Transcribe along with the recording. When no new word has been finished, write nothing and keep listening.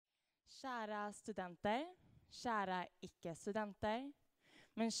Kära studenter, kära icke-studenter,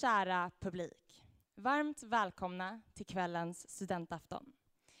 men kära publik. Varmt välkomna till kvällens studentafton.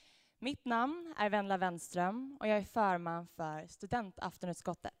 Mitt namn är Venla Wenström och jag är förman för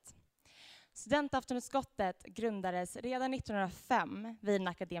Studentaftonutskottet. Studentaftonutskottet grundades redan 1905 vid den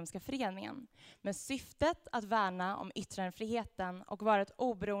akademiska föreningen med syftet att värna om yttrandefriheten och vara ett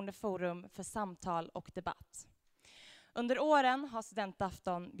oberoende forum för samtal och debatt. Under åren har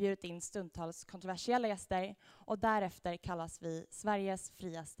Studentafton bjudit in stundtals kontroversiella gäster och därefter kallas vi Sveriges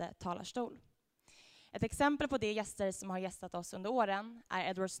friaste talarstol. Ett exempel på de gäster som har gästat oss under åren är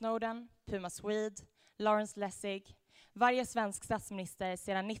Edward Snowden, Puma Swede, Lawrence Lessig, varje svensk statsminister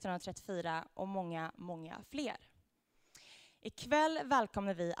sedan 1934 och många, många fler. Ikväll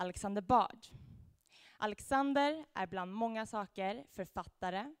välkomnar vi Alexander Bard. Alexander är bland många saker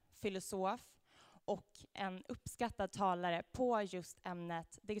författare, filosof och en uppskattad talare på just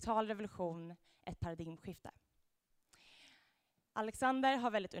ämnet digital revolution, ett paradigmskifte. Alexander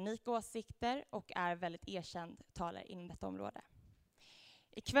har väldigt unika åsikter och är väldigt erkänd talare inom detta område.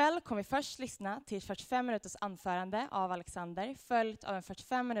 Ikväll kommer vi först lyssna till 45 minuters anförande av Alexander följt av en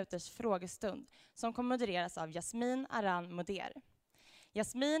 45 minuters frågestund som kommer modereras av Yasemin Arhan Modéer.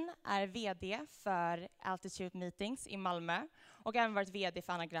 Yasemin är vd för Altitude Meetings i Malmö och har även varit vd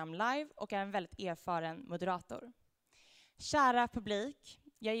för Anagram Live och är en väldigt erfaren moderator. Kära publik,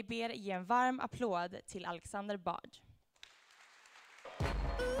 jag ber ge en varm applåd till Alexander Bard.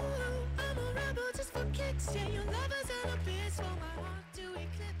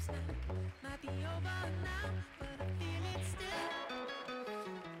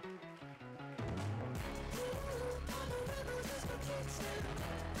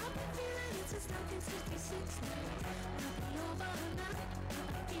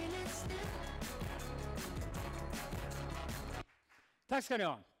 Tack ska ni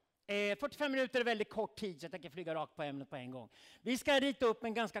ha. 45 minuter är väldigt kort tid så jag tänker flyga rakt på ämnet på en gång. Vi ska rita upp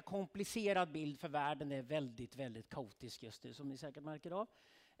en ganska komplicerad bild för världen är väldigt, väldigt kaotisk just nu som ni säkert märker av.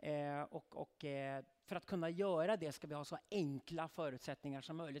 För att kunna göra det ska vi ha så enkla förutsättningar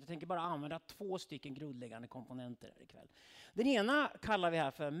som möjligt. Jag tänker bara använda 2 stycken grundläggande komponenter här ikväll. Den ena kallar vi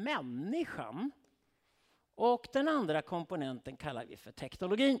här för människan och den andra komponenten kallar vi för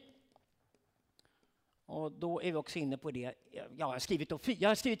teknologin. Och då är vi också inne på det. Jag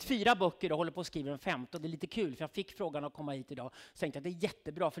har skrivit 4 böcker och håller på att skriva en 5:e. Det är lite kul för jag fick frågan att komma hit idag. Så tänkte att det är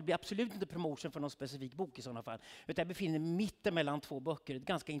jättebra för det blir absolut inte promotion för någon specifik bok i sådana fall. Utan jag befinner mig mitten mellan 2 böcker. Ett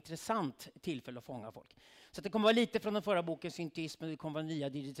ganska intressant tillfälle att fånga folk. Så det kommer vara lite från den förra boken Syntism och det kommer vara nya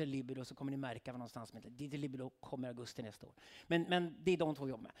Digital Libero så kommer ni märka vad någonstans som heter Digital Libero kommer i augusti nästa år. Men det är de 2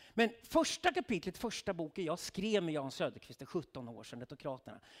 jobbar med. Men första kapitlet, första boken jag skrev med Jan Söderqvist för 17 år sedan,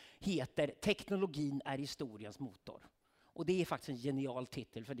 Etokraterna, heter Teknologin är historiens motor. Och det är faktiskt en genial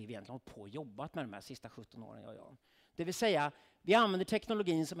titel för det vi egentligen har på och jobbat med de här sista 17 åren jag och Jan. Det vill säga, vi använder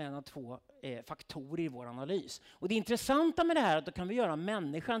teknologin som en av 2 faktorer i vår analys. Och det intressanta med det här är att då kan vi göra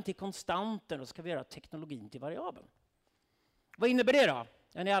människan till konstanten och så kan vi göra teknologin till variabeln. Vad innebär det då?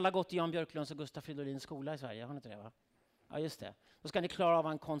 Ja, ni har alla gått i Jan Björklunds och Gustaf Fridolins skola i Sverige, har ni inte det va? Ja, just det. Då ska ni klara av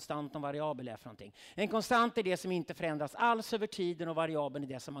vad en konstant och variabel är för någonting. En konstant är det som inte förändras alls över tiden och variabeln är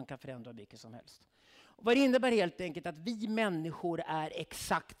det som man kan förändra mycket som helst. Och vad det innebär helt enkelt att vi människor är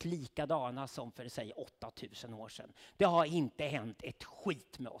exakt likadana som för säg 8000 år sedan. Det har inte hänt ett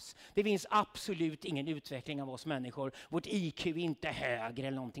skit med oss. Det finns absolut ingen utveckling av oss människor. Vårt IQ är inte högre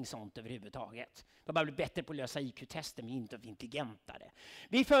eller någonting sånt överhuvudtaget. Vi bara blir bättre på att lösa IQ-tester men inte intelligentare.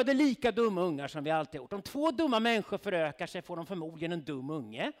 Vi föder lika dumma ungar som vi alltid gjort. Om 2 dumma människor förökar sig får de förmodligen en dum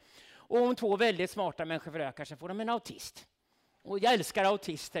unge. Och om 2 väldigt smarta människor förökar sig får de en autist. Och jag älskar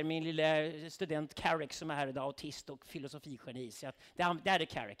autister, min lilla student Carrick som är här idag, autist och filosofigeni. Så det är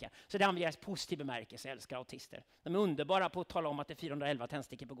Carrick. Så det använder jag positiv bemärkelse, jag älskar autister. De är underbara på att tala om att det är 411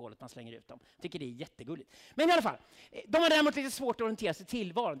 tändstickor på golvet man slänger ut dem. Jag tycker det är jättegulligt. Men i alla fall, de har däremot lite svårt att orientera sig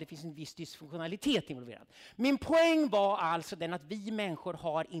tillvaron. Det finns en viss dysfunktionalitet involverad. Min poäng var alltså den att vi människor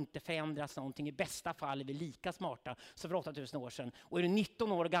har inte förändrats någonting. I bästa fall är vi lika smarta som för 8000 år sedan. Och är du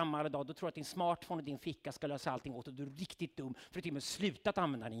 19 år gammal idag, då tror du att din smartphone och din ficka ska lösa allting åt och du är riktigt dum. För att till och med slutat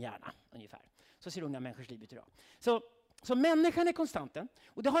använda din hjärna, ungefär. Så ser unga människors liv ut idag. Så människan är konstanten.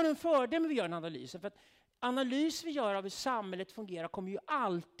 Och det har en fördel med att vi gör en analys. För att analys vi gör av hur samhället fungerar kommer ju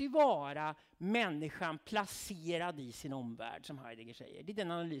alltid vara människan placerad i sin omvärld, som Heidegger säger. Det är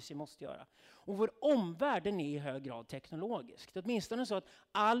den analys vi måste göra. Och vår omvärld är i hög grad teknologisk. Det är åtminstone så att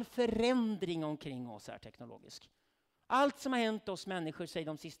all förändring omkring oss är teknologisk. Allt som har hänt oss människor, säg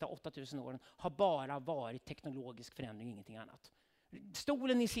de sista 8000 åren, har bara varit teknologisk förändring, ingenting annat.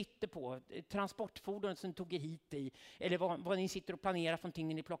 Stolen ni sitter på, transportfordonet som tog er hit i, eller vad ni sitter och planerar för någonting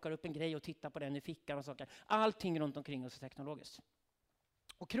när ni plockar upp en grej och tittar på den i fickan och saker. Allting runt omkring oss är teknologiskt.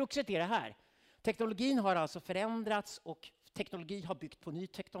 Och kruxet är det här. Teknologin har alltså förändrats och teknologi har byggt på ny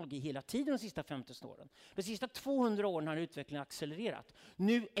teknologi hela tiden de sista 50 åren. De sista 200 åren har utvecklingen accelererat.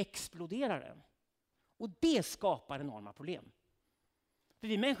 Nu exploderar den. Och det skapar enorma problem. För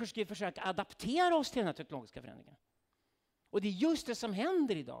vi människor ska ju försöka adaptera oss till den här teknologiska förändringen. Och det är just det som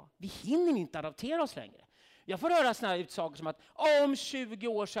händer idag. Vi hinner inte adaptera oss längre. Jag får höra såna här utsagor som att om 20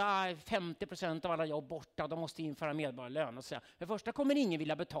 år så är 50% av alla jobb borta. De måste införa medborgarlön. Och säga, för det första kommer ingen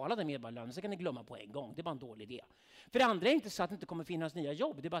vilja betala den medborgarlönen, så kan ni glömma på en gång. Det är bara en dålig idé. För det andra är det inte så att det inte kommer finnas nya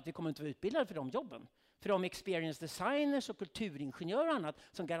jobb. Det är bara att vi kommer inte vara utbildade för de jobben. För de experience designers och kulturingenjörer och annat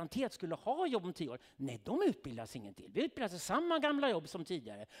som garanterat skulle ha jobb om 10 år. Nej, de utbildas ingen till. Vi utbildas i samma gamla jobb som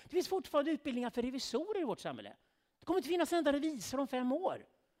tidigare. Det finns fortfarande utbildningar för revisorer i vårt samhälle. Det kommer inte finnas en enda revisor om 5 år.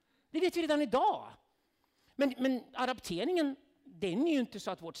 Det vet vi redan idag. Men adapteringen, den är ju inte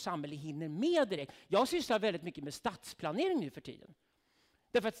så att vårt samhälle hinner med direkt. Jag sysslar väldigt mycket med stadsplanering nu för tiden.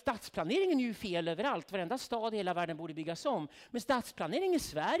 Därför att stadsplaneringen är ju fel överallt. Varenda stad i hela världen borde byggas om. Men stadsplanering i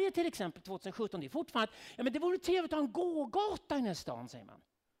Sverige till exempel 2017, det är fortfarande att det vore trevligt att ha en gågata i den här stan, säger man.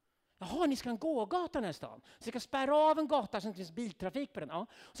 Jaha, ni ska ha en gågata i den här stan. Så ni ska spärra av en gata så att det inte finns biltrafik på den. Ja.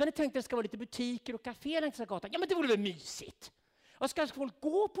 Och så har ni tänkt att det ska vara lite butiker och kaféer längs den här gatan. Ja, men det vore väl mysigt. Och ska folk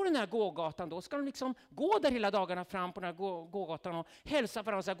gå på den här gågatan då? Ska de liksom gå där hela dagarna fram på den här gågatan och hälsa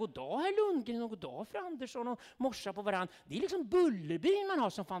varandra och säga god dag herr Lundgren och god dag fru Andersson och morsa på varandra. Det är liksom Bullerbyn man har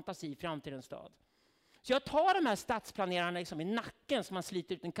som fantasi fram till en stad. Så jag tar de här stadsplanerarna liksom i nacken som man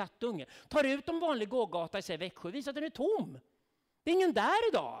sliter ut en kattunge. Tar ut en vanlig gågata i Växjö, visar att den är tom. Det är ingen där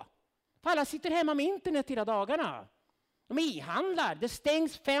idag. För alla sitter hemma med internet hela dagarna. De e-handlar. Det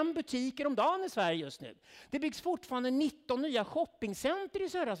stängs 5 butiker om dagen i Sverige just nu. Det byggs fortfarande 19 nya shoppingcenter i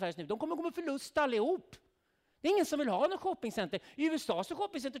södra Sverige nu. De kommer gå med förlust allihop. Det är ingen som vill ha någon shoppingcenter. I USA så är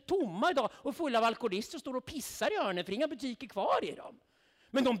shoppingcenter tomma idag och fulla av alkoholister står och pissar i hörnen för inga butiker kvar i dem.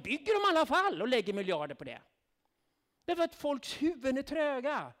 Men de bygger dem i alla fall och lägger miljarder på det. Det är för att folks huvuden är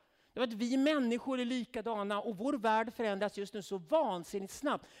tröga. Det är för att vi människor är likadana och vår värld förändras just nu så vansinnigt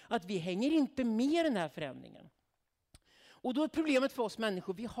snabbt att vi hänger inte med i den här förändringen. Och då är problemet för oss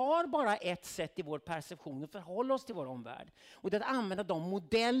människor, vi har bara ett sätt i vår perception att förhålla oss till vår omvärld. Och det är att använda de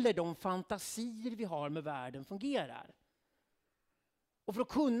modeller, de fantasier vi har med världen fungerar. Och för att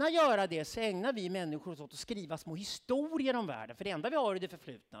kunna göra det så ägnar vi människor oss åt att skriva små historier om världen. För det enda vi har är det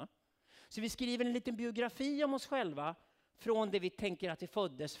förflutna. Så vi skriver en liten biografi om oss själva från det vi tänker att vi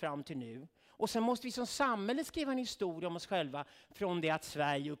föddes fram till nu. Och sen måste vi som samhälle skriva en historia om oss själva från det att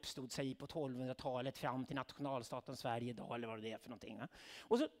Sverige uppstod sig på 1200-talet fram till nationalstaten Sverige idag eller vad det är för någonting. Va?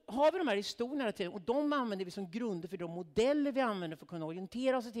 Och så har vi de här historierna till, och de använder vi som grunder för de modeller vi använder för att kunna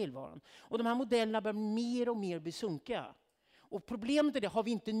orientera oss i tillvaron. Och de här modellerna börjar mer och mer bli sunkiga. Och problemet är det, har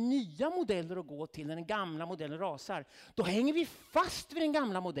vi inte nya modeller att gå till när den gamla modellen rasar, då hänger vi fast vid den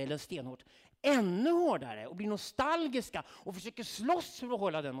gamla modellen stenhårt, ännu hårdare och blir nostalgiska och försöker slåss för att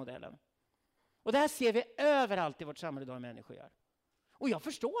hålla den modellen. Och det här ser vi överallt i vårt samhälle idag människor gör. Och jag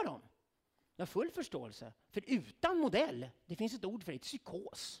förstår dem. Jag har full förståelse. För utan modell, det finns ett ord för det,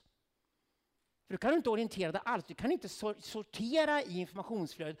 psykos. För du kan inte orientera dig alls. Du kan inte sortera i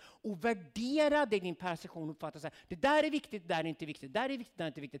informationsflödet och värdera det din perception uppfattar sig. Det där är viktigt, det där är inte viktigt, det där är viktigt, det där är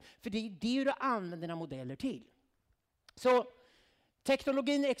inte viktigt. För det är det du använder dina modeller till. Så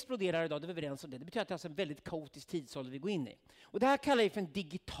teknologin exploderar idag, det är vi överens om det. Det betyder att det är en väldigt kaotisk tidsålder vi går in i. Och det här kallar vi för en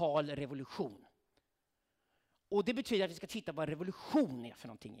digital revolution. Och det betyder att vi ska titta på vad revolution är för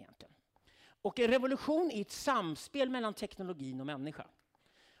någonting egentligen. Och en revolution är ett samspel mellan teknologin och människan.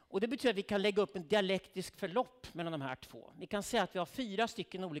 Och det betyder att vi kan lägga upp en dialektisk förlopp mellan de här två. Vi kan säga att vi har 4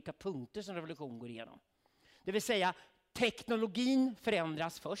 stycken olika punkter som revolution går igenom. Det vill säga teknologin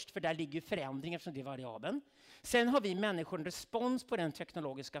förändras först, för där ligger förändringar som det är variabeln. Sen har vi människor en respons på den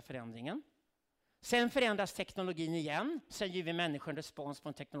teknologiska förändringen. Sen förändras teknologin igen. Sen ger vi människor en respons på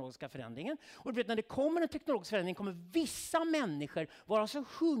den teknologiska förändringen. Och när det kommer en teknologisk förändring kommer vissa människor vara så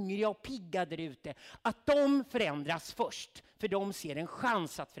hungriga och pigga där ute att de förändras först. För de ser en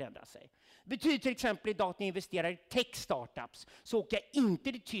chans att förändra sig. Det betyder till exempel idag att ni investerar i tech-startups så åker jag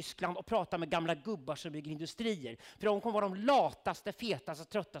inte till Tyskland och pratar med gamla gubbar som bygger industrier. För de kommer vara de lataste, fetaste,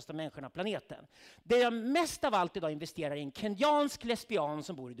 tröttaste människorna på planeten. Det jag mest av allt idag investerar i en kenyansk lesbian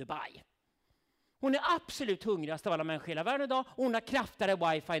som bor i Dubai. Hon är absolut hungrigast av alla människor i hela världen idag och hon har kraftigare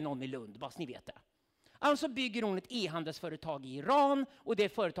wifi än någon i Lund, bara så ni vet det. Alltså bygger hon ett e-handelsföretag i Iran och det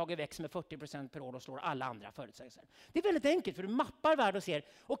företaget växer med 40% per år och slår alla andra förutsägelser. Det är väldigt enkelt för du mappar världen och ser,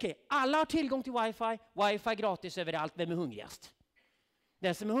 okej, alla har tillgång till wifi gratis överallt, vem är hungrigast?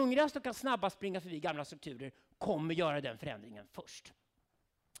 Den som är hungrigast och kan snabbast springa förbi gamla strukturer kommer göra den förändringen först.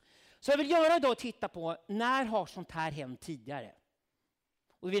 Så jag vill göra då titta på när har sånt här hänt tidigare.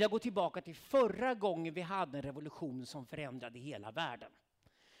 Och då vill jag gå tillbaka till förra gången vi hade en revolution som förändrade hela världen.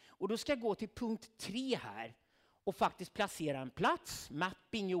 Och då ska jag gå till punkt 3 här och faktiskt placera en plats.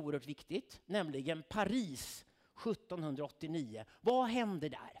 Mapping är oerhört viktigt, nämligen Paris 1789. Vad hände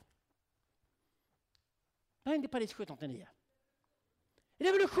där? Vad hände i Paris 1789?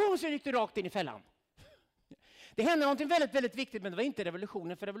 Revolution som gick rakt in i fällan. Det hände något väldigt, väldigt viktigt, men det var inte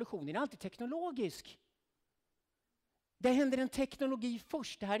revolutionen, för revolutionen är alltid teknologisk. Det händer en teknologi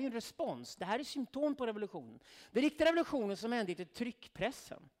först. Det här är en respons. Det här är symptom på revolutionen. Den riktiga revolutionen som hände heter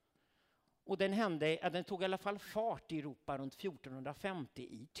tryckpressen. Och den tog i alla fall fart i Europa runt 1450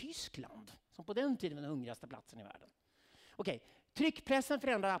 i Tyskland, som på den tiden var den hungrigaste platsen i världen. Okej, tryckpressen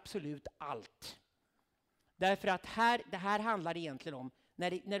förändrar absolut allt. Därför att det här handlar egentligen om,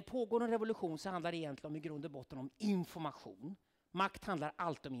 när det pågår en revolution så handlar det egentligen om i grund och botten om information. Makt handlar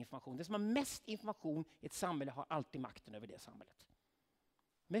alltid om information. Det som har mest information i ett samhälle har alltid makten över det samhället.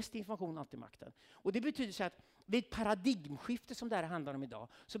 Mest information, alltid makten. Och det betyder så att vid ett paradigmskifte som det här handlar om idag,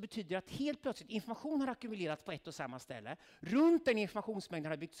 så betyder det att helt plötsligt information har ackumulerats på ett och samma ställe. Runt den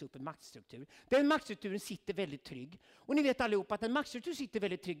informationsmängden har byggts upp en maktstruktur. Den maktstrukturen sitter väldigt trygg. Och ni vet allihop att en maktstruktur sitter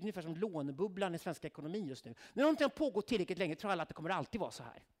väldigt trygg, ungefär som lånebubblan i svenska ekonomin just nu. När någonting har pågått tillräckligt länge tror alla att det kommer alltid vara så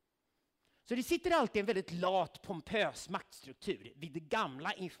här. Så det sitter alltid en väldigt lat, pompös maktstruktur vid det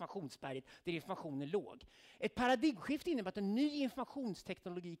gamla informationsberget där informationen låg. Ett paradigmskifte innebär att en ny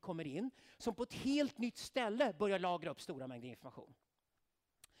informationsteknologi kommer in som på ett helt nytt ställe börjar lagra upp stora mängder information.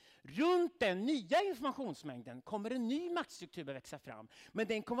 Runt den nya informationsmängden kommer en ny maktstruktur att växa fram, men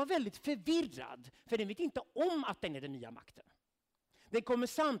den kommer vara väldigt förvirrad, för den vet inte om att den är den nya makten. Den kommer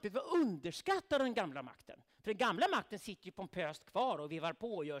samtidigt vara underskattad av den gamla makten. För den gamla makten sitter ju pompöst kvar och vivar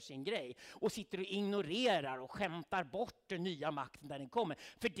på och gör sin grej. Och sitter och ignorerar och skämtar bort den nya makten där den kommer.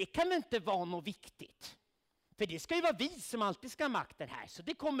 För det kan väl inte vara något viktigt. För det ska ju vara vi som alltid ska ha makten här, så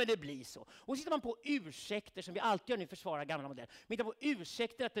det kommer det bli så. Och så sitter man på ursäkter som vi alltid gör när vi försvarar gamla modeller. Men hittar på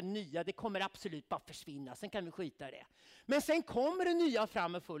ursäkter att det nya, det kommer absolut bara försvinna, sen kan vi skita i det. Men sen kommer det nya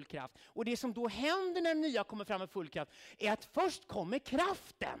fram med full kraft. Och det som då händer när det nya kommer fram med full kraft är att först kommer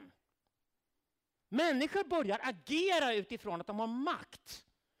kraften. Människor börjar agera utifrån att de har makt.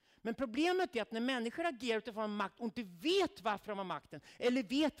 Men problemet är att när människor agerar utifrån makt och inte vet varför de har makten, eller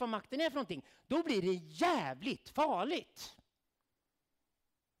vet vad makten är för någonting, då blir det jävligt farligt.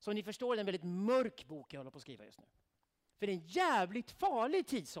 Så ni förstår, det är en väldigt mörk bok jag håller på att skriva just nu. För det är en jävligt farlig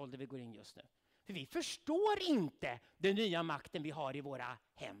tidsålder vi går in just nu. För vi förstår inte den nya makten vi har i våra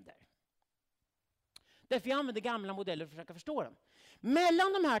händer. Därför jag använder gamla modeller för att försöka förstå dem.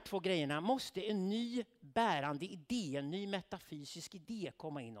 Mellan de här två grejerna måste en ny bärande idé, en ny metafysisk idé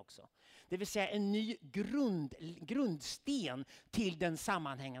komma in också. Det vill säga en ny grundsten till den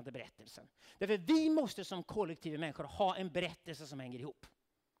sammanhängande berättelsen. Därför vi måste som kollektiva människor ha en berättelse som hänger ihop.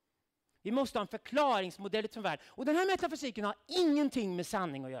 Vi måste ha en förklaringsmodell från världen. Och den här metafysiken har ingenting med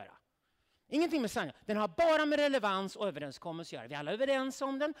sanning att göra. Ingenting med sanning. Den har bara med relevans och överenskommelse att göra. Vi är alla överens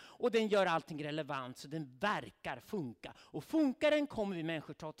om den och den gör allting relevant så den verkar funka. Och funkar den kommer vi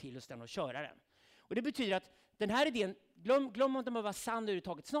människor ta till oss den och köra den. Och det betyder att den här idén, glöm om den var sann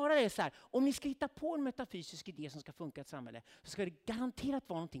överhuvudtaget. Snarare är det så här, om ni ska hitta på en metafysisk idé som ska funka i ett samhälle så ska det garanterat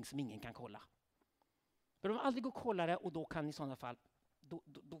vara någonting som ingen kan kolla. För de aldrig går att kolla det och då kan i sådana fall,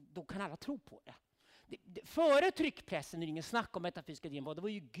 då kan alla tro på det. Före tryckpressen är det ingen snack om metafysiska idén, det var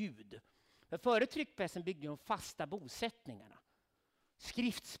ju Gud. För före tryckpressen byggde de fasta bosättningarna.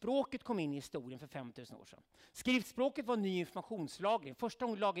 Skriftspråket kom in i historien för 5000 år sedan. Skriftspråket var ny informationslagring. Första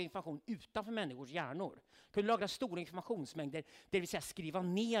gången lagrade information utanför människors hjärnor. Kunde lagra stora informationsmängder, det vill säga skriva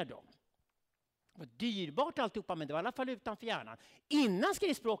ner dem. Det var dyrbart alltihopa, men det var i alla fall utanför hjärnan. Innan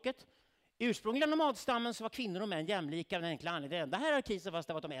skriftspråket, ursprungligen nomadstammen, så var kvinnor och män jämlika av den enkla anledningen. Det enda hierarkin så var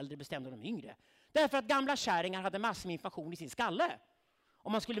att de äldre bestämde de yngre. Därför att gamla kärringar hade massor med information i sin skalle.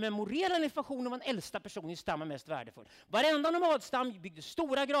 Om man skulle memorera den informationen var den äldsta personen i stammen mest värdefull. Varenda nomadstam byggde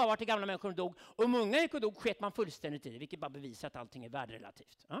stora gravar till gamla människor dog. Och om unga gick och dog sket man fullständigt i det. Vilket bara bevisar att allting är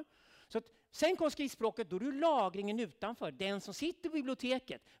värderelativt. Ja? Så att, sen kom skriftspråket, då är det lagringen utanför. Den som sitter på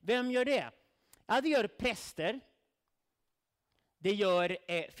biblioteket, vem gör det? Ja, det gör präster. Det gör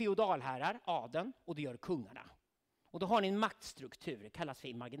feodalherrar, adeln, och det gör kungarna. Och då har ni en maktstruktur. Det kallas för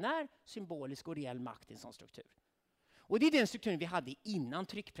imaginär, symbolisk och reell makt i en sån struktur. Och det är den strukturen vi hade innan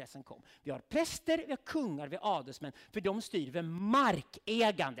tryckpressen kom. Vi har präster, vi har kungar, vi har adelsmän. För de styr över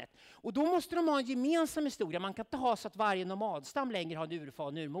markägandet. Och då måste de ha en gemensam historia. Man kan inte ha så att varje nomadstam längre har en urfar och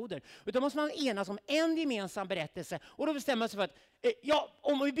en urmoder. Utan måste man enas om en gemensam berättelse. Och då bestämmer man sig för att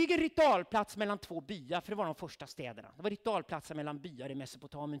om vi bygger ritualplats mellan två byar, för det var de första städerna. Det var ritualplatser mellan byar i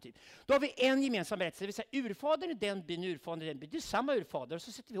Mesopotamien typ. Då har vi en gemensam berättelse. Det vill säga urfadern i den byn, urfadern i den byn. Det är samma urfader. Och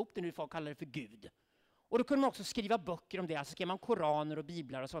så sätter vi ihop den urfader och kallar det för Gud. Och då kunde man också skriva böcker om det. Alltså skrev man koraner och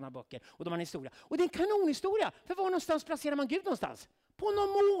biblar och sådana böcker. Och de har en historia. Och det är en kanonhistoria. För var någonstans placerar man Gud någonstans? På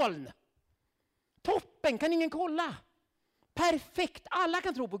någon moln. Toppen, kan ingen kolla. Perfekt, alla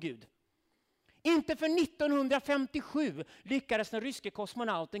kan tro på Gud. Inte för 1957 lyckades den ryske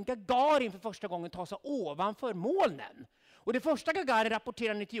kosmonauten Gagarin för första gången ta sig ovanför molnen. Och det första Gagarin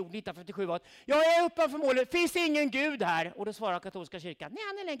rapporterade till jord 1957 var att jag är ovanför molnet, finns ingen Gud här? Och då svarade katolska kyrkan, nej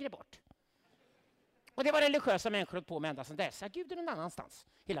han är längre bort. Och det var religiösa människor hållit på med ända sedan dess. Gud är någon annanstans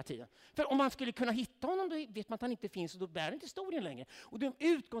hela tiden. För om man skulle kunna hitta honom då vet man att han inte finns och då bär inte historien längre. Och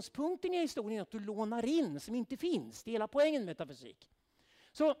utgångspunkten i historien är att du lånar in som inte finns. Det är hela poängen med metafysik.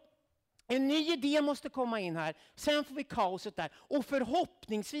 Så en ny idé måste komma in här. Sen får vi kaoset där. Och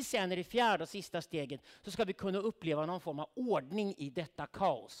förhoppningsvis sen i det fjärde och sista steget så ska vi kunna uppleva någon form av ordning i detta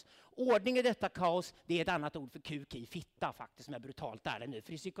kaos. Ordning i detta kaos, det är ett annat ord för kuk i fitta faktiskt, som är brutalt ärlig nu.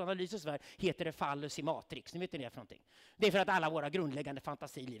 För i psykoanalysens värld heter det fallus i matrix. Ni vet inte det för någonting. Det är för att alla våra grundläggande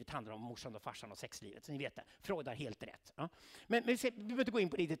fantasi i livet handlar om morsan och farsan och sexlivet. Så ni vet det. Freud har helt rätt. Ja. Men vi behöver inte gå in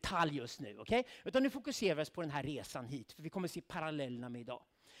på det i detalj just nu. Okay? Utan nu fokuserar vi oss på den här resan hit. För vi kommer att se parallellerna med idag.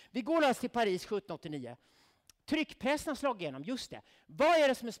 Vi går alltså till Paris 1789. Tryckpressen har slagit igenom, just det. Vad är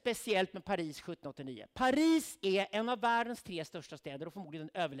det som är speciellt med Paris 1789? Paris är en av världens 3 största städer och förmodligen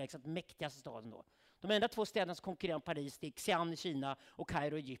den överlägset mäktigaste staden då. De enda 2 städerna som konkurrerar om Paris är Xi'an i Kina och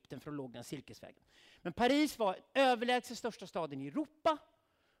Kairo i Egypten, för då låg den silkesvägen. Men Paris var överlägset största staden i Europa.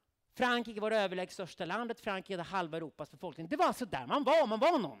 Frankrike var det överlägset största landet. Frankrike hade halva Europas befolkning. Det var alltså där man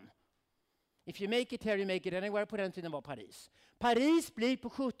var någon. If you make it here, you make it anywhere. På den tiden var Paris. Paris blir på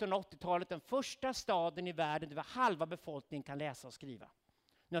 1780-talet den första staden i världen där halva befolkningen kan läsa och skriva.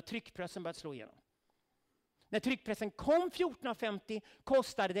 Nu har tryckpressen börjat slå igenom. När tryckpressen kom 1450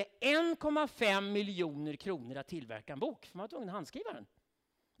 kostade det 1,5 miljoner kronor att tillverka en bok. För man var tvungen att handskriva den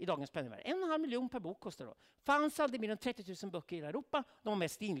i dagens penningvärde. 1,5 miljon per bok kostar det då. Fanns aldrig mer än 30 000 böcker i Europa. De var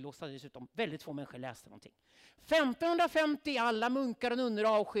mest inlåsta dessutom. Väldigt få människor läste någonting. 1550, alla munkar och nunnor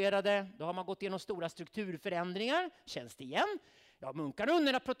avskedade. Då har man gått igenom stora strukturförändringar. Känns det igen? Ja, munkar och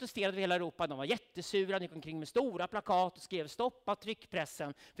nunnorna protesterade i hela Europa. De var jättesura. De gick omkring med stora plakat och skrev stoppa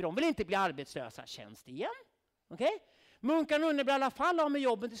tryckpressen. För de vill inte bli arbetslösa. Känns det igen? Okej? Okay? Munkar och nunnor blir i alla fall av med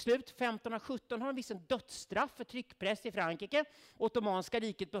jobben till slut. 1517 har de visst en dödsstraff för tryckpress i Frankrike. Ottomanska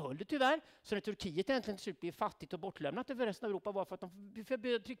riket behöll det tyvärr. Så när Turkiet äntligen till slut blir fattigt och bortlämnat över resten av Europa var för att de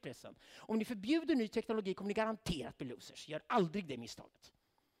förbjöd tryckpressen. Om ni förbjuder ny teknologi kommer ni garanterat bli losers. Gör aldrig det misstaget.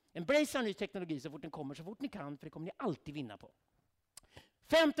 Embrace ny teknologi så fort den kommer, så fort ni kan, för det kommer ni alltid vinna på.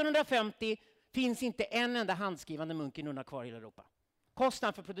 1550 finns inte en enda handskrivande munk i nunna kvar i Europa.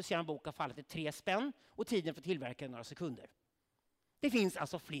 Kostnaden för att producera en bok har fallit till 3 spänn och tiden för tillverkaren några sekunder. Det finns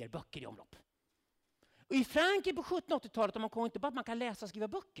alltså fler böcker i omlopp. Och i Frankrike på 1780-talet har man kommit inte bara att man kan läsa och skriva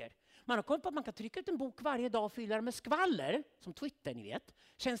böcker. Man har kommit på att man kan trycka ut en bok varje dag och fylla den med skvaller, som Twitter ni vet.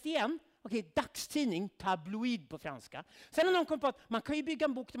 Känns det igen? Okej, dagstidning, tabloid på franska. Sen har någon kommit på att man kan ju bygga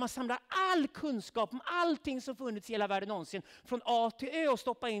en bok där man samlar all kunskap om allting som funnits i hela världen någonsin från A till Ö och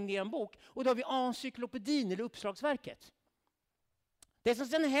stoppa in det i en bok. Och då har vi encyklopedin eller uppslagsverket. Det som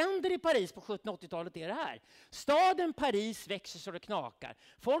sen händer i Paris på 1780-talet är det här. Staden Paris växer så det knakar.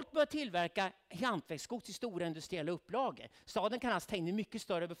 Folk börjar tillverka hantverksgods i stora industriella upplagor. Staden kan alltså ta in en mycket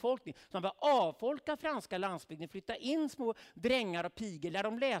större befolkning. Så man börjar avfolka franska landsbygden, flytta in små drängar och pigor, lär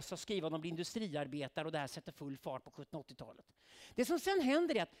dem läsa och skriva, de blir industriarbetare och det här sätter full fart på 1780-talet. Det som sen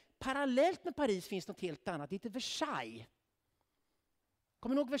händer är att parallellt med Paris finns något helt annat. Det heter Versailles.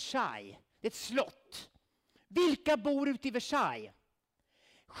 Kommer ni ihåg Versailles? Det är ett slott. Vilka bor ute i Versailles?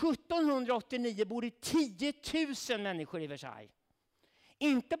 1789 bor det 10 000 människor i Versailles.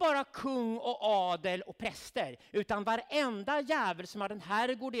 Inte bara kung och adel och präster, utan varenda jävel som hade en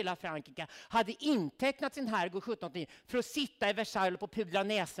herrgård i hela Frankrike hade intecknat sin herrgård 1789 för att sitta i Versailles på pudra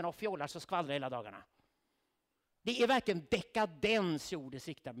näsarna och fjollar och skvallra hela dagarna. Det är verkligen dekadens i ordets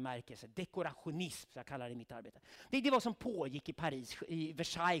riktiga bemärkelse. Dekorationism, så jag kallar det i mitt arbete. Det är vad som pågick i Paris, i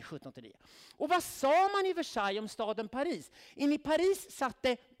Versailles 1789. Och vad sa man i Versailles om staden Paris? In i Paris satt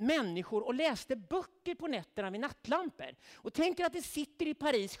det människor och läste böcker på nätterna vid nattlampor. Och tänk er att det sitter i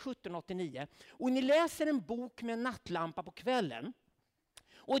Paris 1789 och ni läser en bok med en nattlampa på kvällen.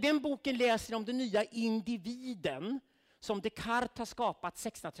 Och i den boken läser ni om den nya individen som Descartes har skapat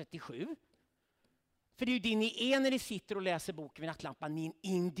 1637. För det är ju det ni är när ni sitter och läser boken vid nattlampan. Ni är en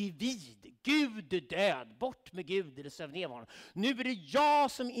individ. Gud är död. Bort med Gud eller söv ner honom. Nu är det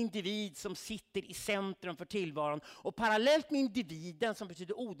jag som individ som sitter i centrum för tillvaron. Och parallellt med individen, som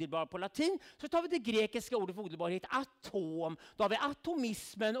betyder odelbar på latin, så tar vi det grekiska ordet för odelbarhet, atom. Då har vi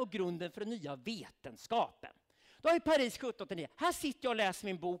atomismen och grunden för den nya vetenskapen. Då är Paris 1789. Här sitter jag och läser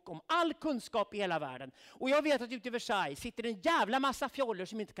min bok om all kunskap i hela världen. Och jag vet att ute i Versailles sitter en jävla massa fjoller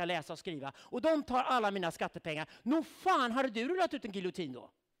som inte kan läsa och skriva. Och de tar alla mina skattepengar. Nå fan, hade du rullat ut en giljotin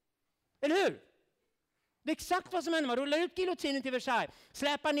då? Eller hur? Det är exakt vad som händer. Man rullar ut giljotinen till Versailles.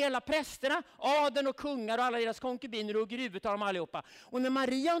 Släpar ner alla prästerna, adeln och kungar och alla deras konkubiner och huvudet av dem allihopa. Och när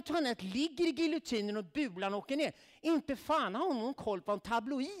Maria Antoinette ligger i giljotinen och bulan åker ner, inte fan har hon någon koll på en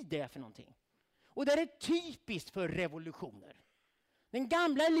tabloid är för någonting. Och det är typiskt för revolutioner. Den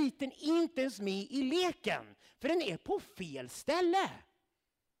gamla eliten är inte ens med i leken, för den är på fel ställe.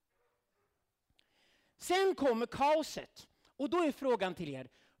 Sen kommer kaoset. Och då är frågan till er,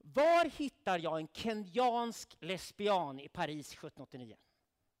 var hittar jag en kenyansk lesbian i Paris 1789?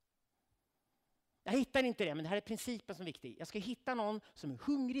 Jag hittar inte det, men det här är principen som är viktig. Jag ska hitta någon som är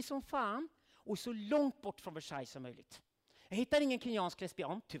hungrig som fan och så långt bort från Versailles som möjligt. Jag hittar ingen kenyansk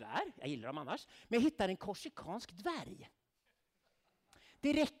lesbian, tyvärr. Jag gillar dem annars. Men jag hittar en korsikansk dvärg.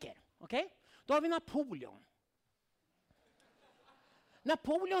 Det räcker, okej? Då har vi Napoleon.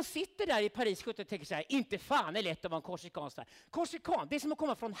 Napoleon sitter där i Paris 17 och tänker så här, inte fan är lätt att vara en korsikansk dvärg. Korsikan, det är som att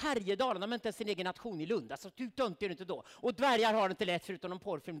komma från Härjedalen, de har inte ens sin egen nation i Lund. Alltså du töntar inte då. Och dvärgar har inte lätt förutom någon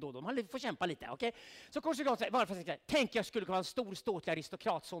porrfilm då. De får kämpa lite, okej? Så korsikansk, varför tänk jag skulle kunna vara en stor ståtlig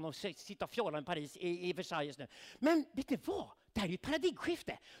aristokratson och sitta och fjolla i Paris i Versailles nu. Men vet ni vad? Det här är ju ett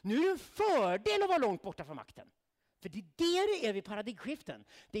paradigmskifte. Nu är det en fördel att vara långt borta från makten. För det är vid paradigmskiften.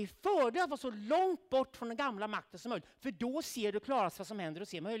 Det är fördel att vara så långt bort från den gamla makten som möjligt. För då ser du klarast vad som händer och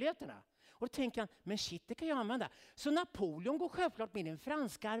ser möjligheterna. Och då tänker han, men shit, det kan jag använda. Så Napoleon går självklart med i den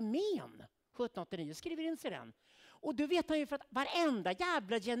franska armén. 1789 skriver in sig den. Och då vet han ju för att varenda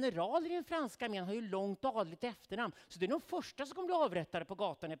jävla general i den franska armén har ju långt adligt efternamn. Så det är de första som kommer bli avrättade på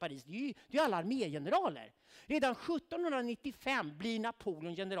gatan i Paris. Det är ju alla armégeneraler. Redan 1795 blir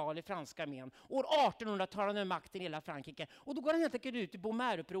Napoleon general i franska armén. År 1800 tar han över makten i hela Frankrike. Och då går han helt enkelt ut i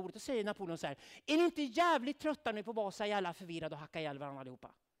Beaumaire-upproret och säger Napoleon så här, är ni inte jävligt trötta nu på att vara så jävla förvirrade och hacka ihjäl varandra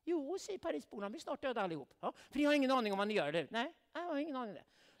allihopa? Jo, säger Parisborna, vi är snart döda allihop. Ja, för ni har ingen aning om vad ni gör, eller? Nej, jag har ingen aning om det.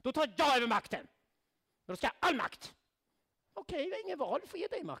 Då tar jag över makten. Då ska jag all makt. Okej, vi har ingen val, får ge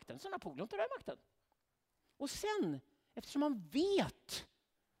dig makten. Så Napoleon tar över makten. Och sen, eftersom man vet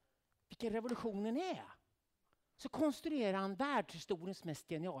vilken revolutionen är, så konstruerar han världshistoriens mest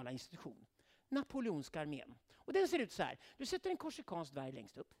geniala institution. Napoleonska armén. Och den ser ut så här. Du sätter en korsikansk dvärg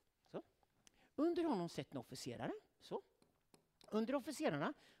längst upp. Så. Under honom sätter en officerare. Så. Under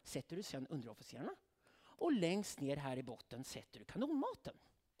officerarna sätter du sen underofficerarna. Och längst ner här i botten sätter du kanonmaten.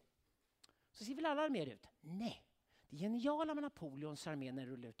 Så ser väl alla arméer ut? Nej. Det geniala med Napoleons armé när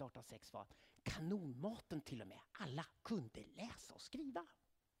det rullade ut 1806 var kanonmaten till och med. Alla kunde läsa och skriva.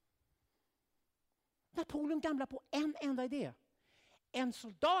 Napoleon gamla på en enda idé. En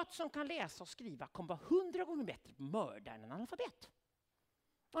soldat som kan läsa och skriva kommer vara 100 gånger bättre på mördare än en analfabet.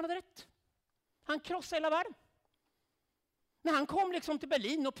 Han hade rätt. Han krossade hela världen. När han kom liksom till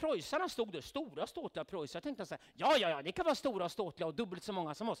Berlin och preussarna stod där, stora ståtliga preussar, jag tänkte så här, ja, det kan vara stora och ståtliga och dubbelt så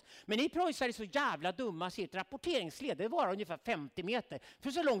många som oss. Men ni preussar är så jävla dumma, så ett rapporteringsled, det var ungefär 50 meter.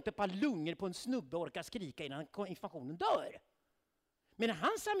 För så långt ett par lungor på en snubbe orkar skrika innan informationen dör. Men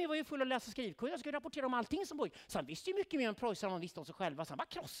hans armé var ju full av läs- och skrivkurser, jag skulle rapportera om allting som pågick. Så han visste ju mycket mer om preussarna än han visste om sig själva, så han bara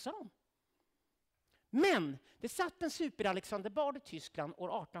krossade dem. Men det satt en super-Alexander Bard i Tyskland år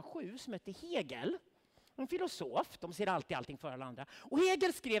 1807 som hette Hegel. En filosof, de ser alltid allting för alla andra. Och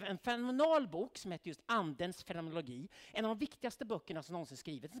Hegel skrev en fenomenal bok som heter just Andens fenomenologi. En av de viktigaste böckerna som någonsin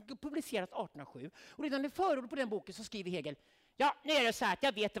skrivits. Den publiceras 1807. Och redan i förord på den boken så skriver Hegel, ja, nu är det så här att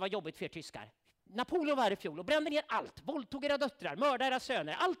jag vet det var jobbigt för er tyskar. Napoleon var här i fjol och brände ner allt. Våldtog era döttrar, mördade era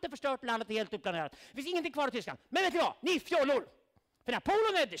söner. Allt är förstört, landet är helt uppplanerat. Det finns ingenting kvar i Tyskland. Men vet ni vad? Ni är fjollor! För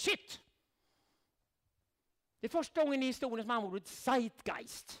Napoleon är the shit! Det är första gången i historien som använder ordet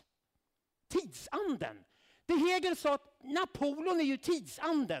zeitgeist. Tidsanden. Det Hegel sa att Napoleon är ju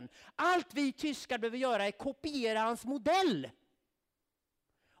tidsanden. Allt vi tyskar behöver göra är kopiera hans modell.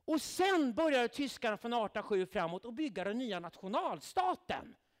 Och sen började tyskarna från 1807 framåt och bygga den nya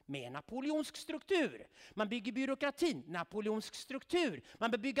nationalstaten med napoleonsk struktur. Man bygger byråkratin, napoleonsk struktur.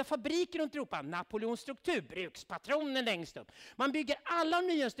 Man bygger fabriker runt Europa, napoleonsk struktur. Brukspatronen längst upp. Man bygger alla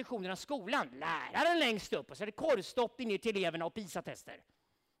nya institutionerna, skolan, läraren längst upp. Och så är det korvstoppning ner till eleverna och PISA-tester.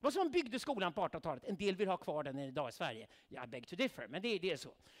 Vad som byggde skolan på 1800-talet. En del vill ha kvar den idag i Sverige. Jag beg to differ, men det är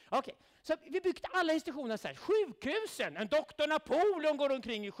så. Okej. Så vi byggde alla institutioner så här. Sjukhusen, en doktor Napoleon går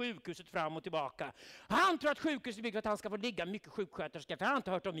omkring i sjukhuset fram och tillbaka. Han tror att sjukhuset är byggt för att han ska få ligga mycket sjuksköterska, för han har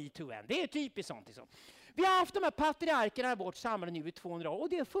inte hört om MeToo än. Det är typiskt sånt. Liksom. Vi har haft de här patriarkerna i vårt samhälle nu i 200 år och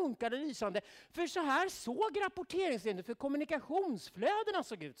det funkade lysande. För så här såg rapporteringslinjen för kommunikationsflödena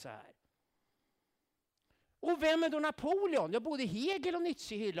såg ut så här. Och vem är då Napoleon? Ja, både Hegel och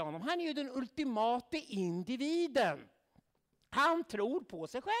Nietzsche hyllar honom. Han är ju den ultimate individen. Han tror på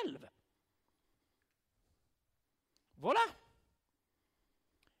sig själv. Voilà!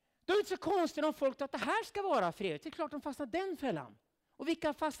 Då är det inte så konstigt om folk tror att det här ska vara fredligt. Det är klart de fastnar den fällan. Och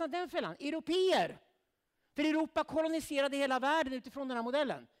vilka fastnar den fällan? Europeer. För Europa koloniserade hela världen utifrån den här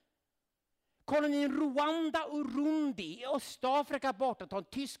modellen. Kolonin Rwanda och Urundi i Östafrika på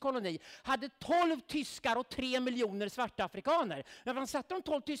 1800-talet, tysk koloni, hade 12 tyskar och 3 miljoner svarta afrikaner. När man satte de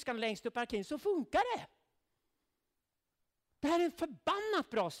 12 tyskarna längst upp i arkin så funkar det. Det här är en förbannat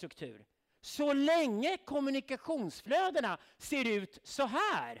bra struktur. Så länge kommunikationsflödena ser ut så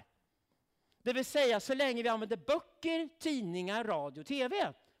här. Det vill säga så länge vi använder böcker, tidningar, radio,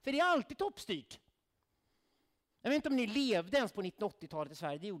 tv. För det är alltid toppstyrt. Jag vet inte om ni levde ens på 1980-talet i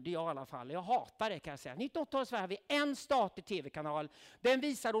Sverige. Det gjorde jag i alla fall. Jag hatar det kan jag säga. 1980-talet i Sverige har vi en statlig tv-kanal. Den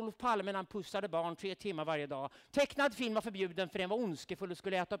visar Olof Palme när han pussade barn 3 timmar varje dag. Tecknad film var förbjuden för den var ondskefull och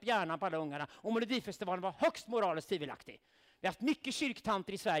skulle äta upp hjärnan på alla ungarna. Och Melodifestivalen var högst moraliskt tvivelaktig. Vi har haft mycket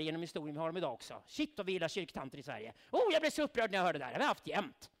kyrktanter i Sverige genom historien. Vi har dem idag också. Shit vad vi gillar kyrktanter i Sverige. Jag blev så upprörd när jag hörde det där. Det har vi haft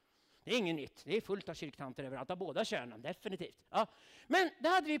jämt. Det är inget nytt. Det är fullt av kyrktanter överallt av båda könen, definitivt. Ja. Men det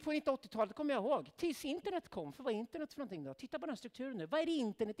hade vi på 1980-talet, kommer jag ihåg. Tills internet kom. För vad är internet för någonting då? Titta på den här strukturen nu. Vad är det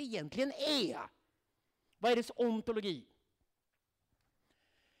internet egentligen är? Vad är dess ontologi?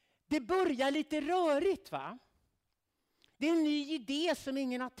 Det börjar lite rörigt, va? Det är en ny idé som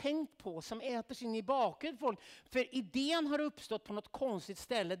ingen har tänkt på, som äter sig in i bakhuvudet på folk. För idén har uppstått på något konstigt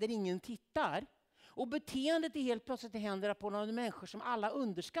ställe där ingen tittar. Och beteendet är helt plötsligt i händerna på några människor som alla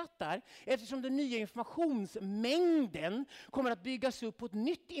underskattar. Eftersom den nya informationsmängden kommer att byggas upp på ett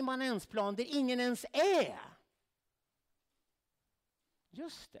nytt immanensplan där ingen ens är.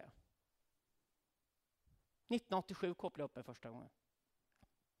 Just det. 1987 kopplade jag upp mig första gången.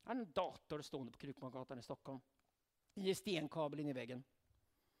 Jag hade en dator stående på Krukmansgatan i Stockholm. I stenkabel in i väggen.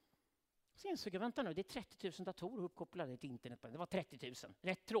 Så insåg jag, vänta nu, det är 30 000 datorer uppkopplade till internet. Det var 30 000.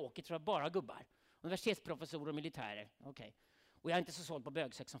 Rätt tråkigt för bara gubbar. Universitetsprofessorer och militärer. Okay. Och jag är inte så såld på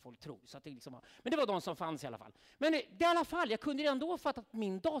bögsex som folk tror. Så att det liksom men det var de som fanns i alla fall. Men i alla fall, jag kunde redan då fatta att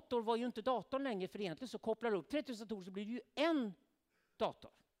min dator var ju inte datorn längre. För egentligen så kopplar du upp 30 000 datorer så blir det ju en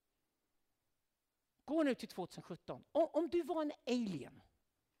dator. Gå nu till 2017. Om du var en alien.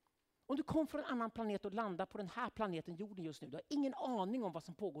 Om du kom från en annan planet och landar på den här planeten jorden just nu. Du har ingen aning om vad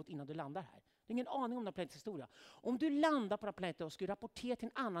som pågått innan du landar här. Du har ingen aning om den planetens historia. Om du landar på den planeten och skulle rapportera till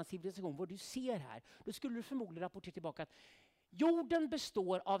en annan civilisation vad du ser här. Då skulle du förmodligen rapportera tillbaka att jorden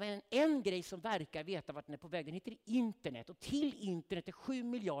består av en grej som verkar veta vart den är på väg. Den heter internet. Och till internet är 7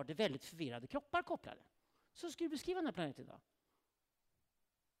 miljarder väldigt förvirrade kroppar kopplade. Så skulle du beskriva den här planeten idag.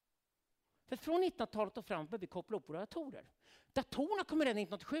 För från 1900-talet och fram börjar vi koppla upp våra datorer. Datorerna kommer redan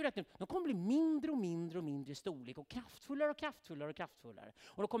 1987 de kommer bli mindre och mindre och mindre i storlek och kraftfullare och kraftfullare och kraftfullare.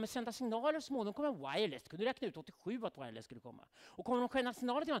 Och de kommer sända signaler små, de kommer wireless. Kunde du räkna ut 87 att wireless skulle komma. Och kommer de skända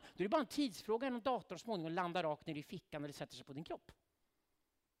signaler till varandra, då är det bara en tidsfråga innan datorn småningom landar rakt ner i fickan eller sätter sig på din kropp.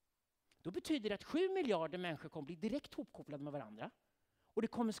 Då betyder det att 7 miljarder människor kommer bli direkt hopkopplade med varandra. Och det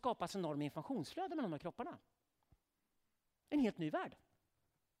kommer skapas enorma informationsflöden mellan de här kropparna. En helt ny värld.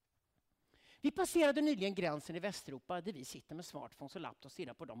 Vi passerade nyligen gränsen i Västeuropa där vi sitter med smartphones och laptops och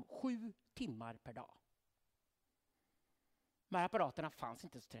stirrar på dem 7 timmar per dag. De här apparaterna fanns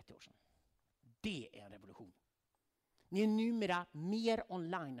inte för 30 år sedan. Det är en revolution. Ni är numera mer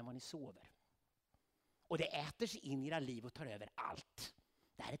online än vad ni sover. Och det äter sig in i era liv och tar över allt.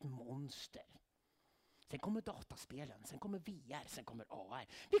 Det här är ett monster. Sen kommer dataspelen, sen kommer VR, sen kommer AR.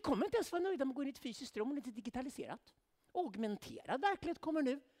 Vi kommer inte ens vara nöjda med att gå in i ett fysiskt rum om det inte är digitaliserat. Augmenterad verklighet kommer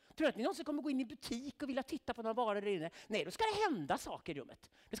nu. Tror du att ni någonsin kommer gå in i butik och vilja titta på några varor där inne? Nej, då ska det hända saker i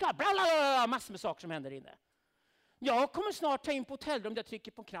rummet. Det ska vara massor med saker som händer där inne. Jag kommer snart ta in på hotellrum där jag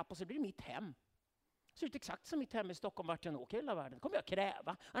trycker på en knapp och så blir det mitt hem. Det ser ut exakt som mitt hem i Stockholm vart jag åker i hela världen. Det kommer jag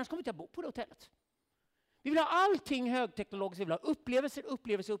kräva. Annars kommer inte jag bo på det hotellet. Vi vill ha allting högteknologiskt. Vi vill ha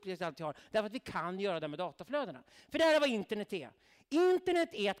upplevelser allt vi har. Därför att vi kan göra det med dataflödena. För det här är vad internet är.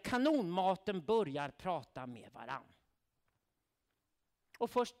 Internet är att kanonmaten börjar prata med varann.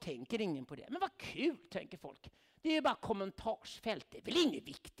 Och först tänker ingen på det. Men vad kul, tänker folk. Det är bara kommentarsfält. Det är väl inget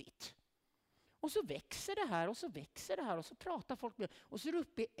viktigt. Och så växer det här och så växer det här och så pratar folk med. Och så är det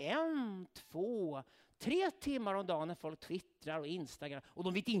uppe i 1, 2, 3 timmar om dagen när folk twittrar och Instagram. Och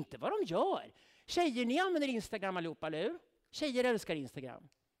de vet inte vad de gör. Tjejer, ni använder Instagram allihopa, eller hur? Tjejer älskar Instagram.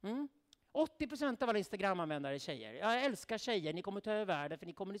 80% av alla Instagram-användare är tjejer. Jag älskar tjejer, ni kommer ta över världen för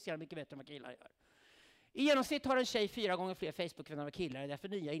ni kommunicerar mycket bättre än vad killar gör. I genomsnitt har en tjej 4 gånger fler Facebook-vänner än killar.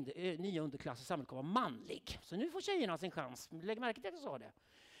 Därför nya underklass i samhället kommer vara manlig. Så nu får tjejerna sin chans. Lägg märke till att jag sa det.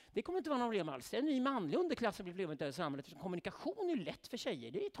 Det kommer inte vara någon problem alls. En ny manlig underklass blir problemet i samhället. Kommunikation är lätt för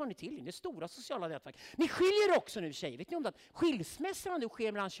tjejer. Det tar ni till er. Det är stora sociala nätverk. Ni skiljer också nu tjejer. Vet ni om det? Skilsmässorna nu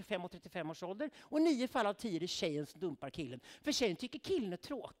sker mellan 25 och 35 års ålder. Och 9 fall av 10 är tjejen som dumpar killen. För tjejen tycker killen är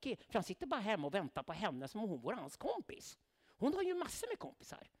tråkig. För han sitter bara hemma och väntar på henne som om hon var hans kompis. Hon har ju massor med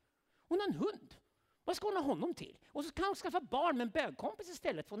kompisar. Hon har en hund. Vad ska hon ha honom till? Och så kan hon skaffa barn med en bögkompis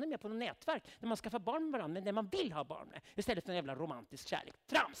istället. För hon är med på något nätverk där man skaffar barn med varandra, men där man vill ha barn med. Istället för en jävla romantisk kärlek.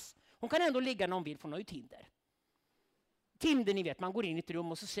 Trams! Hon kan ändå ligga när hon vill, för hon har ju Tinder. Tinder, ni vet, man går in i ett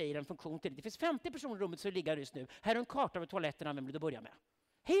rum och så säger en funktion till det. Det finns 50 personer i rummet som ligger just nu. Här är en karta över toaletterna, vem vill du börja med?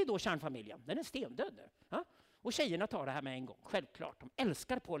 Hej då kärnfamiljen, den är stendöd nu. Ja? Och tjejerna tar det här med en gång, självklart. De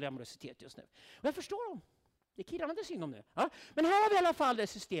älskar polyamorositet just nu. Och jag förstår dem. Det är killarna det synd om nu. Ja? Men här har vi i alla fall det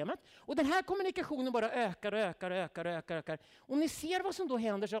systemet. Och den här kommunikationen bara ökar och ökar och ökar och ökar och ökar. Och ni ser vad som då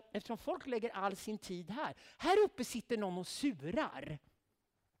händer så, eftersom folk lägger all sin tid här. Här uppe sitter någon och surar.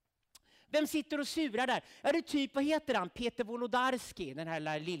 Vem sitter och surar där? Ja, det är typ, vad heter han? Peter Wolodarski, den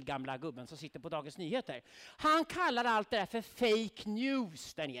här lillgamla gubben som sitter på Dagens Nyheter. Han kallar allt det där för fake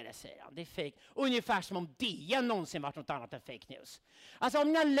news där nere, säger han. Det är fake. Ungefär som om DN någonsin varit något annat än fake news. Alltså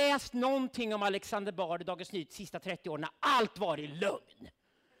om ni har läst någonting om Alexander Bard i Dagens Nyheter de sista 30 åren, när allt varit lögn.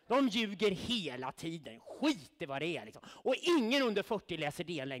 De ljuger hela tiden. Skit i vad det är liksom. Och ingen under 40 läser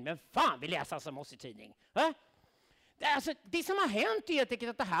DN längre. Men fan, vi läser alltså måste tidning. Va? Alltså, det som har hänt är helt enkelt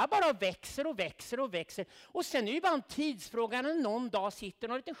att det här bara växer och växer och växer. Och sen är det bara en tidsfråga när någon dag sitter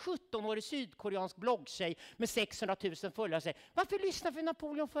någon liten 17-årig sydkoreansk bloggtjej med 600 000 följare och säger: varför lyssnar för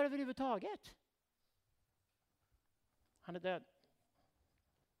Napoleon för överhuvudtaget? Han är död.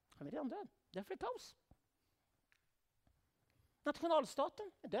 Han är redan död. Därför är det kaos.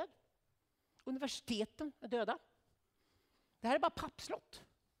 Nationalstaten är död. Universiteten är döda. Det här är bara pappslott.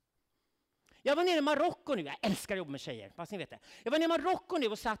 Jag var nere i Marocko nu. Jag älskar att jobba med tjejer. Fast ni vet det. Jag var nere i Marocko nu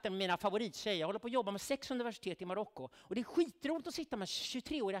och satt med mina favorittjejer. Jag håller på att jobba med 6 universitet i Marocko. Och det är skitroligt att sitta med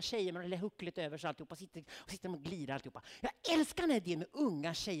 23-åriga tjejer med det huckligt över sig alltihopa. Sitter och glider alltihopa. Jag älskar den här idén med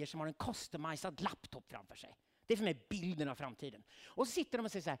unga tjejer som har en customized laptop framför sig. Det är för mig bilden av framtiden. Och så sitter de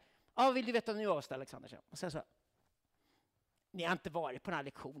och säger så här: ja, vill du veta nu avstå, Alexander? Och så här: ni har inte varit på den här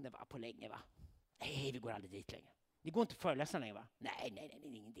lektionen på länge, va? Nej, vi går aldrig dit längre. Det går inte att föreläsa längre, va? Nej, det är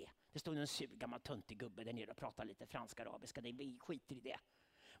ingen idé. Det står en sur gammal töntig gubbe där nere och pratar lite fransk-arabiska. Det blir skiter i det.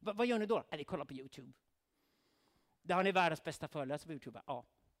 Vad gör ni då? Vi kollar på YouTube. Där har ni världens bästa föreläsare på YouTube. Ja.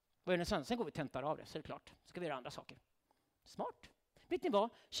 Vad gör ni sen? Sen går vi och tentar av det, så är det klart. Så ska vi göra andra saker. Smart. Vet ni vad?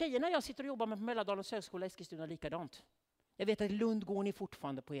 Tjejerna jag sitter och jobbar med på Mellandalens högskola i Eskilstuna likadant. Jag vet att i Lund går ni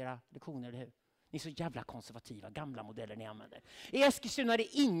fortfarande på era lektioner, eller hur? Ni är så jävla konservativa, gamla modeller ni använder. I Eskilstuna är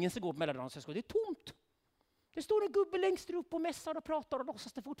det ingen som går på Mellandalens högskola. Det är tomt. Det står en gubbe längst upp och mässar och pratar och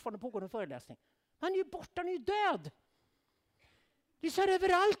låtsas det fortfarande pågår en föreläsning. Han är ju borta, han är ju död. Det är så här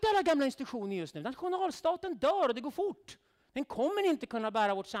överallt i alla gamla institutioner just nu. Nationalstaten dör och det går fort. Den kommer inte kunna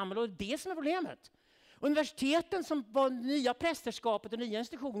bära vårt samhälle och det är det som är problemet. Universiteten som var nya prästerskapet och nya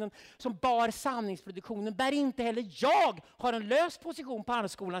institutionen som bar sanningsproduktionen bär inte heller. Jag har en lös position på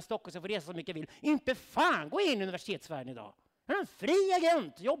Handelsskolan i Stockholm så jag får resa så mycket jag vill. Inte fan gå in i universitetsvärlden idag. Jag är en fri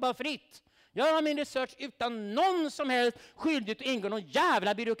agent, jobbar fritt. Jag har min research utan någon som helst skyldighet att ingå någon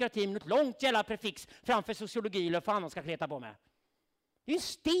jävla byråkrati med något långt jävla prefix framför sociologi eller vad fan de ska kleta på med. Det är en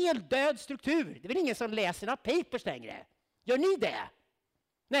stel, död struktur. Det är väl ingen som läser några papers längre. Gör ni det?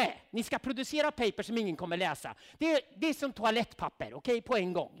 Nej, ni ska producera papers som ingen kommer läsa. Det är som toalettpapper, okej, på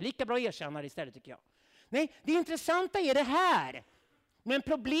en gång. Lika bra erkännare istället tycker jag. Nej, det intressanta är det här. Men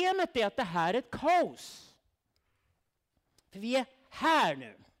problemet är att det här är ett kaos. För vi är här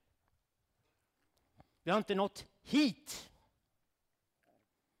nu. Vi har inte nått hit.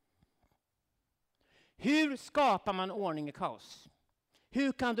 Hur skapar man ordning i kaos?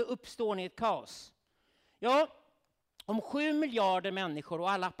 Hur kan det uppstå i ett kaos? Ja, om 7 miljarder människor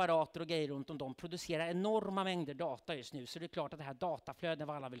och alla apparater och grejer runt om dem producerar enorma mängder data just nu så är det klart att det här dataflödet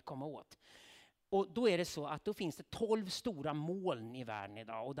vad alla vill komma åt. Och då är det så att då finns det 12 stora moln i världen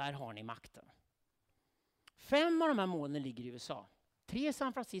idag och där har ni makten. 5 av de här molnen ligger i USA. 3 i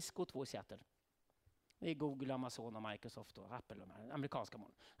San Francisco och 2 i Seattle. Det är Google, Amazon och Microsoft och Apple, de här amerikanska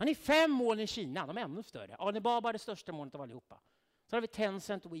molnen. Han är 5 moln i Kina, de är ännu större. Alibaba är det största molnet av allihopa. Så har vi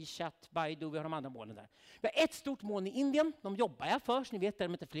Tencent, WeChat, Baidu, vi har de andra molnen där. Vi har ett stort moln i Indien, de jobbar jag för, så ni vet, där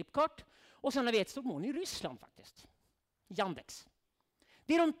de heter Flipkart. Och sen har vi ett stort moln i Ryssland faktiskt. Yandex.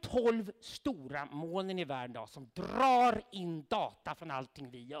 Det är de 12 stora molnen i världen idag som drar in data från allting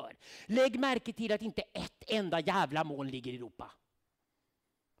vi gör. Lägg märke till att inte ett enda jävla moln ligger i Europa.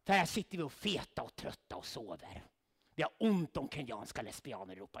 För här sitter vi och feta och trötta och sover. Vi har ont om kenyanska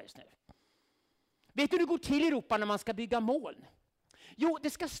lesbianer i Europa just nu. Vet du hur det går till i Europa när man ska bygga moln? Jo, det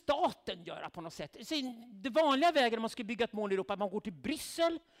ska staten göra på något sätt. Det vanliga vägen när man ska bygga ett moln i Europa är att man går till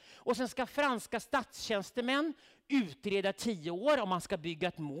Bryssel och sen ska franska statstjänstemän utreda 10 år om man ska bygga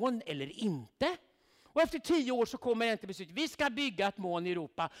ett moln eller inte. Och efter 10 år så kommer det inte beslut. Vi ska bygga ett moln i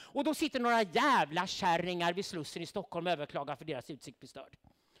Europa. Och då sitter några jävla kärringar vid Slussen i Stockholm och överklagar för deras utsikt blir störd.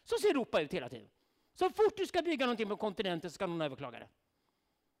 Så ser Europa ut hela tiden. Så fort du ska bygga någonting på kontinenten ska någon överklaga det.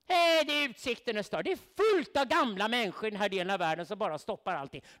 Hej, det är utsikten är störd. Det är fullt av gamla människor i den här delen av världen som bara stoppar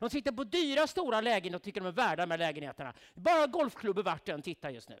allting. De sitter på dyra stora lägen och tycker de är värda de här lägenheterna. Bara golfklubbar vart den tittar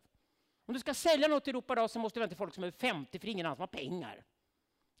just nu. Om du ska sälja något i Europa då så måste du vänta till folk som är 50 för ingen annan som har pengar.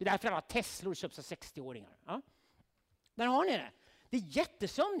 Det är därför alla Teslor köps av 60-åringar. Ja? Där har ni det. Det är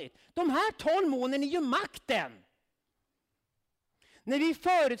jättesömnigt. De här 12 månen är ju makten. När vi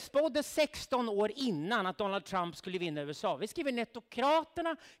förutspådde 16 år innan att Donald Trump skulle vinna USA. Vi skriver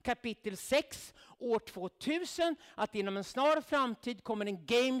Nettokraterna kapitel 6 år 2000 att inom en snar framtid kommer en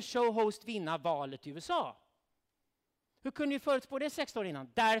game show host vinna valet i USA. Hur kunde vi förutspå det 16 år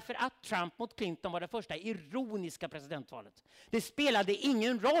innan? Därför att Trump mot Clinton var det första ironiska presidentvalet. Det spelade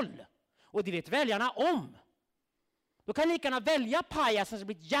ingen roll. Och det vet väljarna om. Då kan lika gärna välja pajasen som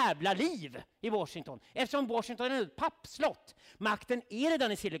blir ett jävla liv i Washington. Eftersom Washington är ett pappslott. Makten är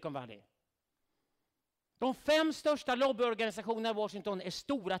redan i Silicon Valley. De 5 största lobbyorganisationerna i Washington är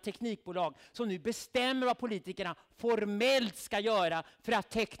stora teknikbolag som nu bestämmer vad politikerna formellt ska göra för att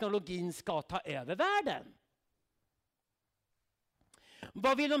teknologin ska ta över världen.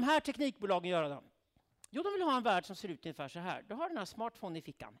 Vad vill de här teknikbolagen göra då? Jo, de vill ha en värld som ser ut ungefär så här. Du har den här smartphone i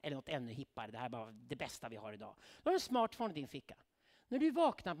fickan, eller något ännu hippare. Det här är bara det bästa vi har idag. Du har en smartphone i din ficka. När du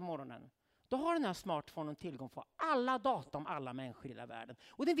vaknar på morgonen, då har den här smartphonen tillgång till alla data om alla människor i hela världen.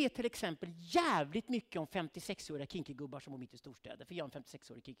 Och den vet till exempel jävligt mycket om 56-åriga kinkigubbar som bor mitt i storstäder. För jag är en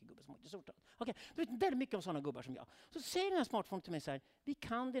 56-årig kinkigubbe som bor mitt i storstäder. Okej, du vet väldigt mycket om sådana gubbar som jag. Så säger den här smartphonen till mig så här: vi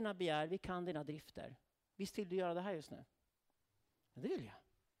kan dina begär, vi kan dina drifter. Visst vill du göra det här just nu? Ja, det vill jag.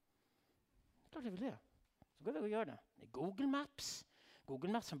 Klart jag vill det. Så går vi och gör det. Det är Google Maps.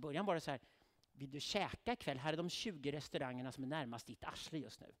 Google Maps från början var det så här: vill du käka ikväll? Här är de 20 restaurangerna som är närmast ditt arsle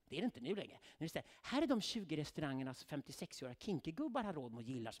just nu. Det är det inte nu längre. Nu är det här är de 20 restaurangerna som 56-åriga kinkigubbar har råd med och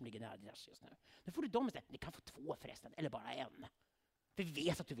gillar som ligger nära ditt arsle just nu. Nu får du dem istället. Ni kan få 2 förresten, eller bara 1. För vi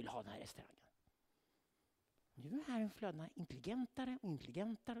vet att du vill ha den här restaurangen. Nu är de här flödena intelligentare och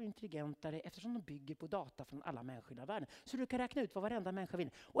intelligentare och intelligentare eftersom de bygger på data från alla människor i världen. Så du kan räkna ut vad varenda människa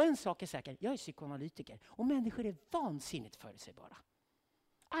vill. Och en sak är säker, jag är psykoanalytiker och människor är vansinnigt förutsägbara.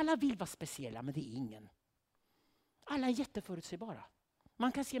 Alla vill vara speciella, men det är ingen. Alla är jätteförutsägbara.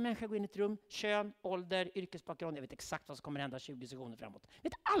 Man kan se människor gå in i ett rum, kön, ålder, yrkesbakgrund. Jag vet exakt vad som kommer hända 20 sekunder framåt. Jag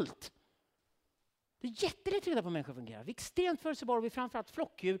vet allt! Det är jättelätt att reda på hur människor fungerar. Vi är extremt förutsägbara och vi är framförallt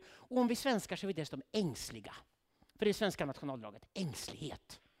flockdjur. Och om vi svenskar så är vi dessutom ängsliga. För det är svenska nationaldraget.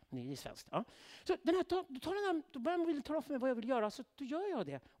 Ängslighet. Det är svenskt. Ja. Så då börjar man vilja tala om för mig vad jag vill göra, så då gör jag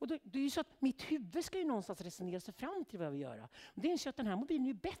det. Och det är ju så att mitt huvud ska ju någonstans resonera sig fram till vad jag vill göra. Men det är ju så att den här mobilen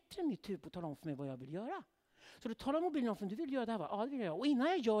är bättre än mitt huvud på att tala om för mig vad jag vill göra. Så då talar mobilen om för mig: du vill göra det här, va? Ja, det vill jag. Och innan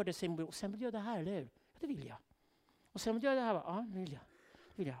jag gör det säger mobilen: och sen vill jag göra det här, eller hur? Ja, det vill jag. Och sen vill jag göra det här, va? Ja, det vill jag.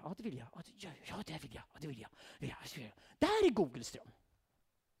 Ja, det vill jag. Ja, det vill jag. Ja, det vill jag. Det här är Googles dröm.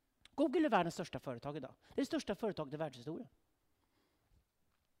 Google är världens största företag idag. Det är det största företaget i världshistorien.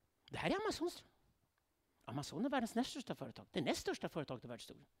 Det här är Amazons dröm. Amazon är världens näst största företag. Det näst största företaget i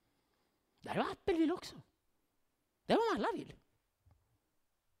världshistorien. Det här är vad Apple vill också. Det är vad alla vill.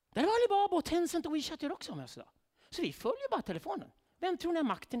 Det är vad Alibaba och Tencent och WeChat gör också om oss idag. Så vi följer bara telefonen. Vem tror ni har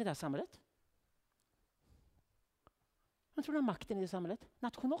makten i det här samhället? Vem tror ni har makten i det samhället?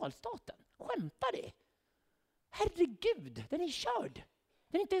 Nationalstaten. Skämtar det? Herregud, den är körd.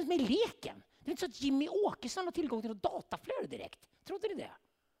 Den är inte ens med i leken. Det är inte så att Jimmy Åkesson har tillgång till något dataflöde direkt. Trodde ni det?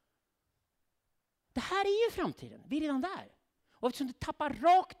 Det här är ju framtiden. Vi är redan där. Och eftersom det tappar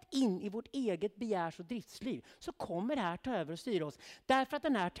rakt in i vårt eget begärs- och driftsliv så kommer det här ta över och styra oss. Därför att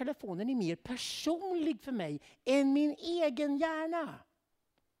den här telefonen är mer personlig för mig än min egen hjärna.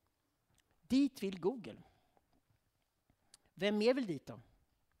 Dit vill Google. Vem mer vill dit då?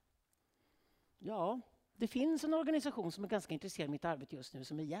 Ja, det finns en organisation som är ganska intresserad av mitt arbete just nu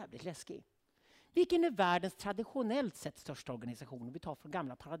som är jävligt läskig. Vilken är världens traditionellt sett största organisation? Vi tar från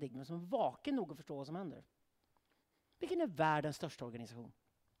gamla paradigmer som är vaken nog att förstå vad som händer. Vilken är världens största organisation?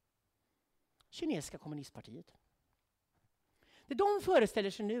 Kinesiska kommunistpartiet. Det de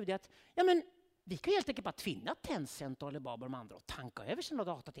föreställer sig nu är att vi kan helt enkelt bara tvinna Tencent och Alibaba och de andra och tanka över sina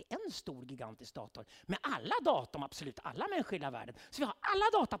data till en stor gigantisk dator med alla data om absolut alla människor i hela världen. Så vi har alla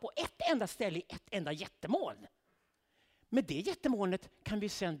data på ett enda ställe i ett enda jättemoln. Med det jättemolnet kan vi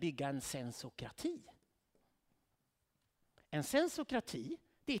sedan bygga en sensokrati. En sensokrati,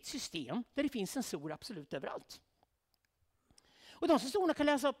 det är ett system där det finns sensorer absolut överallt. Och de sensorerna kan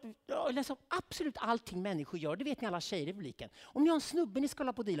läsa upp absolut allting människor gör. Det vet ni alla tjejer i publiken. Om ni har en snubbe ni ska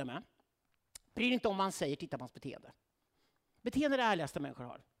hålla på och deala med, bryr er inte om vad han säger, titta på hans beteende. Beteende är det ärligaste människor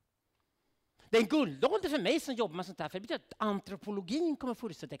har. Det är en guldålder för mig som jobbar med sånt här, för det betyder att antropologin kommer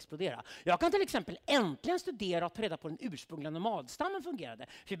fullständigt explodera. Jag kan till exempel äntligen studera och ta reda på den ursprungliga nomadstammen fungerade.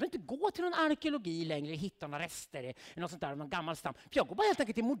 För jag behöver inte gå till någon arkeologi längre och hitta några rester eller något sånt där, någon gammal stam. För jag går bara helt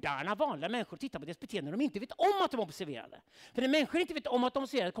enkelt till moderna, vanliga människor och tittar på deras beteende när de inte vet om att de är observerade. För när människor inte vet om att de är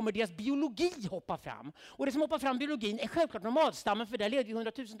observerade kommer deras biologi hoppa fram. Och det som hoppar fram biologin är självklart nomadstammen, för där levde vi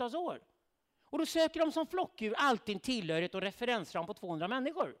hundratusentals år. Och då söker de som flockdjur alltid en tillhörighet och referensram på 200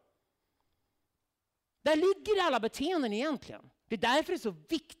 människor. Där ligger alla beteenden egentligen. Det är därför det är så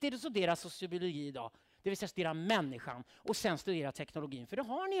viktigt att studera sociologi idag. Det vill säga studera människan och sen studera teknologin. För då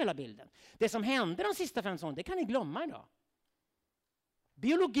har ni hela bilden. Det som hände de sista 5 åren, det kan ni glömma idag.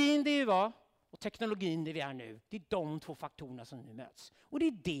 Biologin det vi var och teknologin det vi är nu. Det är de 2 faktorerna som nu möts. Och det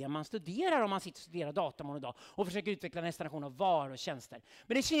är det man studerar om man sitter och studerar datamon idag och försöker utveckla nästa generation av varor och tjänster.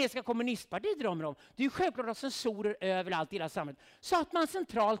 Men det kinesiska kommunistpartiet drömmer om, det är ju självklart att sensorer överallt i hela samhället så att man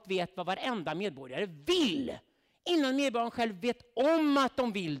centralt vet vad varenda medborgare vill innan medborgaren själv vet om att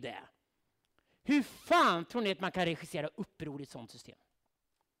de vill det. Hur fan tror ni att man kan regissera uppror i ett sådant system?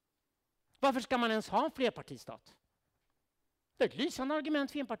 Varför ska man ens ha en flerpartistat? Det är ett lysande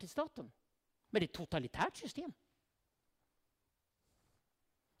argument för enpartistaten. Men det är ett totalitärt system.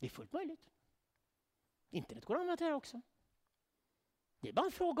 Det är fullt möjligt. Internet går att använda här också. Det är bara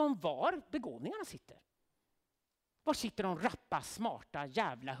en fråga om var begåvningarna sitter. Var sitter de rappa, smarta,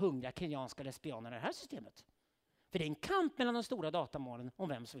 jävla, hungriga kenyanska lesbianerna i det här systemet? För det är en kamp mellan de stora datamålen om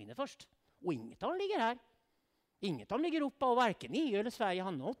vem som vinner först. Och inget av dem ligger här. Inget av dem ligger i Europa och varken EU eller Sverige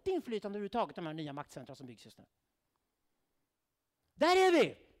har något inflytande överhuvudtaget de här nya maktcentra som byggs just nu. Där är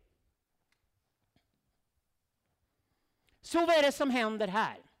vi! Så vad är det som händer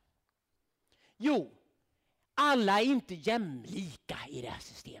här? Jo, alla är inte jämlika i det här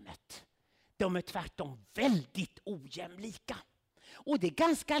systemet. De är tvärtom väldigt ojämlika. Och det är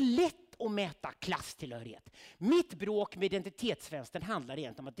ganska lätt att mäta klasstillhörighet. Mitt bråk med identitetsvänstern handlar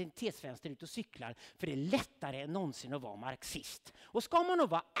egentligen om att identitetsvänstern är ute och cyklar för det är lättare än någonsin att vara marxist. Och ska man nog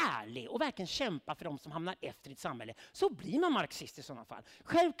vara ärlig och verkligen kämpa för de som hamnar efter i ett samhälle så blir man marxist i sådana fall.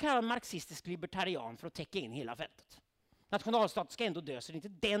 Själv kallar jag marxistisk libertarian för att täcka in hela fältet. Nationalstaten ska ändå dö så det är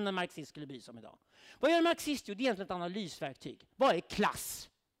inte den en marxist skulle bry sig om idag. Vad gör en marxist? Jo, det är egentligen ett analysverktyg. Vad är klass?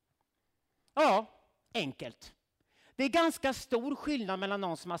 Ja, enkelt. Det är ganska stor skillnad mellan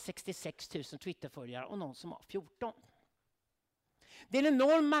någon som har 66 000 Twitterföljare och någon som har 14. Det är en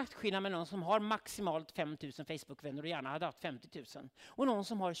enorm maktskillnad mellan någon som har maximalt 5 000 Facebook-vänner och gärna hade haft 50 000 och någon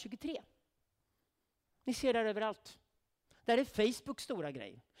som har 23. Ni ser det överallt. Där är Facebook stora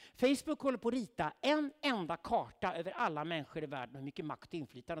grej. Facebook håller på att rita en enda karta över alla människor i världen och hur mycket makt och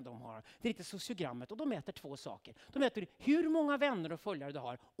inflytande de har. Det är lite sociogrammet och de mäter 2 saker. De mäter hur många vänner och följare du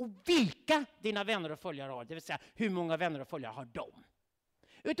har och vilka dina vänner och följare har. Det vill säga hur många vänner och följare har de.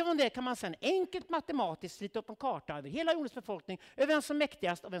 Utifrån det kan man sedan enkelt matematiskt slita upp en karta över hela jordens befolkning över vem som är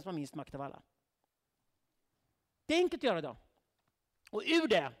mäktigast och vem som har minst makt av alla. Det är enkelt att göra då. Och ur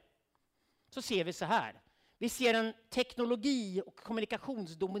det så ser vi så här. Vi ser en teknologi- och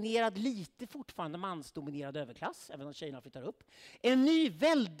kommunikationsdominerad, lite fortfarande mansdominerad överklass, även om tjejerna flyttar upp. En ny,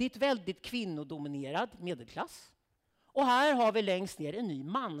 väldigt kvinnodominerad medelklass. Och här har vi längst ner en ny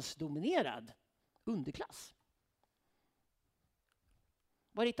mansdominerad underklass.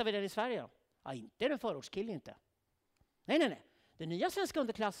 Var hittar vi den i Sverige? Ja, inte den förortskille inte. Nej. Den nya svenska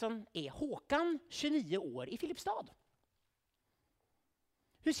underklassen är Håkan, 29 år, i Filipstad.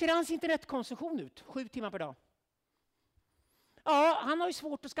 Hur ser hans internetkonsumtion ut? 7 timmar per dag. Ja, han har ju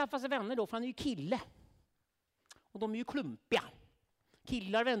svårt att skaffa sig vänner då, för han är ju kille. Och de är ju klumpiga.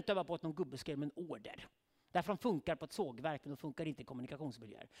 Killar väntar bara på att någon gubbe ska ge dem en order. Därför de funkar på ett sågverk, men de funkar inte i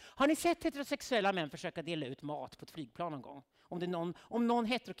kommunikationsmiljöer. Har ni sett heterosexuella män försöka dela ut mat på ett flygplan någon gång? Om någon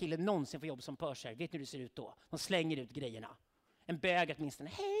heterokille någonsin får jobb som pörser, vet ni hur det ser ut då? De slänger ut grejerna. En bög åtminstone,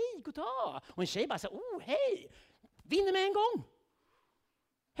 hej, god dag. Och en tjej bara så, hej, vinner med en gång.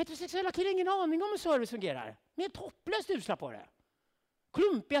 Heterosexuella killar har ingen aning om hur service fungerar. De är hopplöst usla på det.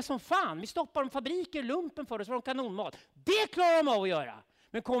 Klumpiga som fan. Vi stoppar dem fabriker, lumpen för oss, för de kanonmat. Det klarar de av att göra.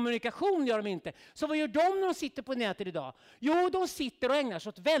 Men kommunikation gör de inte. Så vad gör de när de sitter på nätet idag? Jo, de sitter och ägnar sig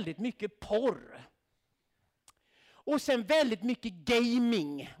åt väldigt mycket porr. Och sen väldigt mycket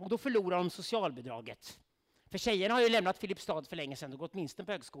gaming. Och då förlorar de socialbidraget. För tjejerna har ju lämnat Filipstad för länge sedan och gått minst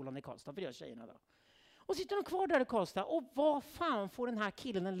på högskolan i Karlstad. För det gör tjejerna då. Och sitter de kvar där i Karlstad. Och vad fan får den här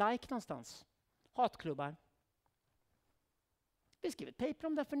killen en like någonstans? Hatklubbar. Vi skrev ett paper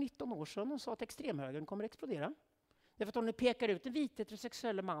om det för 19 år sedan och sa att extremhögern kommer att explodera. Därför att om ni pekar ut den vita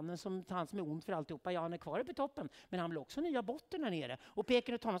heterosexuella mannen som är ond för alltihopa, ja han är kvar uppe i toppen. Men han vill också nya botten där nere. Och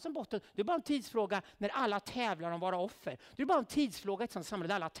pekar ut honom som botten, det är bara en tidsfråga när alla tävlar om att vara offer. Det är bara en tidsfråga i ett sånt samhälle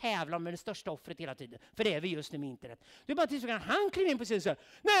där alla tävlar om det största offret hela tiden. För det är vi just nu med internet. Det är bara en tidsfråga när han kliver in på sidan och säger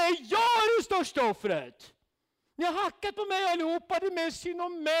nej, jag är det största offret! Ni har hackat på mig allihopa, det är mest synd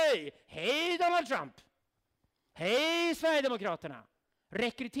om mig! Hej Donald Trump! Hej Sverigedemokraterna!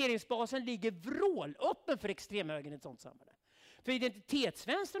 Rekryteringsbasen ligger vrålöppen för extremhögern i ett sånt samhälle. För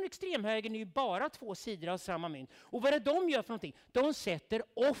identitetsvänstern och extremhögern är ju bara två sidor av samma mynt. Och vad är det de gör för någonting? De sätter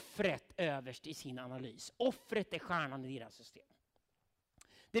offret överst i sin analys. Offret är stjärnan i deras system.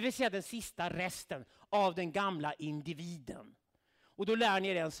 Det vill säga den sista resten av den gamla individen. Och då lär ni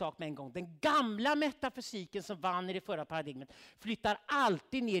er en sak med en gång. Den gamla metafysiken som vann i det förra paradigmet flyttar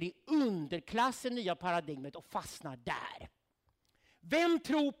alltid ner i underklassen nya paradigmet och fastnar där. Vem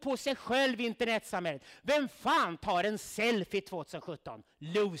tror på sig själv i internetsamhället? Vem fan tar en selfie 2017?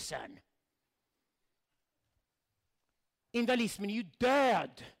 Losern. Individualismen är ju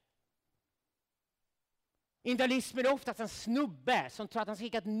död. Individualismen är oftast en snubbe som tror att han ska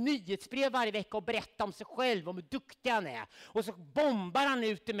skicka ett nyhetsbrev varje vecka och berätta om sig själv, om hur duktig han är. Och så bombar han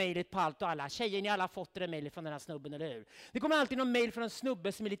ut i mejlet på allt och alla. Tjejer, ni alla fått en mejl från den här snubben, eller hur? Det kommer alltid någon mejl från en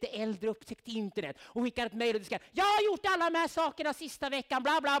snubbe som är lite äldre och upptäckt internet och skickar ett mejl och ska jag har gjort alla de här sakerna sista veckan,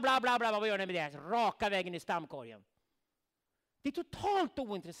 bla bla bla bla bla. Vad gör ni med det? Raka vägen i stamkorgen. Det är totalt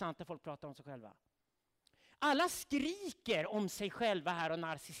ointressant när folk pratar om sig själva. Alla skriker om sig själva här och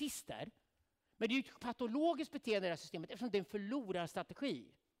narcissister. Men det är ju ett patologiskt beteende i det här systemet eftersom det är en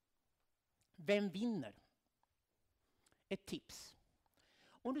förlorarstrategi. Vem vinner? Ett tips.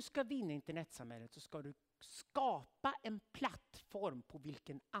 Om du ska vinna internetsamhället så ska du skapa en plattform på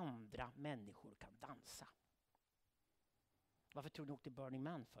vilken andra människor kan dansa. Varför tror du åkte Burning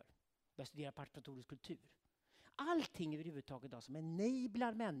Man för? Börja studera participatorisk kultur. Allting överhuvudtaget idag som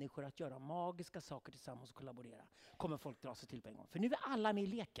enablar människor att göra magiska saker tillsammans och kollaborera kommer folk dra sig till på en gång. För nu är alla med i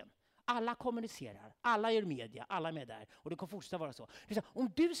leken. Alla kommunicerar, alla gör media, alla är med där. Och det kommer fortsätta vara så.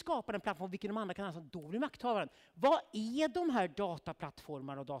 Om du skapar en plattform vilken de andra kan använda, då blir makthavaren. Vad är de här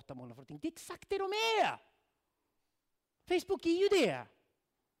dataplattformarna och datamålen för någonting? Det är exakt det de är! Facebook är ju det.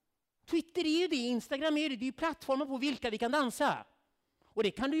 Twitter är ju det, Instagram är det. Det är ju plattformar på vilka vi kan dansa. Och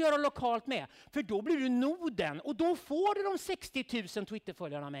det kan du göra lokalt med. För då blir du noden och då får du de 60 000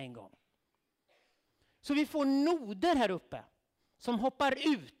 Twitterföljarna med en gång. Så vi får noder här uppe som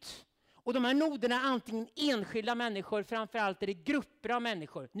hoppar ut. Och de här noderna är antingen enskilda människor, framförallt är det grupper av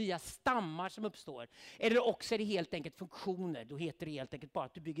människor, nya stammar som uppstår. Eller också är det helt enkelt funktioner. Då heter det helt enkelt bara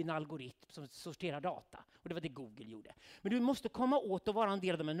att du bygger en algoritm som sorterar data. Och det var det Google gjorde. Men du måste komma åt att vara en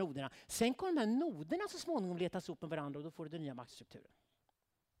del av de här noderna. Sen kommer de här noderna så småningom letas upp med varandra och då får du den nya maktstrukturen.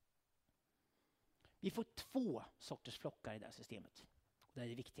 Vi får 2 sorters flockar i det här systemet. Och det är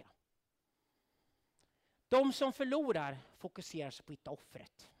det viktiga. De som förlorar fokuserar sig på att hitta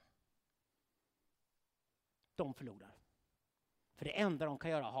offret. De förlorar. För det enda de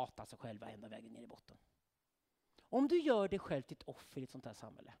kan göra är att hata sig själva ända vägen ner i botten. Om du gör dig själv till ett offer i ett sånt här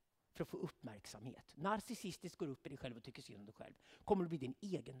samhälle för att få uppmärksamhet, narcissistiskt går upp i dig själv och tycker synd om dig själv, kommer du bli din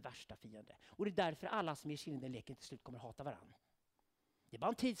egen värsta fiende. Och det är därför alla som ger sig in i den leken till slut kommer att hata varandra. Det är bara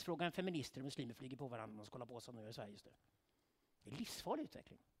en tidsfråga en feminister och muslimer flyger på varandra och ska hålla på som nu i Sverige just nu. Det är livsfarlig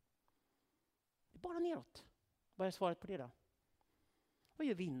utveckling. Det är bara neråt. Vad är svaret på det då? Vad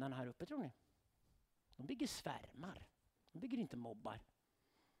gör vinnarna här uppe tror ni? De bygger svärmar. De bygger inte mobbar.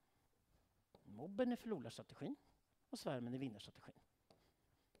 Mobben är förlorarstrategin och svärmen är vinnarstrategin.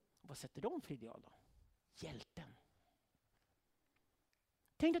 Vad sätter de för ideal då? Hjälten.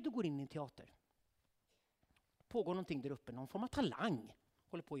 Tänk att du går in i en teater. Pågår någonting där uppe, någon form av talang.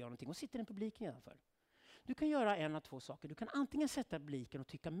 Håller på att göra någonting och sitter en publik nedanför. Du kan göra en av 2 saker. Du kan antingen sätta publiken och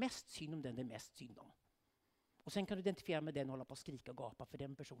tycka mest synd om den det är mest synd om. Och sen kan du identifiera med den och hålla på att skrika och gapa för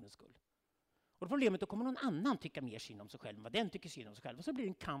den personens skull. Och problemet då kommer någon annan tycka mer synd om sig själv än vad den tycker synd om sig själv. Och så blir det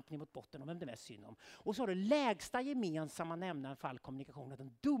en kamp ner mot botten om vem det är mest synd om. Och så har du lägsta gemensamma nämnaren för all kommunikation. Att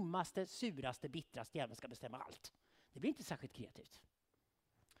den dummaste, suraste, bittraste jäveln ska bestämma allt. Det blir inte särskilt kreativt.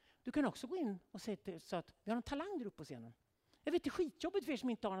 Du kan också gå in och säga så att vi har en talang där uppe på scenen. Jag vet, det är skitjobbigt för er som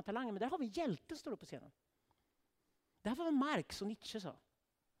inte har någon talang, men där har vi en hjälte som står uppe på scenen. Det här var vad Marx och Nietzsche sa.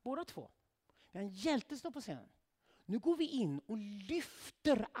 Båda två. Vi har en hjälte som står på scenen. Nu går vi in och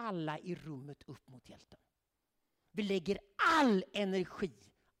lyfter alla i rummet upp mot hjälten. Vi lägger all energi,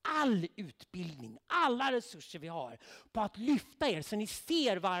 all utbildning, alla resurser vi har på att lyfta er så ni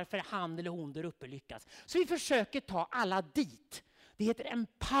ser varför han eller hon där uppe lyckas. Så vi försöker ta alla dit. Det heter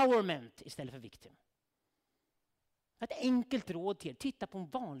empowerment istället för victim. Ett enkelt råd till er. Titta på en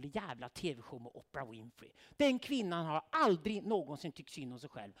vanlig jävla tv-show med Oprah Winfrey. Den kvinnan har aldrig någonsin tyckt synd om sig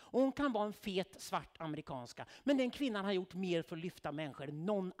själv. Och hon kan vara en fet svart amerikanska. Men den kvinnan har gjort mer för att lyfta människor än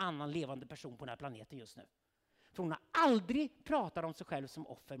någon annan levande person på den här planeten just nu. För hon har aldrig pratat om sig själv som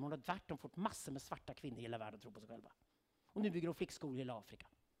offer. Men hon har tvärtom fått massor med svarta kvinnor i hela världen att tro på sig själva. Och nu bygger hon flickskolor i hela Afrika.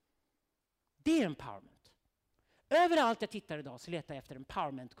 Det är empowerment. Överallt jag tittar idag så letar jag efter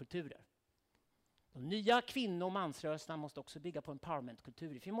empowerment-kulturer. De nya kvinno- och mansrörelserna måste också bygga på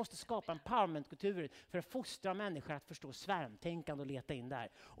empowerment-kulturer. För vi måste skapa empowerment-kulturer för att fostra människor att förstå svärmtänkande och leta in där.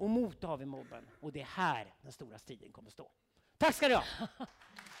 Och mot har vi mobben. Och det är här den stora striden kommer att stå. Tack ska du ha!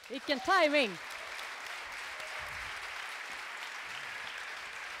 Vilken timing!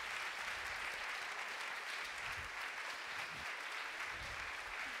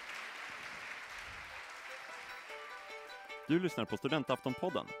 Du lyssnar på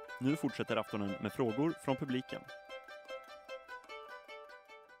Studentafton-podden. Nu fortsätter aftonen med frågor från publiken.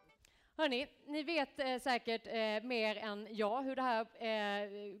 Hörrni, ni vet säkert mer än jag hur det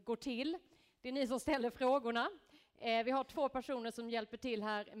här går till. Det är ni som ställer frågorna. Vi har 2 personer som hjälper till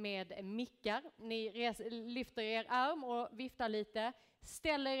här med mickar. Ni lyfter er arm och viftar lite.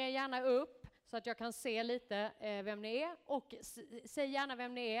 Ställer er gärna upp så att jag kan se lite vem ni är. Och säg gärna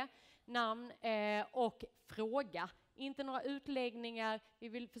vem ni är, namn och fråga. Inte några utläggningar. Vi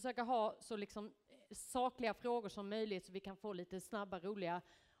vill försöka ha så liksom sakliga frågor som möjligt så vi kan få lite snabba, roliga,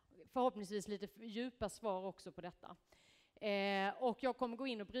 förhoppningsvis lite djupa svar också på detta. Och jag kommer gå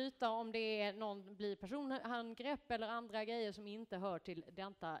in och bryta om det är någon blir personangrepp eller andra grejer som inte hör till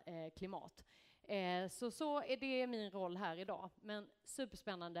detta klimat. Så är det min roll här idag. Men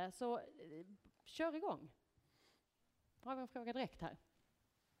superspännande. Så kör igång. Har vi en fråga direkt här?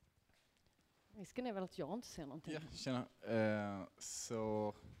 Risken är väl att jag inte ser någonting. Ja, tjena.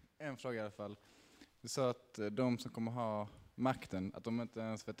 Så en fråga i alla fall. Du sa att de som kommer ha makten, att de inte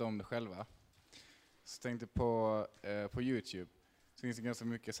ens vet om det själva. Så tänkte på YouTube. Så finns det ganska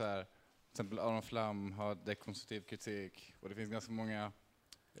mycket så här, till exempel Aron Flam har dekonstruktiv kritik. Och det finns ganska många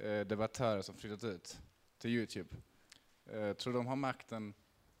debattörer som flyttat ut till YouTube. Tror de har makten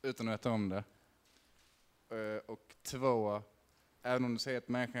utan att veta om det? Och 2, även om du säger att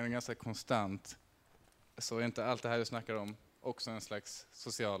människan är ganska konstant så är inte allt det här du snackar om också en slags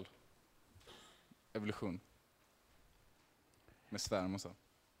social evolution med svärm och så.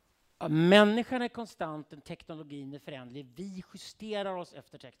 Ja, människan är konstant, teknologin är föränderlig. Vi justerar oss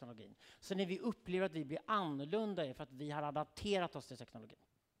efter teknologin. Så när vi upplever att vi blir annorlunda är för att vi har adapterat oss till teknologin.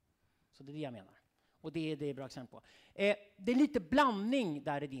 Så det är det jag menar. Och det är bra exempel på. Det är lite blandning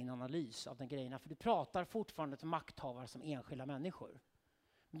där i din analys av den grejerna. För du pratar fortfarande till makthavare som enskilda människor.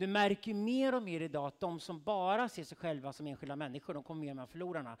 Men du märker mer och mer idag att de som bara ser sig själva som enskilda människor, de kommer med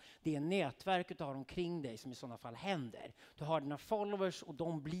förlorarna. Det är nätverket du har omkring dig som i sådana fall händer. Du har dina followers och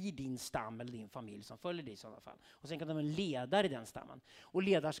de blir din stam eller din familj som följer dig i sådana fall. Och sen kan de vara en ledare i den stammen. Och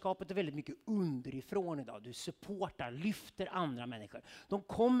ledarskapet är väldigt mycket underifrån idag. Du supportar, lyfter andra människor. De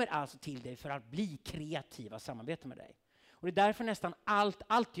kommer alltså till dig för att bli kreativa och samarbeta med dig. Och det är därför nästan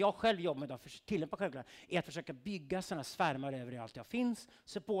allt jag själv jobbar med idag, för att tillämpa självklart, är att försöka bygga sådana svärmar över allt jag finns,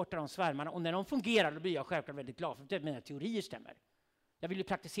 supporta de svärmarna, och när de fungerar då blir jag självklart väldigt glad för att mina teorier stämmer. Jag vill ju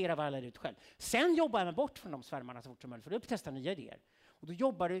praktisera vad jag lär ut själv. Sen jobbar jag mig bort från de svärmarna så fort som möjligt för att testa nya idéer. Och då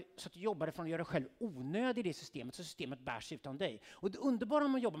jobbar du så att du jobbar från att göra dig själv onödig i det systemet så systemet bärs utan dig. Och det underbara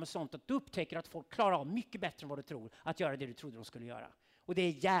om man jobbar med sånt är att du upptäcker att folk klarar av mycket bättre än vad du tror att göra det du trodde de skulle göra. Och det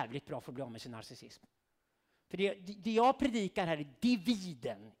är jävligt bra för att bli av med sin narcissism. För det jag predikar här är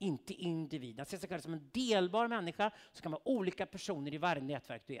dividen, inte individen. Att se sig själv som en delbar människa så kan man vara olika personer i varje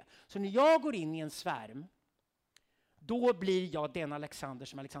nätverk du är. Så när jag går in i en svärm, då blir jag den Alexander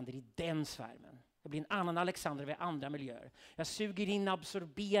som Alexander i den svärmen. Jag blir en annan Alexander vid andra miljöer. Jag suger in och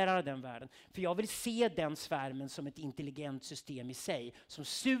absorberar den världen. För jag vill se den svärmen som ett intelligent system i sig som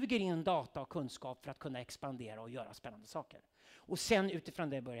suger in data och kunskap för att kunna expandera och göra spännande saker. Och sen utifrån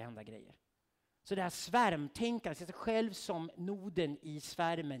det börjar hända grejer. Så det här svärmtänkandet, se sig själv som noden i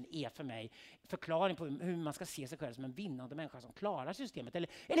svärmen är för mig förklaring på hur man ska se sig själv som en vinnande människa som klarar systemet.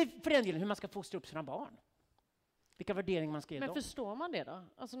 Eller för den delen hur man ska fostra upp sina barn. Vilka värderingar man ska ge dem. Men förstår man det då?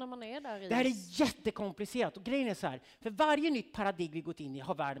 Alltså när man är där i... Det här är jättekomplicerat. Och grejen är så här, för varje nytt paradigm vi gått in i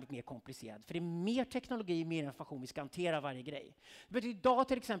har världen blivit mer komplicerad. För det är mer teknologi, mer information vi ska hantera varje grej. Men idag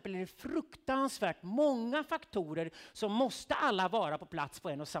till exempel är det fruktansvärt många faktorer som måste alla vara på plats på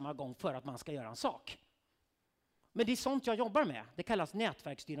en och samma gång för att man ska göra en sak. Men det är sånt jag jobbar med. Det kallas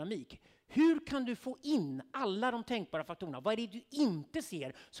nätverksdynamik. Hur kan du få in alla de tänkbara faktorerna? Vad är det du inte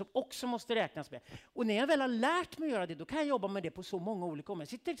ser som också måste räknas med? Och när jag väl har lärt mig att göra det, då kan jag jobba med det på så många olika områden. Jag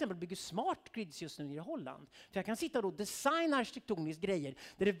sitter till exempel och bygger smart grids just nu i Holland. För jag kan sitta och designa arkitektoniskt grejer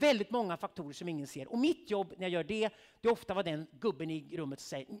där det är väldigt många faktorer som ingen ser. Och mitt jobb när jag gör det, det är ofta vad den gubben i rummet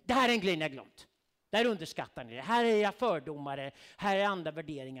säger. Det här är en grej ni har glömt. Där underskattar ni det. Här är jag fördomare. Här är andra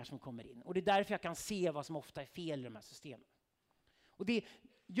värderingar som kommer in. Och det är därför jag kan se vad som ofta är fel i de här systemen. Och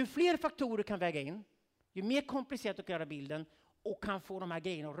ju fler faktorer kan väga in, ju mer komplicerat att göra bilden och kan få de här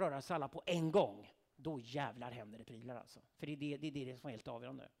grejerna att röra sig alla på en gång, då jävlar händer det prylar alltså. För det är det som är helt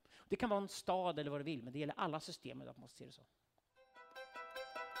avgörande. Det kan vara en stad eller vad du vill, men det gäller alla system att man måste se det så.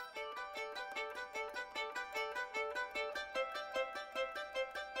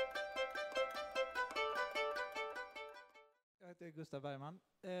 Jag heter Gustav Bergman.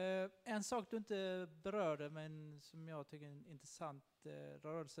 En sak du inte berörde, men som jag tycker är en intressant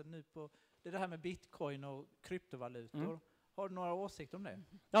rörelse nu på, det är det här med bitcoin och kryptovalutor. Har du några åsikter om det?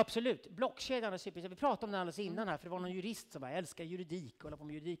 Ja, absolut. Blockkedjan är super. Vi pratade om det alldeles innan här, för det var någon jurist som bara älskar juridik och håller på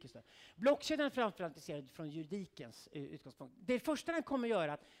med juridik. Och så. Blockkedjan är framförallt intresserad från juridikens utgångspunkt. Det första den kommer göra är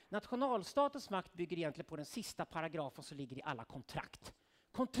att nationalstatens makt bygger egentligen på den sista paragrafen som ligger i alla kontrakt.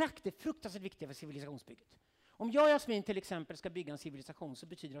 Kontrakt är fruktansvärt viktiga för civilisationsbygget. Om jag och Yasemin till exempel ska bygga en civilisation så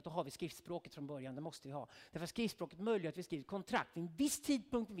betyder det att då har vi skriftspråket från början, det måste vi ha. Därför skriftspråket möjliggör att vi skriver kontrakt. Vid en viss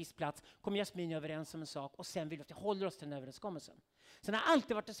tidpunkt, vid en viss plats kommer Yasemin överens om en sak och sen vill vi att vi håller oss till den överenskommelsen. Sen har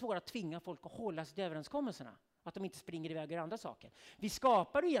alltid varit det svåra att tvinga folk att hålla sig till överenskommelserna. Att de inte springer iväg och gör andra saker. Vi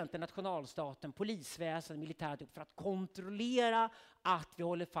skapar egentligen nationalstaten, polisväsen, militäret för att kontrollera att vi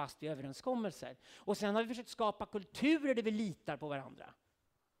håller fast vid överenskommelser. Och sen har vi försökt skapa kulturer där vi litar på varandra.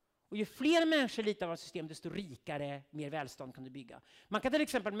 Och ju fler människor litar på vårt system, desto rikare, mer välstånd kan du bygga. Man kan till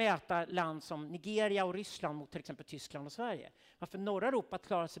exempel mäta land som Nigeria och Ryssland mot till exempel Tyskland och Sverige. Varför norra Europa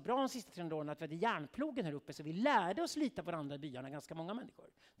klarar sig bra de sista 300 åren att vi hade järnplogen här uppe, så vi lärde oss lita på varandra i byarna, ganska många människor.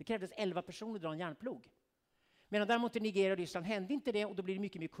 Det krävdes 11 personer att dra en järnplog. Medan däremot i Nigeria och Ryssland hände inte det, och då blir det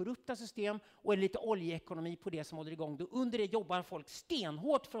mycket mer korrupta system och lite oljeekonomi på det som håller igång. Då under det jobbar folk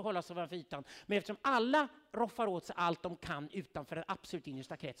stenhårt för att hålla sig ovanför ytan. Men eftersom alla roffar åt sig allt de kan utanför den absolut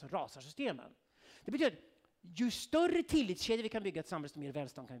innersta kretsen, rasar systemen. Det betyder att ju större tillitskedjor vi kan bygga ett samhälle, desto mer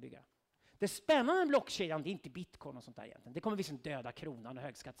välstånd kan vi bygga. Det spännande med blockkedjan, det är inte bitcoin och sånt där egentligen. Det kommer visst döda kronan och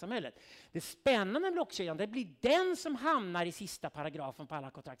högskattesamhället. Det spännande med blockkedjan, det blir den som hamnar i sista paragrafen på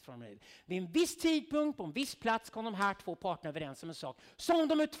alla kontrakt från nu. Vid en viss tidpunkt, på en viss plats, kom de här två parterna överens om en sak som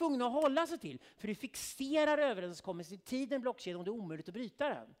de är tvungna att hålla sig till. För det fixerar överenskommelsen i tiden, blockkedjan, om det är omöjligt att bryta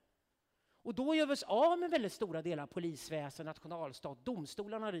den. Och då gör vi oss av med väldigt stora delar av polisväsen, nationalstat,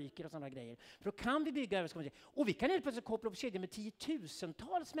 domstolarna ryker och sådana grejer. För då kan vi bygga överenskommelser. Och vi kan helt plötsligt koppla upp kedjor med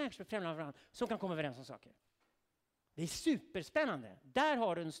 10-tusentals människor främjande varandra som kan komma överens om saker. Det är superspännande. Där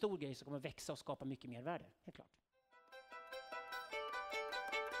har du en stor grej som kommer växa och skapa mycket mer värde. Helt klart.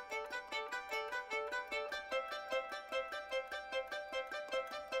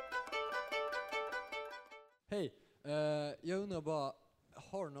 Hej, jag undrar bara,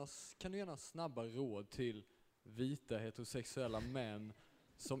 kan du ge några snabba råd till vita heterosexuella män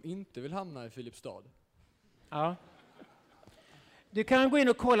som inte vill hamna i Filipstad? Ja. Du kan gå in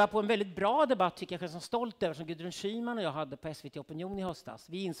och kolla på en väldigt bra debatt, tycker jag, som stolt över, som Gudrun Schyman och jag hade på SVT Opinion i höstas.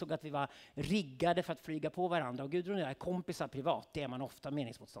 Vi insåg att vi var riggade för att flyga på varandra, och Gudrun och jag är kompisar privat, det är man ofta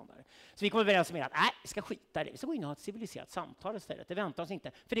meningsmotståndare. Så vi kommer överens med att vi ska skita i det, vi ska gå in och ha ett civiliserat samtal istället. Det väntar oss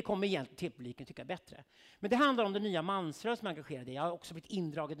inte, för det kommer egentligen till publiken tycka bättre. Men det handlar om den nya mansrörelsen som är engagerad i. Jag har också blivit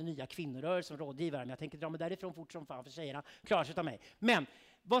indragen i den nya kvinnorörelsen som rådgivare, men jag tänker dra mig därifrån fort som fan, för tjejerna klarar sig av mig. Men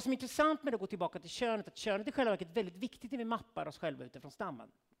vad som är intressant med att gå tillbaka till könet, att könet är själva verket väldigt viktigt när vi mappar oss själva utifrån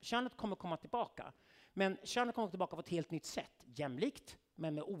stammen. Könet kommer komma tillbaka, men könet kommer tillbaka på ett helt nytt sätt. Jämlikt,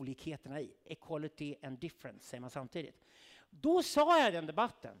 men med olikheterna i. Equality and difference, säger man samtidigt. Då sa jag i den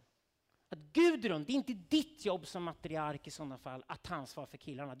debatten att Gudrun, det är inte ditt jobb som matriark i sådana fall att ta ansvar för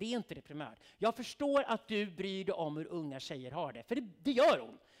killarna. Det är inte det primärt. Jag förstår att du bryr dig om hur unga tjejer har det, för det gör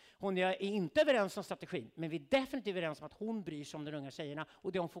hon. Hon är inte överens om strategin, men vi är definitivt överens om att hon bryr sig om de unga tjejerna,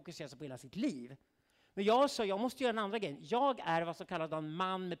 och det hon fokuserar sig på hela sitt liv. Men jag sa, jag måste göra en andra grej. Jag är vad som kallas en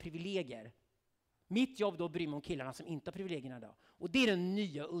man med privilegier. Mitt jobb då bryr mig om killarna som inte har privilegierna idag. Och det är den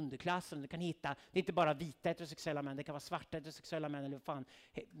nya underklassen. Du kan hitta, det är inte bara vita heterosexuella män, det kan vara svarta heterosexuella män eller fan,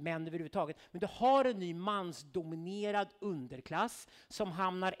 män överhuvudtaget. Men du har en ny mansdominerad underklass som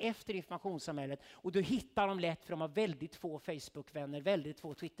hamnar efter informationssamhället. Och du hittar dem lätt för de har väldigt få Facebook-vänner, väldigt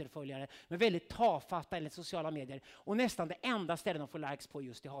få Twitter-följare, men väldigt tafatta eller sociala medier. Och nästan det enda stället de får likes på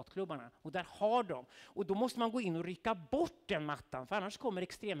just i hatklubbarna. Och där har de. Och då måste man gå in och rycka bort den mattan, för annars kommer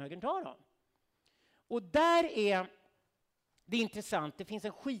extremhögern ta dem. Och där är det intressant. Det finns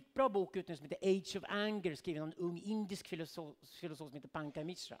en skitbra bok ute som heter Age of Anger, skriven av en ung indisk filosof som heter Pankaj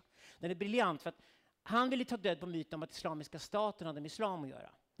Mishra. Den är briljant för att han ville ta död på myten om att islamiska staten hade med islam att göra.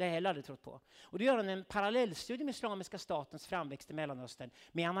 Det har jag heller aldrig trott på. Och då gör han en parallellstudie med islamiska statens framväxt i Mellanöstern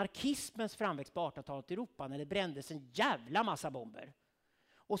med anarkismens framväxt på 1800-talet i Europa när det brändes en jävla massa bomber.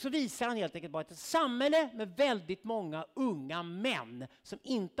 Och så visar han helt enkelt bara ett samhälle med väldigt många unga män som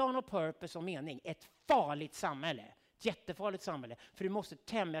inte har någon purpose och mening. Ett farligt samhälle. Ett jättefarligt samhälle. För du måste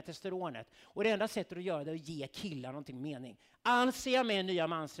tämja testosteronet. Och det enda sättet att göra det är att ge killar någonting mening. Alltså är jag med i nya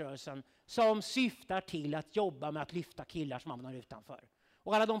mansrörelsen som syftar till att jobba med att lyfta killar som hamnar utanför.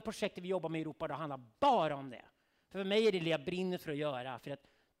 Och alla de projekt vi jobbar med i Europa då handlar bara om det. För mig är det jag brinner för att göra. För att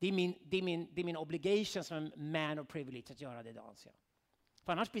det är min obligation som en man of privilege att göra det idag.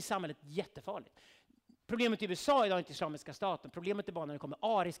 För annars blir samhället jättefarligt. Problemet i USA idag är inte islamiska staten. Problemet är bara när det kommer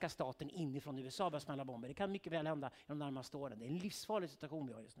ariska staten inifrån USA och börjar smälla bomber. Det kan mycket väl hända i de närmaste åren. Det är en livsfarlig situation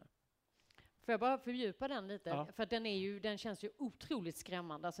vi har just nu. Får jag bara fördjupa den lite? Ja. För att den känns ju otroligt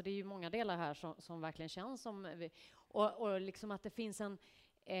skrämmande. Alltså det är ju många delar här som verkligen känns som... Och liksom att det finns en...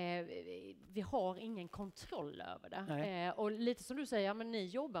 vi har ingen kontroll över det. Och lite som du säger, ja, men ni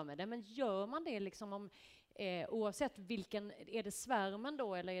jobbar med det. Men gör man det liksom om... oavsett vilken, är det svärmen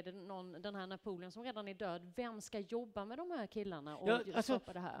då eller är det den här Napoleon som redan är död? Vem ska jobba med de här killarna och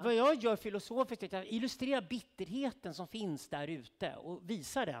skapa det här? Vad jag gör filosofiskt är att jag illustrerar bitterheten som finns där ute och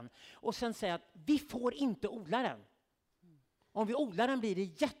visar den. Och sen säger att vi får inte odla den. Om vi odlar den blir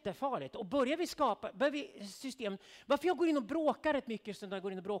det jättefarligt. Och börjar vi system... Varför jag går in och bråkar rätt mycket så när jag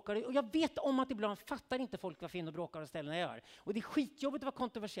går in och bråkar. Och jag vet om att ibland fattar inte folk varför jag in och bråkar och ställen jag gör. Och det är skitjobbigt att vara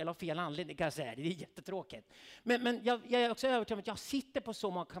kontroversiell av fel anledning kan jag säga. Det är jättetråkigt. Men jag är också övertygad om att jag sitter på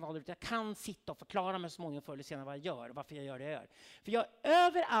så många kanaler att jag kan sitta och förklara mig så många förr eller senare vad jag gör och varför jag gör det jag gör. För jag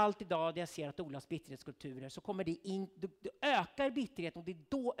överallt idag där jag ser att det odlas bitterhetskulturer så kommer det in, det ökar bitterheten och det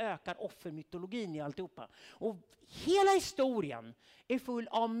då ökar offermytologin i alltihopa. Och hela historien är full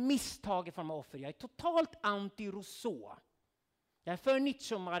av misstag i form av offer. Jag är totalt anti-Rousseau. Jag är för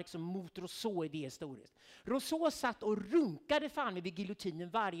Nietzsche och Marx och mot Rousseau idéhistoriskt. Rousseau satt och runkade fan vid giljotinen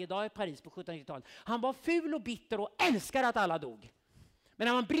varje dag i Paris på 1790-talet. Han var ful och bitter och älskade att alla dog. Men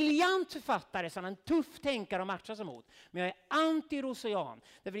han var en briljant författare så han är en tuff tänkare att matcha sig mot. Men jag är anti-Rousseauan.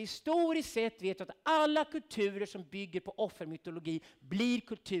 Därför historiskt sett vet jag att alla kulturer som bygger på offermytologi blir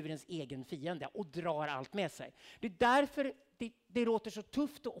kulturens egen fiende och drar allt med sig. Det är därför det låter så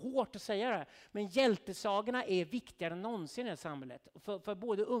tufft och hårt att säga det här. Men hjältesagorna är viktigare än någonsin i samhället. För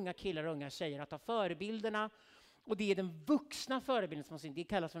både unga killar och unga tjejer att ha förebilderna. Och det är den vuxna förebilden som måste in. Det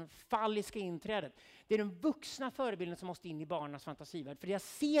kallas för den falliska inträdet. Det är den vuxna förebilden som måste in i barnens fantasivärld. För jag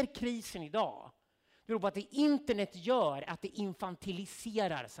ser krisen idag. Det beror på att det internet gör att det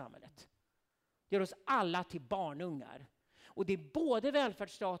infantiliserar samhället. Det gör oss alla till barnungar. Och det är både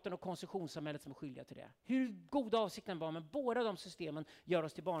välfärdsstaten och konsumtionssamhället som är skyldiga till det. Hur goda avsikten var, men båda de systemen gör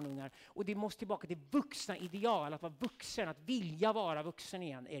oss till barnungar. Och det måste tillbaka till vuxna ideal. Att vara vuxen, att vilja vara vuxen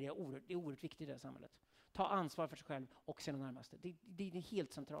igen är det oerhört viktigt i det här samhället. Ta ansvar för sig själv och sina närmaste. Det är det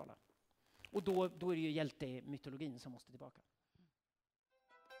helt centrala. Och då är det ju hjältemytologin som måste tillbaka.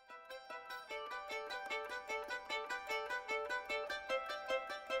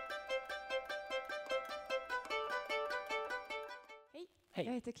 Hej,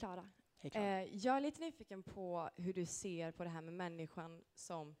 jag heter Klara. Jag är lite nyfiken på hur du ser på det här med människan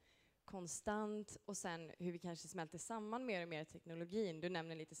som konstant och sen hur vi kanske smälter samman mer och mer teknologin. Du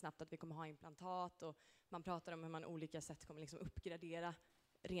nämner lite snabbt att vi kommer ha implantat och man pratar om hur man olika sätt kommer liksom uppgradera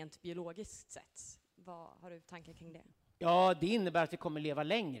rent biologiskt sett. Vad har du tankar kring det? Ja, det innebär att vi kommer leva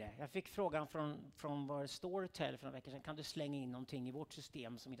längre. Jag fick frågan från vår Storytel för några veckor sedan. Kan du slänga in någonting i vårt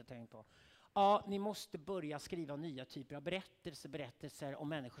system som vi inte har tänkt på? Ja, ni måste börja skriva nya typer av berättelser om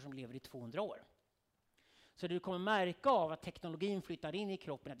människor som lever i 200 år. Så du kommer märka av att teknologin flyttar in i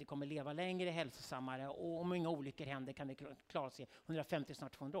kroppen, att vi kommer leva längre, hälsosammare och om inga olyckor händer kan vi klara oss i 150,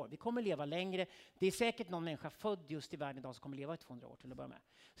 snart 200 år. Vi kommer leva längre. Det är säkert någon människa född just i världen idag som kommer leva i 200 år till att börja med.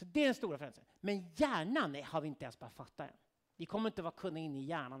 Så det är den stora förändringen. Men hjärnan har vi inte ens bara fattat än. Vi kommer inte vara kunna in i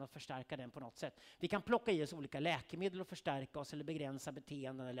hjärnan och förstärka den på något sätt. Vi kan plocka i oss olika läkemedel och förstärka oss eller begränsa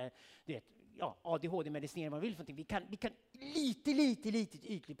beteenden eller ADHD-medicinering, vad vill för någonting. Vi kan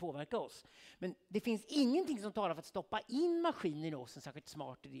lite ytligt påverka oss. Men det finns ingenting som talar för att stoppa in maskiner i oss, en särskilt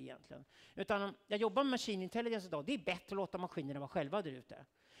smart idé egentligen. Utan jag jobbar med machine intelligence idag. Det är bättre att låta maskinerna vara själva där ute.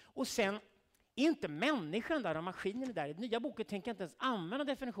 Och sen är inte människan där och maskinen där. I den nya boken tänker jag inte ens använda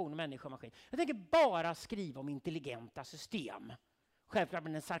definitionen människa och maskin. Jag tänker bara skriva om intelligenta system. Självklart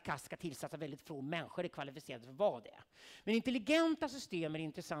med den sarkastiska tillsatsen väldigt få människor är kvalificerade för vad det är. Men intelligenta system är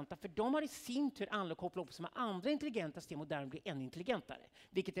intressanta för de har i sin tur anledning att koppla upp sig med andra intelligenta system och därmed blir ännu intelligentare.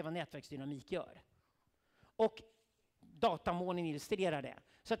 Vilket är vad nätverksdynamik gör. Och datamolnen illustrerar det.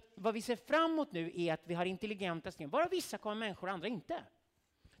 Så att vad vi ser framåt nu är att vi har intelligenta system. Bara vissa kommer människor och andra inte.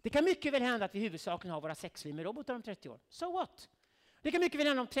 Det kan mycket väl hända att vi huvudsakligen har våra sexliv med robotar om 30 år. So what? Det kan mycket väl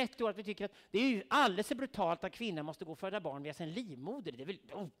hända om 30 år att vi tycker att det är ju alldeles så brutalt att kvinnor måste gå och föda barn via sin livmoder.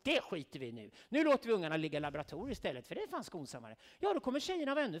 Det skiter vi nu. Nu låter vi ungarna ligga i laboratorier istället, för det är fan skonsammare. Ja, då kommer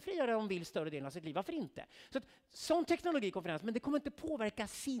tjejerna vara ännu friare om de vill större delen av sitt liv. Varför inte? Så att, sån teknologikonferens, men det kommer inte påverka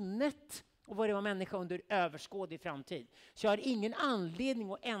sinnet och vad det var människa under överskådlig framtid. Så jag har ingen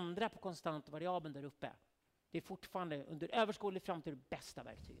anledning att ändra på konstant variabeln där uppe. Det är fortfarande under överskådlig framtid det bästa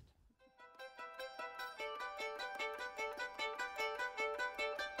verktyget.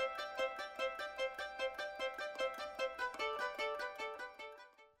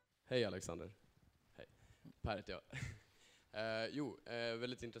 Hej Alexander. Hej. Per heter jag.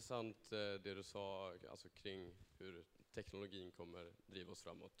 Väldigt intressant det du sa alltså, kring hur teknologin kommer driva oss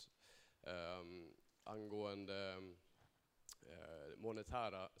framåt. Angående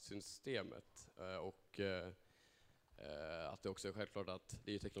monetära systemet och att det också är självklart att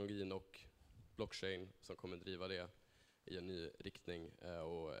det är teknologin och blockchain som kommer driva det i en ny riktning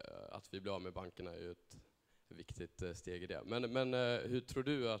och att vi blir av med bankerna är ju ett viktigt steg i det. Men hur tror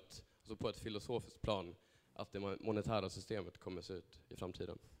du att, alltså på ett filosofiskt plan, att det monetära systemet kommer se ut i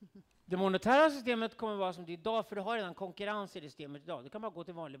framtiden? Det monetära systemet kommer vara som det är idag, för du har redan konkurrens i det systemet idag. Du kan bara gå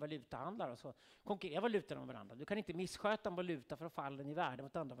till vanliga valutahandlare och så konkurrera valutorna om varandra. Du kan inte missköta en valuta för att falla den i värde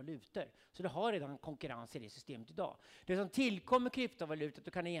mot andra valutor. Så du har redan konkurrens i det systemet idag. Det som tillkommer kryptovalutor,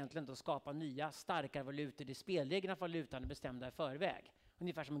 du kan egentligen då skapa nya starkare valutor. Det spelreglerna för valutan är bestämda i förväg.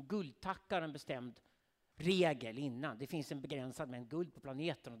 Ungefär som en guldtacka har en bestämd regel innan. Det finns en begränsad mängd guld på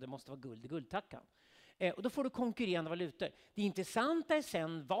planeten och det måste vara guld i guldtackan. Och då får du konkurrerande valutor. Det intressanta är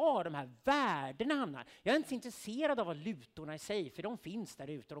sen var de här värdena hamnar. Jag är inte så intresserad av valutorna i sig, för de finns där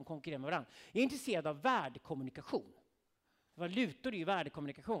ute och de konkurrerar med varandra. Jag är intresserad av värdekommunikation. Valutor är ju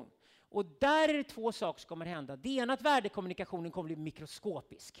värdekommunikation. Och där är det två saker som kommer hända. Det ena är att värdekommunikationen kommer bli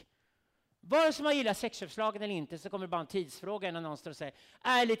mikroskopisk. Vare sig man gillar sexköpslagen eller inte så kommer det bara en tidsfråga innan någon står och säger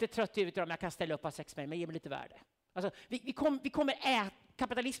jag är lite trött i huvudet, jag kan ställa upp av sex med mig, men ge mig lite värde. Alltså,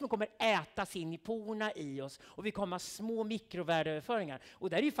 kapitalismen kommer ätas in i porna i oss och vi kommer ha små mikrovärdeöverföringar. Och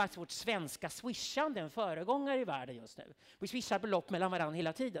där är ju faktiskt vårt svenska swishande en föregångare i världen just nu. Vi swishar belopp mellan varandra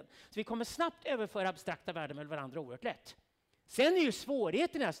hela tiden. Så vi kommer snabbt överföra abstrakta värden mellan varandra oerhört lätt. Sen är ju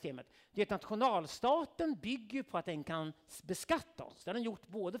svårigheten i det här systemet. Det är att nationalstaten bygger på att den kan beskatta oss. Det har den gjort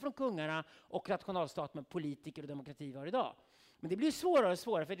både från kungarna och nationalstaten med politiker och demokrati var idag. Men det blir svårare och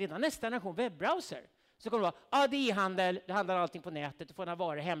svårare för redan nästa generation webbrowser. Så kommer det vara, det är e-handel, det handlar allting på nätet, du får några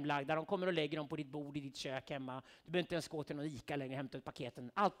varor hemlagda, de kommer och lägger dem på ditt bord i ditt kök hemma. Du behöver inte ens gå till någon ICA längre och hämta ut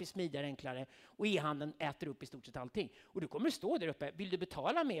paketen. Allt blir smidigare, enklare och e-handeln äter upp i stort sett allting. Och du kommer stå där uppe, vill du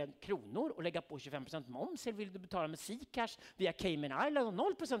betala med kronor och lägga på 25% moms eller vill du betala med Zcash via Cayman Island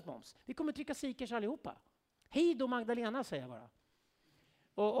och 0% moms? Vi kommer trycka Zcash allihopa. Hej då Magdalena, säger jag bara.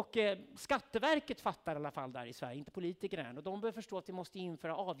 Och Skatteverket fattar i alla fall där i Sverige, inte politikerna än. Och de bör förstå att vi måste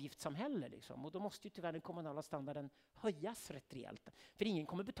införa avgiftssamhälle. Liksom. Och då måste ju tyvärr den kommunala standarden höjas rätt rejält. För ingen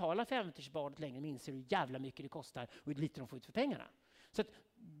kommer betala för äventyrsbadet längre, men inser hur jävla mycket det kostar och hur lite de får ut för pengarna. Så att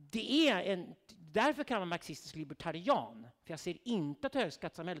det är därför kan man marxistisk libertarian. För jag ser inte att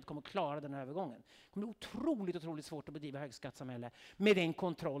högskattesamhället kommer att klara den här övergången. Det kommer bli otroligt svårt att bedriva högskattesamhälle med den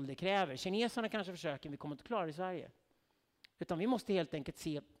kontroll det kräver. Kineserna kanske försöker, men vi kommer inte klara det i Sverige. Utan vi måste helt enkelt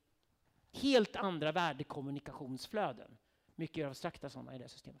se helt andra värdekommunikationsflöden. Mycket abstrakta sådana i det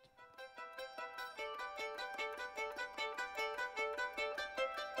systemet.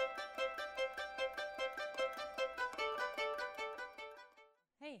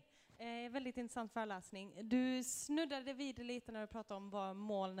 Hej, väldigt intressant föreläsning. Du snuddade vid lite när du pratade om var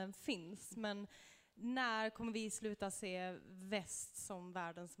molnen finns, men när kommer vi sluta se väst som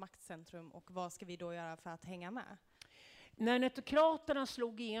världens maktcentrum och vad ska vi då göra för att hänga med? När netokraterna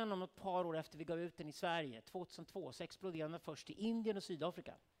slog igenom ett par år efter vi gav ut den i Sverige, 2002, så exploderade den först i Indien och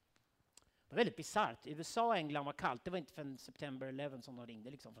Sydafrika. Det var väldigt bizarrt. USA och England var kallt. Det var inte för September 11 som de ringde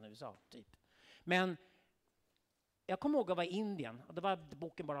liksom från USA, typ. Men Jag kommer ihåg att vara i Indien. Och det var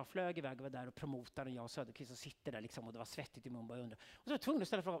boken bara flög iväg och var där och promotade. Och jag och Söderqvist och sitter där liksom, och det var svettigt i Mumbai. Och så var jag tvungen att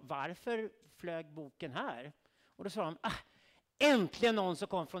ställa frågan, varför flög boken här? Och då sa de, äntligen någon som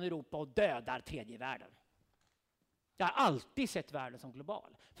kom från Europa och dödar tredje världen. Jag har alltid sett världen som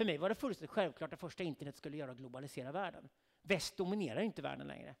global. För mig var det fullständigt självklart att första internet skulle göra globalisera världen. Väst dominerar inte världen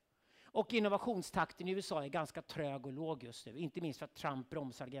längre. Och innovationstakten i USA är ganska trög och låg just nu. Inte minst för att Trump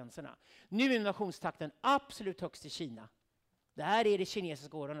bromsar gränserna. Nu är innovationstakten absolut högst i Kina. Det här är det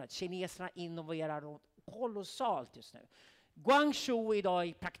kinesiska århundradet. Kineserna innoverar kolossalt just nu. Guangzhou är idag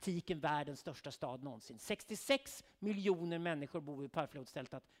i praktiken världens största stad någonsin. 66 miljoner människor bor i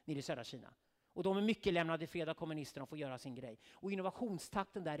perflodsdeltat nere i södra Kina. Och de är mycket lämnade i fred av kommunisterna och får göra sin grej. Och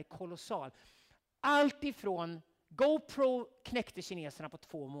innovationstakten där är kolossal. Allt ifrån GoPro knäckte kineserna på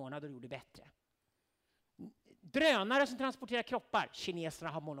 2 månader och gjorde bättre. Drönare som transporterar kroppar,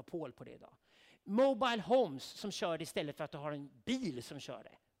 kineserna har monopol på det idag. Mobile homes som kör det istället för att du har en bil som kör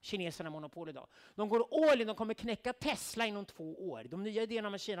det. Kineserna har monopol idag. De går all in, de kommer knäcka Tesla inom 2 år. De nya idéerna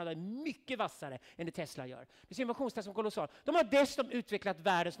med Kina är mycket vassare än det Tesla gör. Det är innovationstakt som kolossal. De har dessutom utvecklat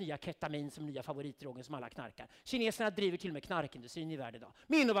världens nya ketamin som nya favoritdrogen som alla knarkar. Kineserna driver till och med knarkindustrin i världen idag.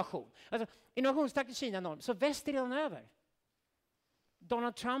 Med innovation. Alltså, innovationstakt i Kina är enorm. Så väst är redan över.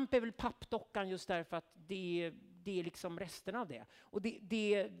 Donald Trump är väl pappdockan just därför att det är liksom resten av det. Och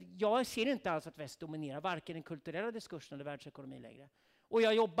jag ser inte alls att väst dominerar varken den kulturella diskursen eller världsekonomin längre. Och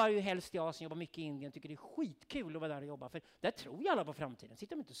jag jobbar ju helst i Asien, jobbar mycket i Indien, tycker det är skitkul att vara där och jobba. För där tror ju alla på framtiden.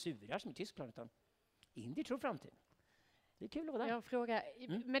 Sitter de inte och surar som i Tyskland, utan Indier tror framtiden. Det är kul att vara där. Jag frågar,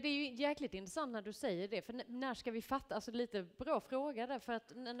 men det är ju jäkligt intressant när du säger det. För när ska vi fatta? Alltså lite bra fråga där, för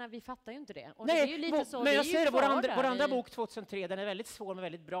att när vi fattar ju inte det. Och nej, det är ju lite så, men jag säger det, vår andra i... bok 2003, den är väldigt svår men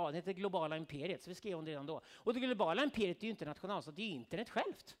väldigt bra. Den heter Globala imperiet, så vi skrev om det redan då. Och det globala imperiet är ju inte nationalstat, det är ju internet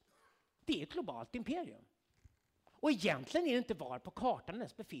självt. Det är ett globalt imperium. Och egentligen är det inte var på kartan den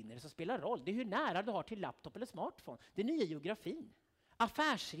befinner sig som spelar roll. Det är hur nära du har till laptop eller smartphone. Det är nya geografin.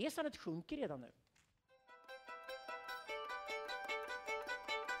 Affärsresandet sjunker redan nu.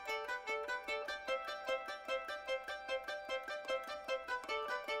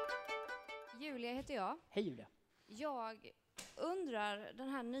 Julia heter jag. Hej Julia. Jag undrar, den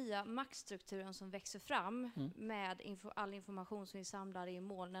här nya maktstrukturen som växer fram med all information som vi samlar i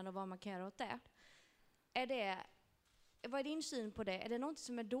molnen och vad man kan göra åt det. Vad är din syn på det? Är det något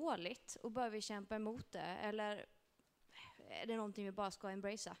som är dåligt och bör vi kämpa emot det? Eller är det någonting vi bara ska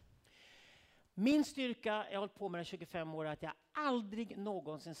embracea? Min styrka, jag har hållit på med den 25 år, är att jag aldrig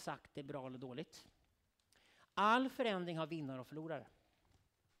någonsin sagt det är bra eller dåligt. All förändring har vinnare och förlorare.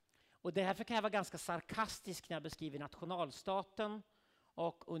 Och därför kan jag vara ganska sarkastisk när jag beskriver nationalstaten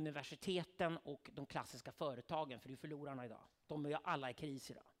och universiteten och de klassiska företagen, för det är förlorarna idag. De är ju alla i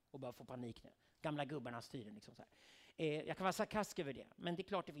kris idag och börjar få panik nu. Gamla gubbarna styr liksom så här. Jag kan vara sarkastisk över det, men det är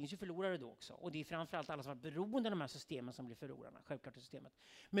klart det finns ju förlorare då också. Och det är framförallt alla som är beroende av de här systemen som blir förlorarna, självklart i systemet.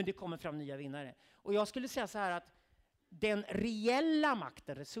 Men det kommer fram nya vinnare. Och jag skulle säga så här att den reella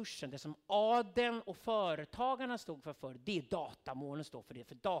makten, resursen, det som adeln och företagarna stod för, det är datamålen står för det.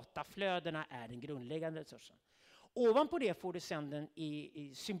 För dataflödena är den grundläggande resursen. Ovanpå det får du sedan den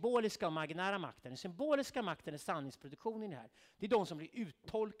i symboliska och marginära makten. Den symboliska makten är sanningsproduktionen i det här. Det är de som blir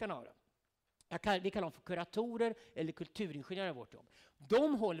uttolkarna av det. Vi kallar dem för kuratorer eller kulturingenjörer i vårt jobb.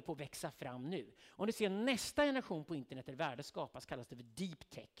 De håller på att växa fram nu. Om du ser nästa generation på internet där värde skapas kallas det för deep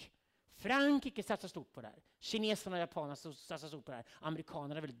tech. Frankrike satsar stort på det här. Kineserna och japanerna satsar stort på det här.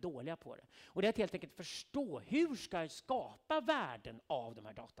 Amerikanerna är väldigt dåliga på det. Och det är att helt enkelt förstå hur ska jag skapa värden av de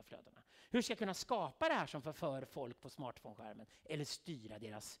här dataflödena. Hur ska jag kunna skapa det här som förför folk på smartphone-skärmen eller styra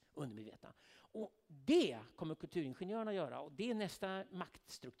deras undermedvetna. Och det kommer kulturingenjörerna göra och det är nästa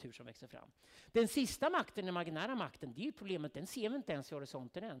maktstruktur som växer fram. Den sista makten, den marginära makten, det är ju problemet, den ser vi inte ens i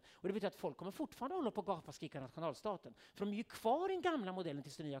horisonten än. Och det betyder att folk kommer fortfarande hålla på att gapa och skrika nationalstaten. För de är ju kvar i den gamla modellen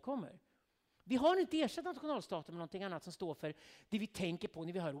tills det nya kommer. Vi har inte ersatt nationalstaten med någonting annat som står för det vi tänker på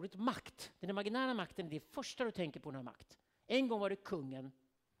när vi hör ordet makt. Den marginära makten är det första du tänker på när makt. En gång var det kungen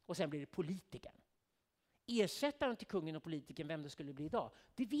och sen blir det politikern. Ersättaren till kungen och politikern, vem det skulle bli idag,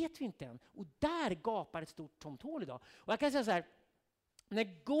 det vet vi inte än. Och där gapar ett stort tomt hål idag. Och jag kan säga så här,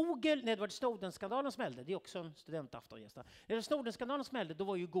 när Edward Snowden-skandalen smällde, det är också en studentafton gästa. När Snowden-skandalen smällde, då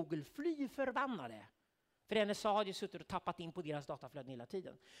var ju Google fly förbannade. För NSA hade ju suttit och tappat in på deras dataflöden hela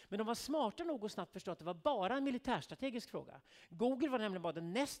tiden. Men de var smarta nog och snabbt förstå att det var bara en militärstrategisk fråga. Google var nämligen bara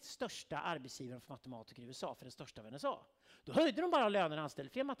den näst största arbetsgivaren för matematiker i USA, för den största av NSA. Då höjde de bara lönerna och anställde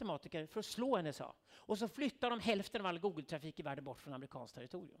fler matematiker för att slå NSA. Och så flyttade de hälften av all Google-trafik i världen bort från amerikanskt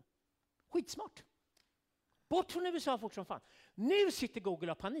territorium. Skitsmart! Bort från USA fort som fan. Nu sitter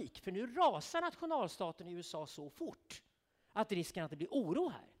Google av panik, för nu rasar nationalstaten i USA så fort att risken att det blir oro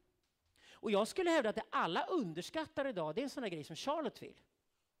här. Och jag skulle hävda att det alla underskattar idag, det är en sån här grej som Charlottesville.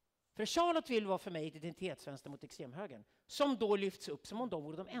 För Charlottesville var för mig ett identitetsvänster mot extremhögern, som då lyfts upp som om de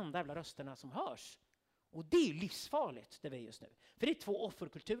vore de enda jävla rösterna som hörs. Och det är livsfarligt, det vi är just nu. För det är två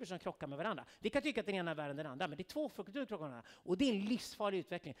offerkulturer som krockar med varandra. Vi kan tycka att den ena är värre än den andra, men det är två offerkulturer som krockar med varandra. Och det är en livsfarlig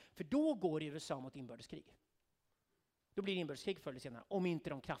utveckling, för då går USA mot inbördeskrig. Då blir det inbördeskrig förr eller senare, om inte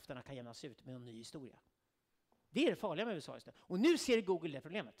de krafterna kan jämnas ut med en ny historia. Det är det farliga med USA just nu. Och nu ser Google det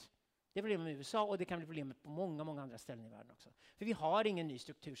problemet. Det är problemet med USA, och det kan bli problemet på många, många andra ställen i världen också. För vi har ingen ny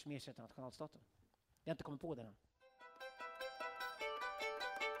struktur som ersätter nationalstaten. Vi har inte kommit på den än.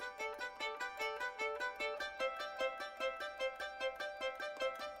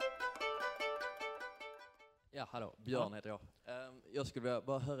 Ja, hallå, Björn heter jag. Jag skulle vilja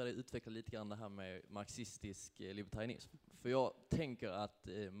bara höra dig utveckla lite grann det här med marxistisk libertarianism. För jag tänker att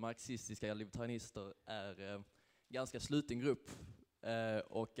marxistiska libertarianister är ganska sluten grupp.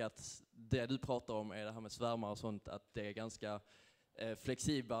 Och att det du pratar om är det här med svärmar och sånt, att det är ganska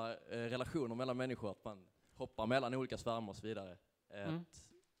flexibla relationer mellan människor, att man hoppar mellan olika svärmar och så vidare.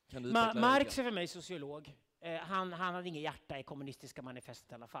 Kan du Marx är för mig sociolog. Han hade inget hjärta i kommunistiska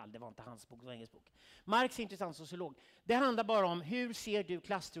manifestet i alla fall. Det var inte hans bok, det var engelsk bok. Marx är intressant sociolog. Det handlar bara om hur ser du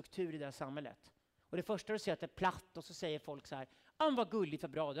klassstruktur i det här samhället? Och det första du ser att det är platt, och så säger folk så här: vad gulligt,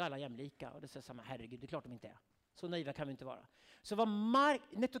 vad bra, du är alla jämlika. Och det säger samma, herregud, det är klart de inte är. Så naiva kan vi inte vara. Så vad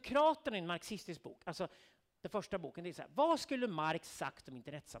Netokraterna i en marxistisk bok, alltså den första boken, det är så här: vad skulle Marx sagt om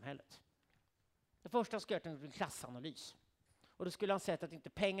internetsamhället? Det första ska göra en klassanalys. Och då skulle han säga att det inte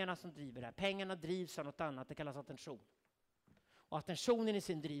är pengarna som driver det här. Pengarna drivs av något annat, det kallas attention. Och attentionen i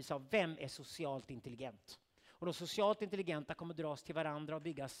sin drivs av vem är socialt intelligent. Och de socialt intelligenta kommer dras till varandra och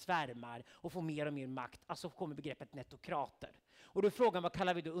bygga svärmar och få mer och mer makt. Alltså kommer begreppet netokrater. Och då är frågan, vad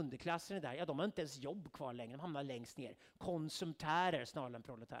kallar vi då underklassen i där? Ja, de har inte ens jobb kvar längre, de hamnar längst ner. Konsumtärer snarare än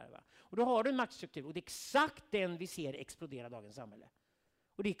proletärer. Va? Och då har du en maktstruktur, och det är exakt den vi ser explodera dagens samhälle.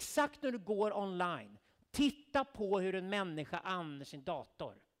 Och det är exakt när du går online. Titta på hur en människa använder sin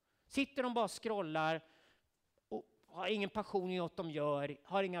dator. Sitter de bara och scrollar och har ingen passion i något de gör,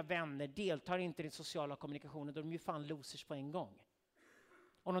 har inga vänner, deltar inte i den sociala kommunikationen, då är de ju fan losers på en gång.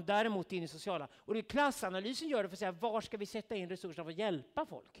 Om de däremot är inne i sociala. Och det klassanalysen gör det för att säga, var ska vi sätta in resurserna för att hjälpa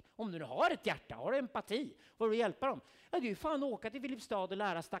folk? Om du nu har ett hjärta, har empati, var du hjälpa dem? Ja, det är ju fan åka till Filipstad och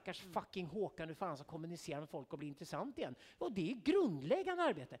lära stackars fucking Håkan hur fan ska kommunicera med folk och bli intressant igen. Och det är grundläggande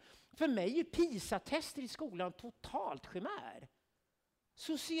arbete. För mig är PISA-tester i skolan totalt chimär.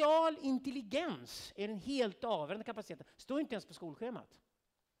 Social intelligens är en helt avgörande kapacitet. Står inte ens på skolschemat.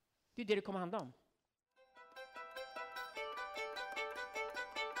 Det är det kommer handla om.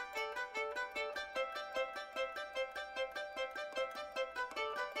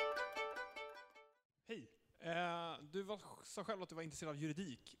 Du sa själv att du var intresserad av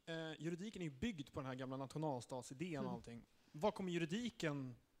juridik. Juridiken är ju byggd på den här gamla nationalstatsidén och allting.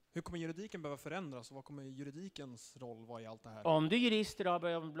 Hur kommer juridiken behöva förändras, och vad kommer juridikens roll vara i allt det här? Om du är jurist idag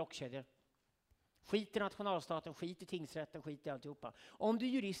börjar med blockkedjor. Skit i nationalstaten, skit i tingsrätten, skit i alltihopa. Om du är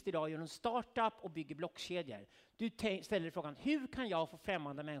jurist idag, gör en startup och bygger blockkedjor. Du ställer dig frågan, hur kan jag få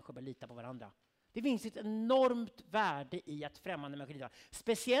främmande människor att lita på varandra? Det finns ett enormt värde i att främmande människor litar.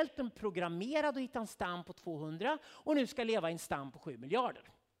 Speciellt en programmerad och hitta en stam på 200 och nu ska leva i en stam på 7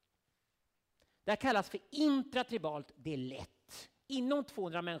 miljarder. Det här kallas för intratribalt, det är lätt. Inom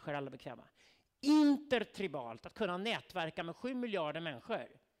 200 människor är alla bekväma. Intertribalt, att kunna nätverka med 7 miljarder människor,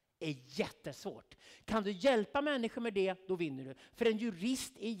 är jättesvårt. Kan du hjälpa människor med det, då vinner du. För en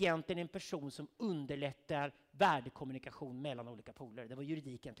jurist är egentligen en person som underlättar värdekommunikation mellan olika poler. Det var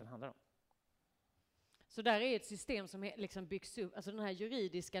juridik egentligen handlar om. Så där är ett system som liksom byggs upp, alltså den här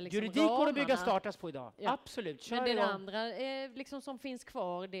juridiska liksom juridik går att bygga startas på idag, ja. Absolut. Men det andra liksom som finns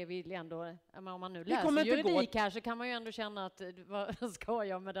kvar, det vill ändå, om man nu läser juridik här så kan man ju ändå känna att vad ska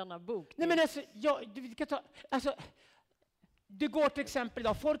jag med denna bok? Nej men alltså, vi kan ta, alltså det går till exempel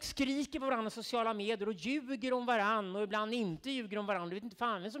idag, folk skriker på varandra i sociala medier och ljuger om varandra och ibland inte ljuger om varandra. Du vet inte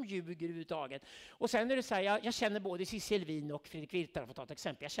fan vem som ljuger överhuvudtaget. Och sen är det så här, jag känner både Cissi Elvin och Fredrik Virtanen, för att ta ett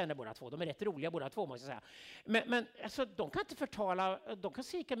exempel. Jag känner båda två, de är rätt roliga båda två måste jag säga. Men alltså, de kan inte förtala, de kan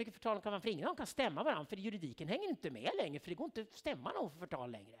skrika mycket förtal kan man, för ingen de kan stämma varandra, för juridiken hänger inte med längre, för det går inte att stämma någon för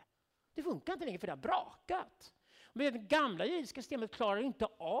förtal längre. Det funkar inte längre, för det har brakat. Men det gamla juridiska systemet klarar inte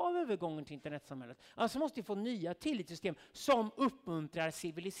av övergången till internetsamhället. Alltså måste vi få nya tillitssystem som uppmuntrar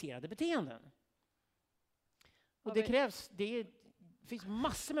civiliserade beteenden. Och det krävs, det finns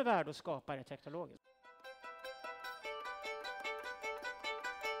massor med värde att skapa det teknologiskt.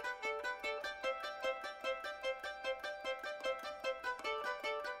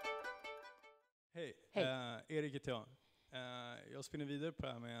 Hej. Erik heter jag. Jag spinner vidare på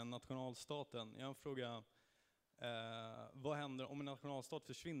det här med nationalstaten. Jag har en fråga. Vad händer om en nationalstat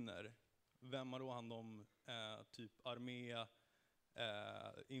försvinner? Vem har då hand om typ armé,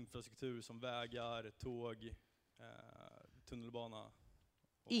 infrastruktur som vägar, tåg, tunnelbana?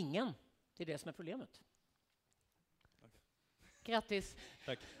 Ingen. Det är det som är problemet. Grattis.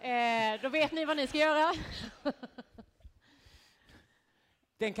 Tack. Då vet ni vad ni ska göra.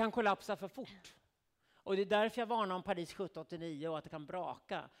 Den kan kollapsa för fort. Och det är därför jag varnar om Paris 1789 och att det kan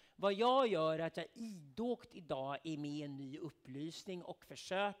braka. Vad jag gör är att jag idogt idag är med i en ny upplysning och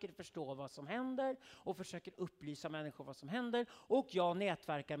försöker förstå vad som händer och försöker upplysa människor vad som händer. Och jag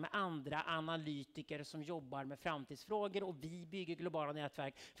nätverkar med andra analytiker som jobbar med framtidsfrågor och vi bygger globala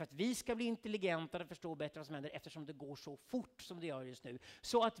nätverk för att vi ska bli intelligentare och förstå bättre vad som händer eftersom det går så fort som det gör just nu.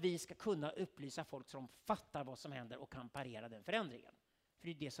 Så att vi ska kunna upplysa folk som fattar vad som händer och kan parera den förändringen. För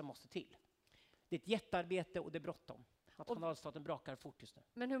det är det som måste till. Det är ett jättearbete och det är bråttom. Nationalstaten brakar fort just nu.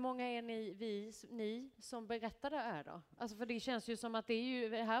 Men hur många är ni som berättar det här då? Alltså för det känns ju som att det är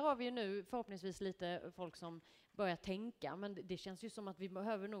ju, här har vi ju nu förhoppningsvis lite folk som börjar tänka, men det känns ju som att vi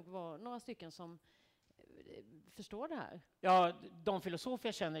behöver nog vara några stycken som förstår det här. Ja, de filosofer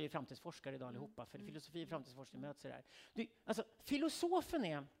jag känner är framtidsforskare idag allihopa, för filosofi och framtidsforskning möts där. Alltså, filosofen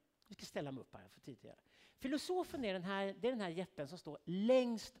är, vi ska ställa mig upp här för tidigare. Filosofen är den här jeppen som står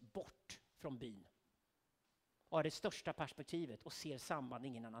längst bort från byn och har det största perspektivet och ser samband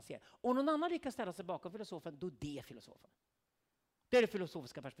ingen annan ser. Och någon annan kan ställa sig bakom filosofen, då det är filosofen. Det är det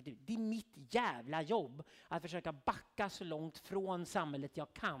filosofiska perspektivet. Det är mitt jävla jobb att försöka backa så långt från samhället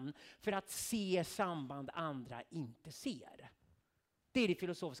jag kan för att se samband andra inte ser. Det är det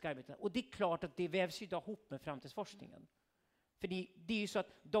filosofiska arbetet. Och det är klart att det vävs ju idag ihop med framtidsforskningen. För det är ju så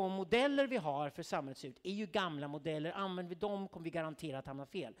att de modeller vi har för samhället ser ut är ju gamla modeller. Använder vi dem kommer vi garanterat hamna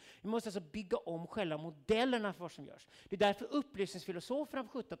fel. Vi måste alltså bygga om själva modellerna för vad som görs. Det är därför upplysningsfilosoferna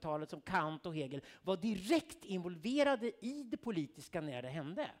på 70-talet som Kant och Hegel var direkt involverade i det politiska när det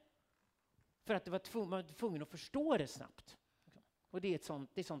hände. För att man var tvungen att förstå det snabbt. Och det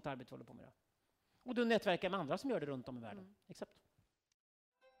är sånt arbete vi håller på med idag. Och då nätverkar med andra som gör det runt om i världen. Exakt.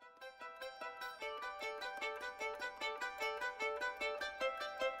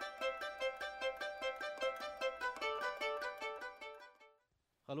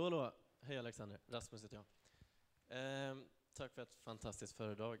 Hallå, hallå. Hej Alexander. Rasmus heter jag. Tack för ett fantastiskt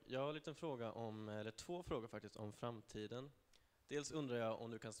föredrag. Jag har en liten fråga två frågor faktiskt om framtiden. Dels undrar jag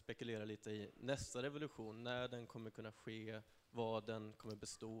om du kan spekulera lite i nästa revolution, när den kommer kunna ske, vad den kommer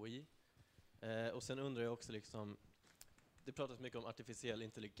bestå i. Och sen undrar jag också det pratas mycket om artificiell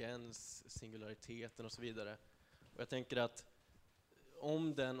intelligens, singulariteten och så vidare. Och jag tänker att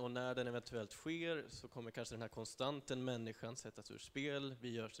om den och när den eventuellt sker så kommer kanske den här konstanten människan sättas ur spel,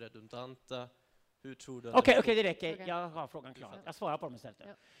 vi görs redundanta. Hur tror du? Okej, det räcker. Jag har frågan klar. Jag svarar på dem istället.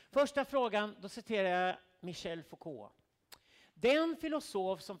 Ja. Första frågan, då citerar jag Michel Foucault. Den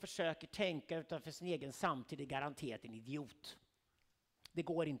filosof som försöker tänka utanför sin egen samtid är garanterat en idiot. Det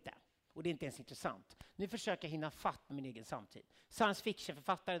går inte. Och det är inte ens intressant. Nu försöker jag hinna fatt med min egen samtid. Science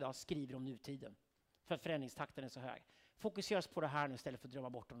fiction-författare idag skriver om nutiden. För förändringstakten är så hög. Fokuseras på det här nu istället för att drömma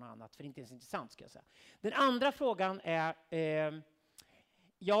bort om något annat. För det är inte ens intressant, ska jag säga. Den andra frågan är...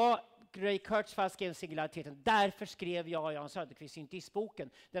 Ray Kurzweil skrev singulariteten. Därför skrev jag och Jan Söderqvist syntistboken.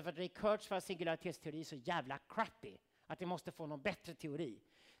 Därför att Ray Kurzweils singularitetsteori är så jävla crappy. Att vi måste få någon bättre teori.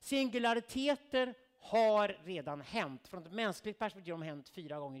 Singulariteter har redan hänt. Från ett mänskligt perspektiv har de hänt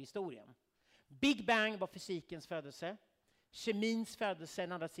 4 gånger i historien. Big Bang var fysikens födelse. Kemins födelse,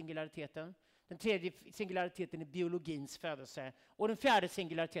 den andra singulariteten. Den tredje singulariteten är biologins födelse. Och den fjärde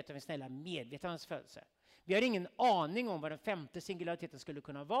singulariteten är snälla medvetandets födelse. Vi har ingen aning om vad den femte singulariteten skulle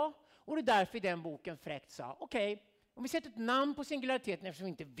kunna vara. Och det är därför i den boken fräckt sa, okej, om vi sätter ett namn på singulariteten eftersom vi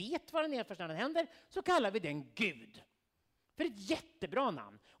inte vet vad den är först när den händer, så kallar vi den Gud. För ett jättebra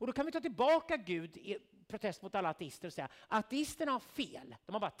namn. Och då kan vi ta tillbaka Gud i protest mot alla ateister och säga, ateisterna har fel.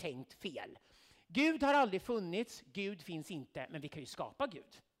 De har bara tänkt fel. Gud har aldrig funnits, Gud finns inte, men vi kan ju skapa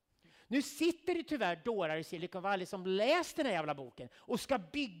Gud. Nu sitter det tyvärr dårar i Silicon Valley som läst den här jävla boken och ska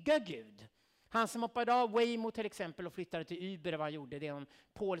bygga Gud. Han som hoppade av Waymo till exempel och flyttade till Uber, vad han gjorde. Det är en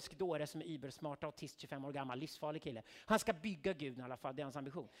polsk dåre som är Uber-smart, autist, 25 år gammal, livsfarlig kille. Han ska bygga Gud i alla fall, det är hans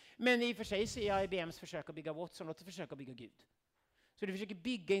ambition. Men i och för sig så är IBMs försök att bygga Watson och försök att bygga Gud. Så du försöker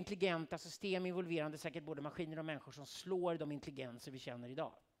bygga intelligenta system involverande säkert både maskiner och människor som slår de intelligenser vi känner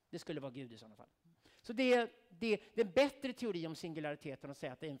idag. Det skulle vara Gud i sådana fall. Så det är en bättre teori om singulariteten att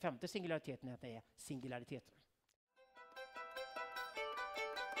säga att det är en femte singulariteten än att det är singulariteten.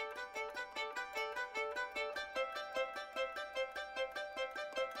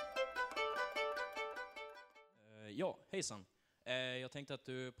 Ja, hejsan. Jag tänkte att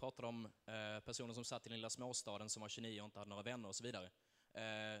du pratade om personer som satt i den lilla småstaden som var 29 och inte hade några vänner och så vidare.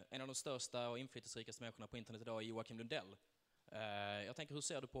 En av de största och inflytelserikaste människorna på internet idag är Joakim Lundell. Jag tänker, hur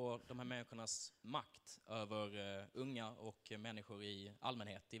ser du på de här människornas makt över unga och människor i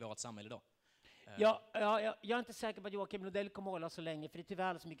allmänhet i vårt samhälle idag? Jag är inte säker på att Joakim Lundell kommer hålla så länge, för det är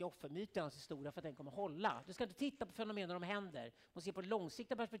tyvärr så mycket offermyt i hans historia för att den kommer hålla. Du ska inte titta på fenomen när de händer och se på det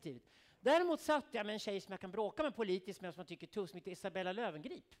långsiktiga perspektivet. Däremot satt jag med en tjej som jag kan bråka med politiskt men som jag tycker är tuff, som heter Isabella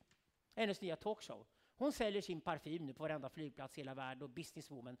Löwengrip. Hennes nya talkshow. Hon säljer sin parfym nu på varenda flygplats i hela världen och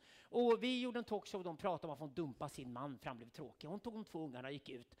businesswoman. Och vi gjorde en talkshow och de pratade om att hon dumpade sin man för han blev tråkig. Hon tog de 2 ungarna och gick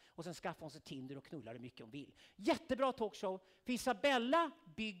ut och sen skaffade hon sig Tinder och knullade mycket hon vill. Jättebra talkshow, för Isabella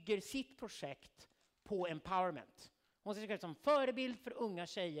bygger sitt projekt på empowerment. Hon ser sig som förebild för unga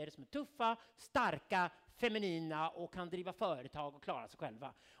tjejer som är tuffa, starka, feminina och kan driva företag och klara sig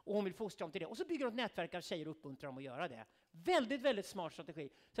själva. Och hon vill fostra dem till det. Och så bygger hon ett nätverk av tjejer och uppmuntrar dem att göra det. Väldigt, väldigt smart strategi.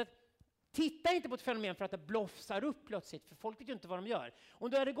 Så att, titta inte på ett fenomen för att det blossar upp plötsligt, för folk vet ju inte vad de gör. Om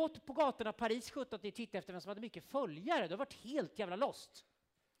du hade gått på gatorna Paris 17 och tittat efter vem som hade mycket följare, du har varit helt jävla lost.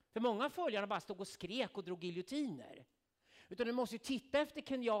 För många följarna bara stod och skrek och drog giljotiner. Utan du måste ju titta efter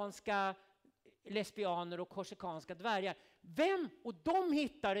kenyanska lesbianer och korsikanska dvärgar. Vem? Och de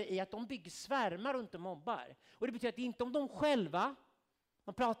hittar det i att de bygger svärmar och inte mobbar. Och det betyder att det är inte om de själva,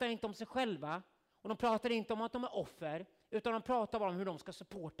 de pratar inte om sig själva, och de pratar inte om att de är offer, utan de pratar bara om hur de ska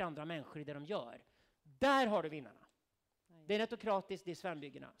supporta andra människor i det de gör. Där har du vinnarna. Det är netokratiskt, det är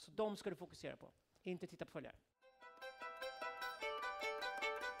svärmbyggarna. Så de ska du fokusera på. Inte titta på följare.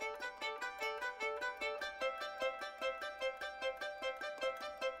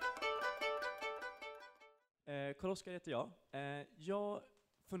 Karl-Oskar heter jag. Jag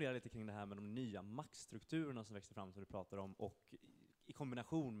funderar lite kring det här med de nya maktstrukturerna som växer fram som du pratar om, och i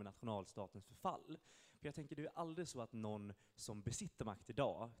kombination med nationalstatens förfall. För jag tänker, det är aldrig så att någon som besitter makt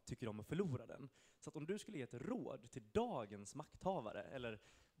idag tycker om att förlora den. Så att om du skulle ge ett råd till dagens makthavare, eller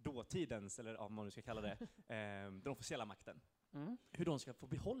dåtidens, eller vad man nu ska kalla det, den officiella makten, hur de ska få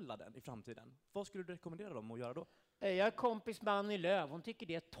behålla den i framtiden, vad skulle du rekommendera dem att göra då? Jag är kompis med Annie Lööf. Hon tycker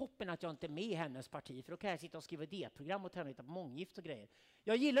det är toppen att jag inte är med i hennes parti, för då kan jag sitta och skriva idéprogram och hitta på månggift och grejer.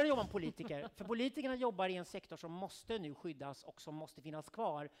 Jag gillar att jobba med politiker, för politikerna jobbar i en sektor som måste nu skyddas och som måste finnas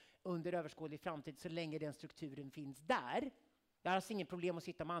kvar under överskådlig framtid så länge den strukturen finns där. Jag har alltså ingen problem att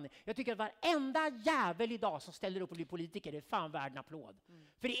sitta med Annie. Jag tycker att varenda jävel idag som ställer upp och blir politiker är fan värd en applåd.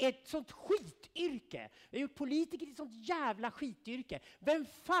 För det är ett sånt skityrke. Vi har gjort politiker till ett sånt jävla skityrke. Vem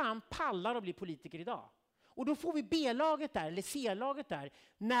fan pallar att bli politiker idag? Och då får vi B-laget där, eller C-laget där,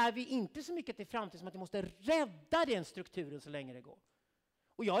 när vi inte så mycket till framtid som att vi måste rädda den strukturen så länge det går.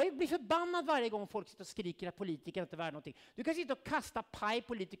 Och jag blir förbannad varje gång folk sitter och skriker att politiker inte är värda någonting. Du kan sitta och kasta paj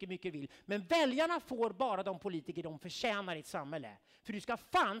politiker mycket vill, men väljarna får bara de politiker de förtjänar i ett samhälle. För du ska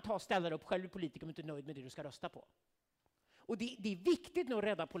fan ta och ställa dig upp själv i politiker om du inte är nöjd med det du ska rösta på. Och det är viktigt nu att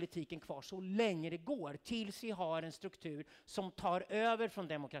rädda politiken kvar så länge det går, tills vi har en struktur som tar över från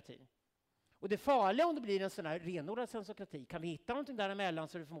demokratin. Och det farliga om det blir en sån här renodlad sensokrati, kan vi hitta någonting däremellan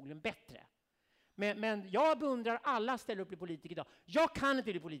så är det förmodligen bättre. Men jag beundrar alla ställer upp bli politiker idag. Jag kan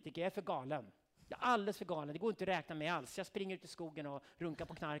inte bli politiker, jag är för galen. Jag är alldeles för galen, det går inte att räkna med alls. Jag springer ut i skogen och runkar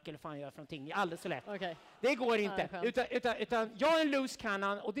på knark eller fan gör för någonting. Det är alldeles så lätt. Okay. Det går inte. Utan jag är en loose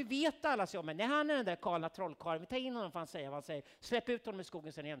cannon och det vet alla så. Men när han är den där galna trollkarlen, vi tar in honom för han säger vad han säger. Släpp ut honom i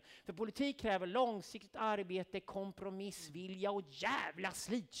skogen sen igen. För politik kräver långsiktigt arbete, kompromissvilja och jävla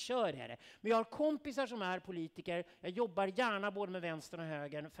slitkör är det. Men jag har kompisar som är politiker. Jag jobbar gärna både med vänstern och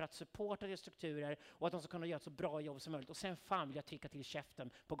högern för att supporta deras strukturer och att de ska kunna göra ett så bra jobb som möjligt. Och sen fan vill jag trycka till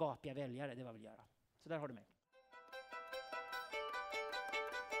käften på gapiga väljare, det var vill göra. Så där har du mig.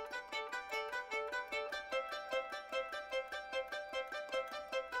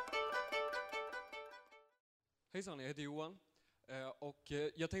 Hejsan, jag heter Johan. Och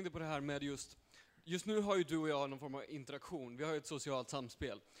jag tänkte på det här med just nu har ju du och jag någon form av interaktion. Vi har ju ett socialt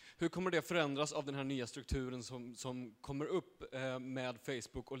samspel. Hur kommer det förändras av den här nya strukturen som kommer upp med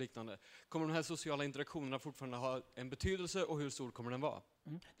Facebook och liknande? Kommer de här sociala interaktionerna fortfarande ha en betydelse och hur stor kommer den vara?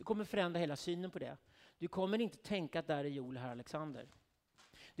 Du kommer förändra hela synen på det. Du kommer inte tänka att där är Joel här Alexander.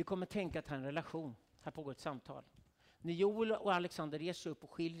 Du kommer tänka att här är en relation. Här pågår ett samtal. När Joel och Alexander reser upp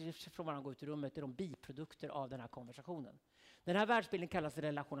och skiljer sig från varandra och går ut i rummet är de biprodukter av den här konversationen. Den här världsbilden kallas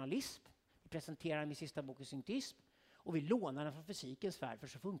relationalism. Vi presenterar min sista bok i syntism. Och vi lånar den från fysikens värld, för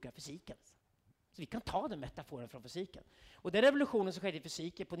så funkar fysiken. Så vi kan ta den metaforen från fysiken. Och den revolutionen som skedde i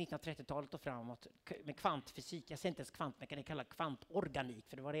fysiken på 1930-talet och framåt med kvantfysik, jag säger inte ens kvantmekanik, kallar kvantorganik,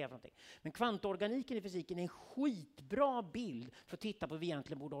 för det var det för någonting. Men kvantorganiken i fysiken är en skitbra bild för att titta på hur vi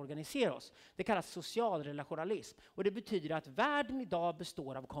egentligen borde organisera oss. Det kallas socialrelationalism. Och det betyder att världen idag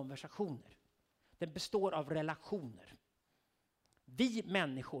består av konversationer. Den består av relationer. Vi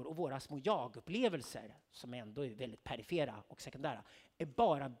människor och våra små jag-upplevelser, som ändå är väldigt perifera och sekundära, är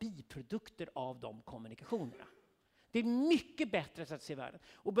bara biprodukter av de kommunikationerna. Det är mycket bättre sätt att se världen.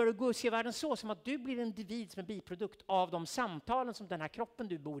 Och börjar du se världen så som att du blir en individ som en biprodukt av de samtalen som den här kroppen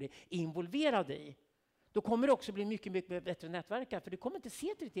du bor i är involverad i, då kommer det också bli mycket, mycket bättre nätverkare, för du kommer inte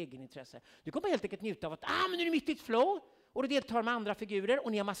se till ditt egen intresse. Du kommer helt enkelt njuta av att men nu är du mitt i ett flow och du deltar med andra figurer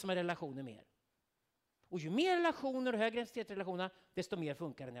och ni har massor med relationer med er. Och ju mer relationer och högre identitetsrelationer, desto mer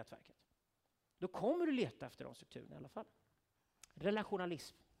funkar det nätverket. Då kommer du leta efter de strukturerna i alla fall.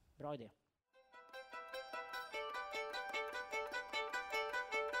 Relationalism, bra idé.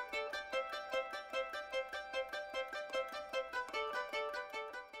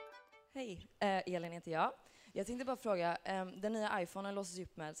 Hej, Elin heter jag. Jag tänkte bara fråga, den nya iPhonen låses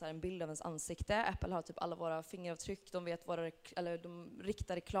upp med så här en bild av ens ansikte. Apple har typ alla våra fingeravtryck, de vet de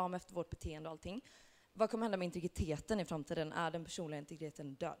riktar reklam efter vårt beteende och allting. Vad kommer hända med integriteten i framtiden? Är den personliga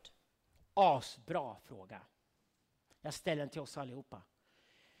integriteten död? Asbra fråga. Jag ställer den till oss allihopa.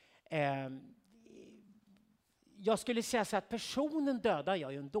 Jag skulle säga så att personen dödar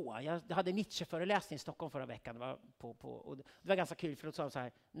jag ju ändå. Jag hade Nietzsche-föreläsning i Stockholm förra veckan. Och det var ganska kul, för då sa så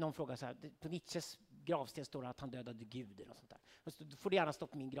här, någon frågade så här, på Nietzsches gravsten står det att han dödade Gud och sånt där. Då får det gärna stå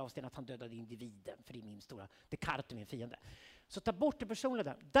på min gravsten att han dödade individen, för det är min stora Descartes, min fiende. Så ta bort det personliga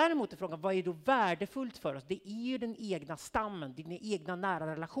där. Däremot är frågan, vad är då värdefullt för oss? Det är ju den egna stammen, dina egna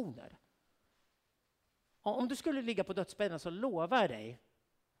nära relationer. Om du skulle ligga på dödsbädden så lovar jag dig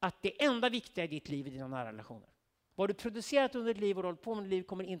att det enda viktiga i ditt liv är dina nära relationer. Vad du producerat under ditt liv och hållit på med ditt liv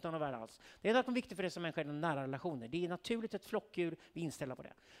kommer inte ha något värde alls. Det enda som är viktigt för dig som människa är de nära relationer. Det är naturligt ett flockdjur, vi inställer på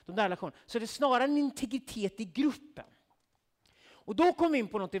det. De nära relationer. Så det är snarare en integritet i gruppen. Och då kommer vi in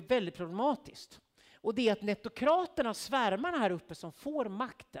på något väldigt problematiskt. Och det är att netokraterna, svärmarna här uppe som får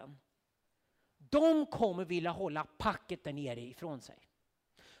makten, de kommer vilja hålla packet där nere ifrån sig.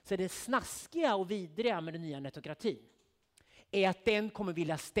 Så det snaskiga och vidriga med den nya netokratin är att den kommer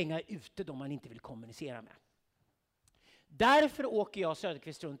vilja stänga ute de man inte vill kommunicera med. Därför åker jag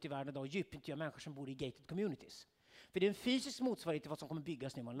Söderqvist runt i världen idag och djupintervjuar människor som bor i gated communities. För det är en fysisk motsvarighet till vad som kommer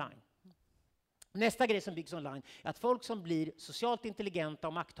byggas nu online. Nästa grej som byggs online är att folk som blir socialt intelligenta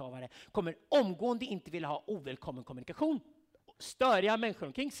och makthavare kommer omgående inte vilja ha ovälkommen kommunikation, störiga människor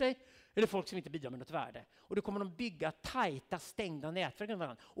omkring sig eller folk som inte bidrar med något värde. Och då kommer de bygga tajta, stängda nätverk med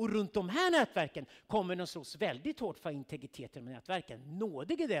varandra. Och runt de här nätverken kommer de slås väldigt hårt för integriteten med nätverken.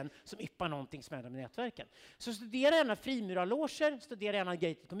 Nådig är den som yppar någonting som händer med nätverken. Så studera gärna frimurarloger, studera gärna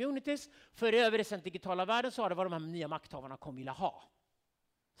gated communities. För över i den digitala världen så har det vad de här nya makthavarna kommer vilja ha.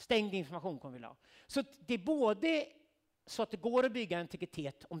 Stängd information kommer vilja ha. Så det är både så att det går att bygga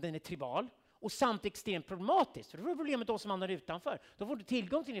integritet om den är tribal, och samtidigt extremt problematiskt. För då får du problem med de som andra utanför. Då får du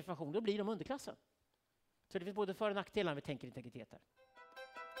tillgång till information, då blir de underklassen. Så det finns både för- och nackdelar när vi tänker integritet här.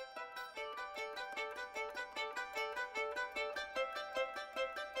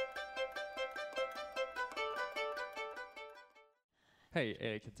 Hej,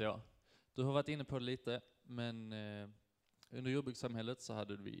 Erik heter jag. Du har varit inne på det lite, men under jordbrukssamhället så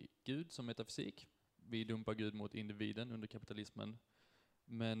hade vi Gud som metafysik. Vi dumpar Gud mot individen under kapitalismen.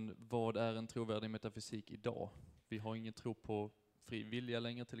 Men vad är en trovärdig metafysik idag? Vi har ingen tro på fri vilja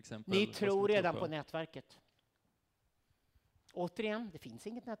längre till exempel. Ni tror redan på nätverket. Återigen, det finns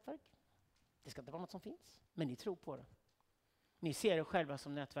inget nätverk. Det ska inte vara något som finns. Men ni tror på det. Ni ser er själva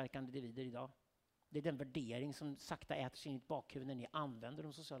som nätverkande individer idag. Det är den värdering som sakta äter sig in i ett bakhuvud när ni använder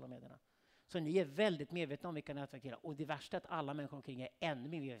de sociala medierna. Så ni är väldigt medvetna om vilka nätverk det är. Och det värsta är att alla människor omkring är ännu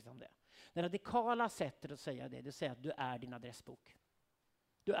mer medvetna om det. Det radikala sättet att säga det säger att du är din adressbok.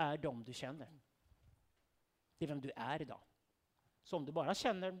 Du är dem du känner. Det är vem du är idag. Så om du bara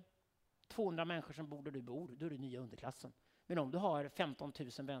känner 200 människor som bor där du bor, då är du nya underklassen. Men om du har 15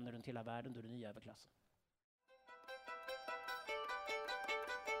 000 vänner runt hela världen, då är du nya överklassen.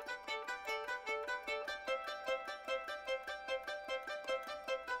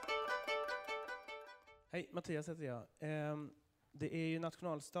 Hej, Mattias heter jag. Det är ju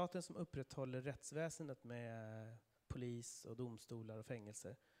nationalstaten som upprätthåller rättsväsendet med polis och domstolar och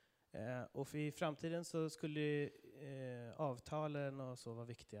fängelser. Och i framtiden så skulle avtalen och så vara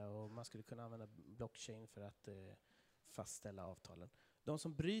viktiga, och man skulle kunna använda blockchain för att fastställa avtalen. De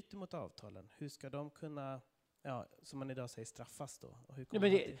som bryter mot avtalen, hur ska de kunna som man idag säger straffas då? Och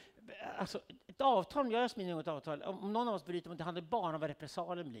hur alltså, ett avtal, jag är ett avtal. Om någon av oss bryter mot det, handlar bara om vad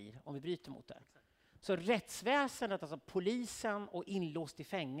repressalien blir om vi bryter mot det. Så rättsväsendet, alltså polisen och inlåst i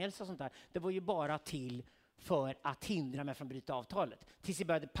fängelse och sånt där, det var ju bara till för att hindra mig från att bryta avtalet. Tills vi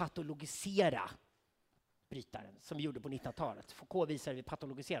började patologisera brytaren, som vi gjorde på 1900-talet. Foucault visade vi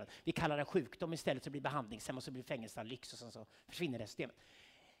patologiserad. Vi kallar det sjukdom istället, så blir behandlingshem och så blir fängelse lyx och sen så försvinner det systemet.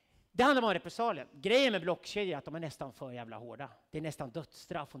 Det handlar om repressalier. Grejen med blockkedjor är att de är nästan för jävla hårda. Det är nästan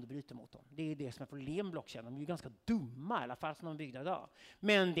dödsstraff om du bryter mot dem. Det är det som är problemet med blockkedjor. De är ju ganska dumma, i alla fall som de är byggda idag.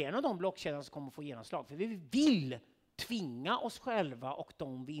 Men det är en av de blockkedjor som kommer att få genomslag. För vi vill tvinga oss själva och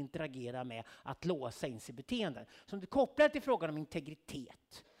de vi interagerar med att låsa in sig beteenden. Som du kopplar till frågan om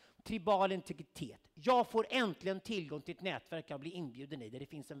integritet. Tribal integritet. Jag får äntligen tillgång till ett nätverk jag blir inbjuden i där det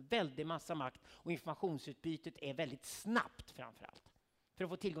finns en väldig massa makt och informationsutbytet är väldigt snabbt framförallt. För att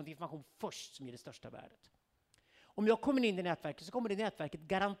få tillgång till information först som ger det största värdet. Om jag kommer in i nätverket så kommer det nätverket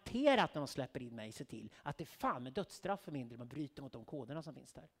garanterat när de släpper in mig se till att det fan med dödsstraff för mindre man bryter mot de koderna som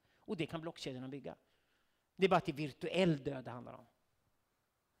finns där. Och det kan blockkedjorna bygga. Det är bara till virtuell död det handlar om.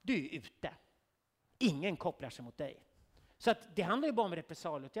 Du är ute. Ingen kopplar sig mot dig. Så att det handlar ju bara om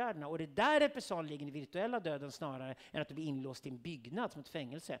repressalåtgärderna. Och det där repressal ligger i virtuella döden snarare än att du blir inlåst i en byggnad som ett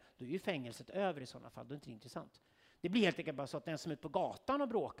fängelse. Då är ju fängelset över i sådana fall. Det är inte intressant. Det blir helt enkelt bara så att den som är på gatan och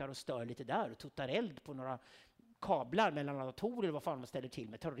bråkar och stör lite där och tuttar eld på några kablar mellan datorer eller vad fan de ställer till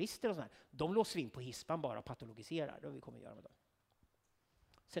med terrorister och sådär. De låser in på hispan bara och patologiserar. Det vi kommer att göra med dem.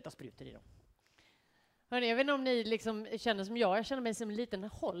 Sätta sprutor i dem. Hörrni, jag vet inte om ni liksom känner som jag. Jag känner mig som en liten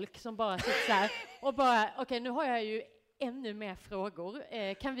holk som bara sitter så här och bara, okej, nu har jag ju ännu mer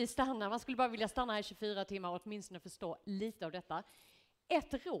frågor. Kan vi stanna? Man skulle bara vilja stanna här i 24 timmar och åtminstone förstå lite av detta.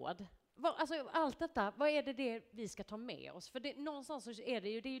 Ett råd. Alltså allt detta, vad är det vi ska ta med oss? För det, någonstans så är det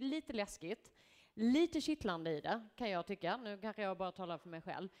ju lite läskigt. Lite kittlande i det, kan jag tycka. Nu kanske jag bara talar för mig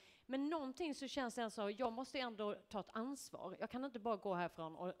själv. Men någonting så känns det så, jag måste ändå ta ett ansvar. Jag kan inte bara gå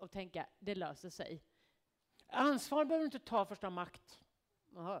härifrån och tänka, det löser sig. Ansvar behöver du inte ta första makt.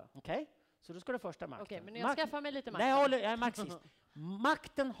 Okej. Okay? Så då ska du första makten. Okej, men jag skaffar mig lite makt. Nej, jag är marxist.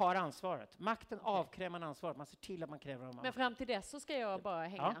 Makten har ansvaret. Makten avkräver man ansvaret. Man ser till att man kräver av. Men fram till dess så ska jag bara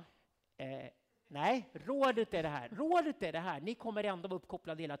hänga. Ja. Nej, rådet är det här. Rådet är det här. Ni kommer ändå vara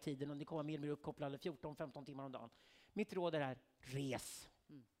uppkopplade hela tiden och ni kommer mer och mer uppkopplade 14-15 timmar om dagen. Mitt råd är det här. Res.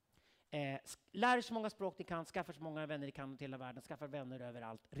 Lär er så många språk ni kan, skaffa så många vänner ni kan till hela världen, skaffa vänner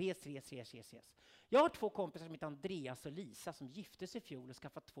överallt. Res. Jag har 2 kompisar som heter Andreas och Lisa som gifte sig i fjol och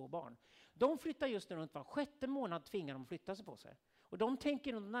skaffat 2 barn. De flyttar just nu runt var 6:e månad, tvingar de att flytta sig på sig. Och de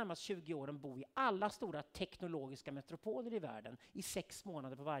tänker under de närmaste 20 åren bo i alla stora teknologiska metropoler i världen i 6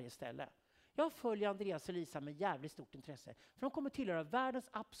 månader på varje ställe. Jag följer Andreas och Lisa med jävligt stort intresse. För de kommer tillhöra världens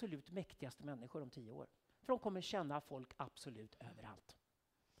absolut mäktigaste människor om 10 år. För de kommer känna folk absolut överallt.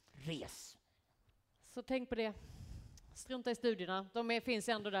 Res. Så tänk på det. Strunta i studierna. De finns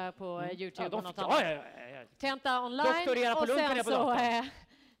ändå där på YouTube. Ja, och något annat. Ja. Tenta online. Doktorera på lunken eller på datorn.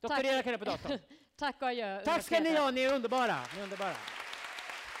 Doktorera kan jag på datorn. Tack och adjö. Tack ska ni ha, ni är underbara.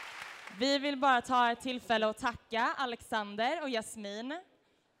 Vi vill bara ta ett tillfälle att tacka Alexander och Yasemin.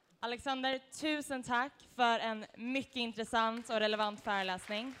 Alexander, tusen tack för en mycket intressant och relevant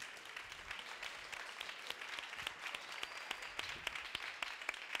föreläsning.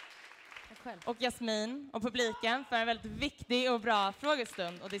 Och Yasemin och publiken för en väldigt viktig och bra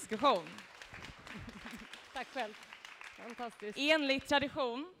frågestund och diskussion. Tack själv. Fantastiskt. Enligt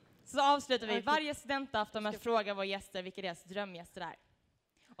tradition så avslutar vi varje studentafton med att fråga våra gäster vilka deras drömgäster är.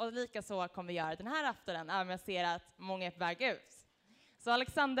 Och lika så kommer vi göra den här aftonen, även om jag ser att många är på väg ut. Så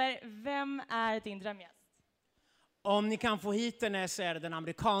Alexander, vem är din drömgäst? Om ni kan få hit henne så är det den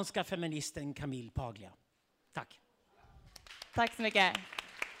amerikanska feministen Camille Paglia. Tack. Tack så mycket.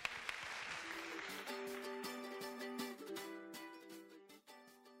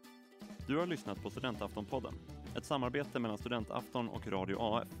 Du har lyssnat på Studentaftonpodden, ett samarbete mellan Studentafton och Radio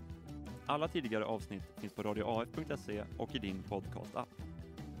AF. Alla tidigare avsnitt finns på radioaf.se och i din podcast-app.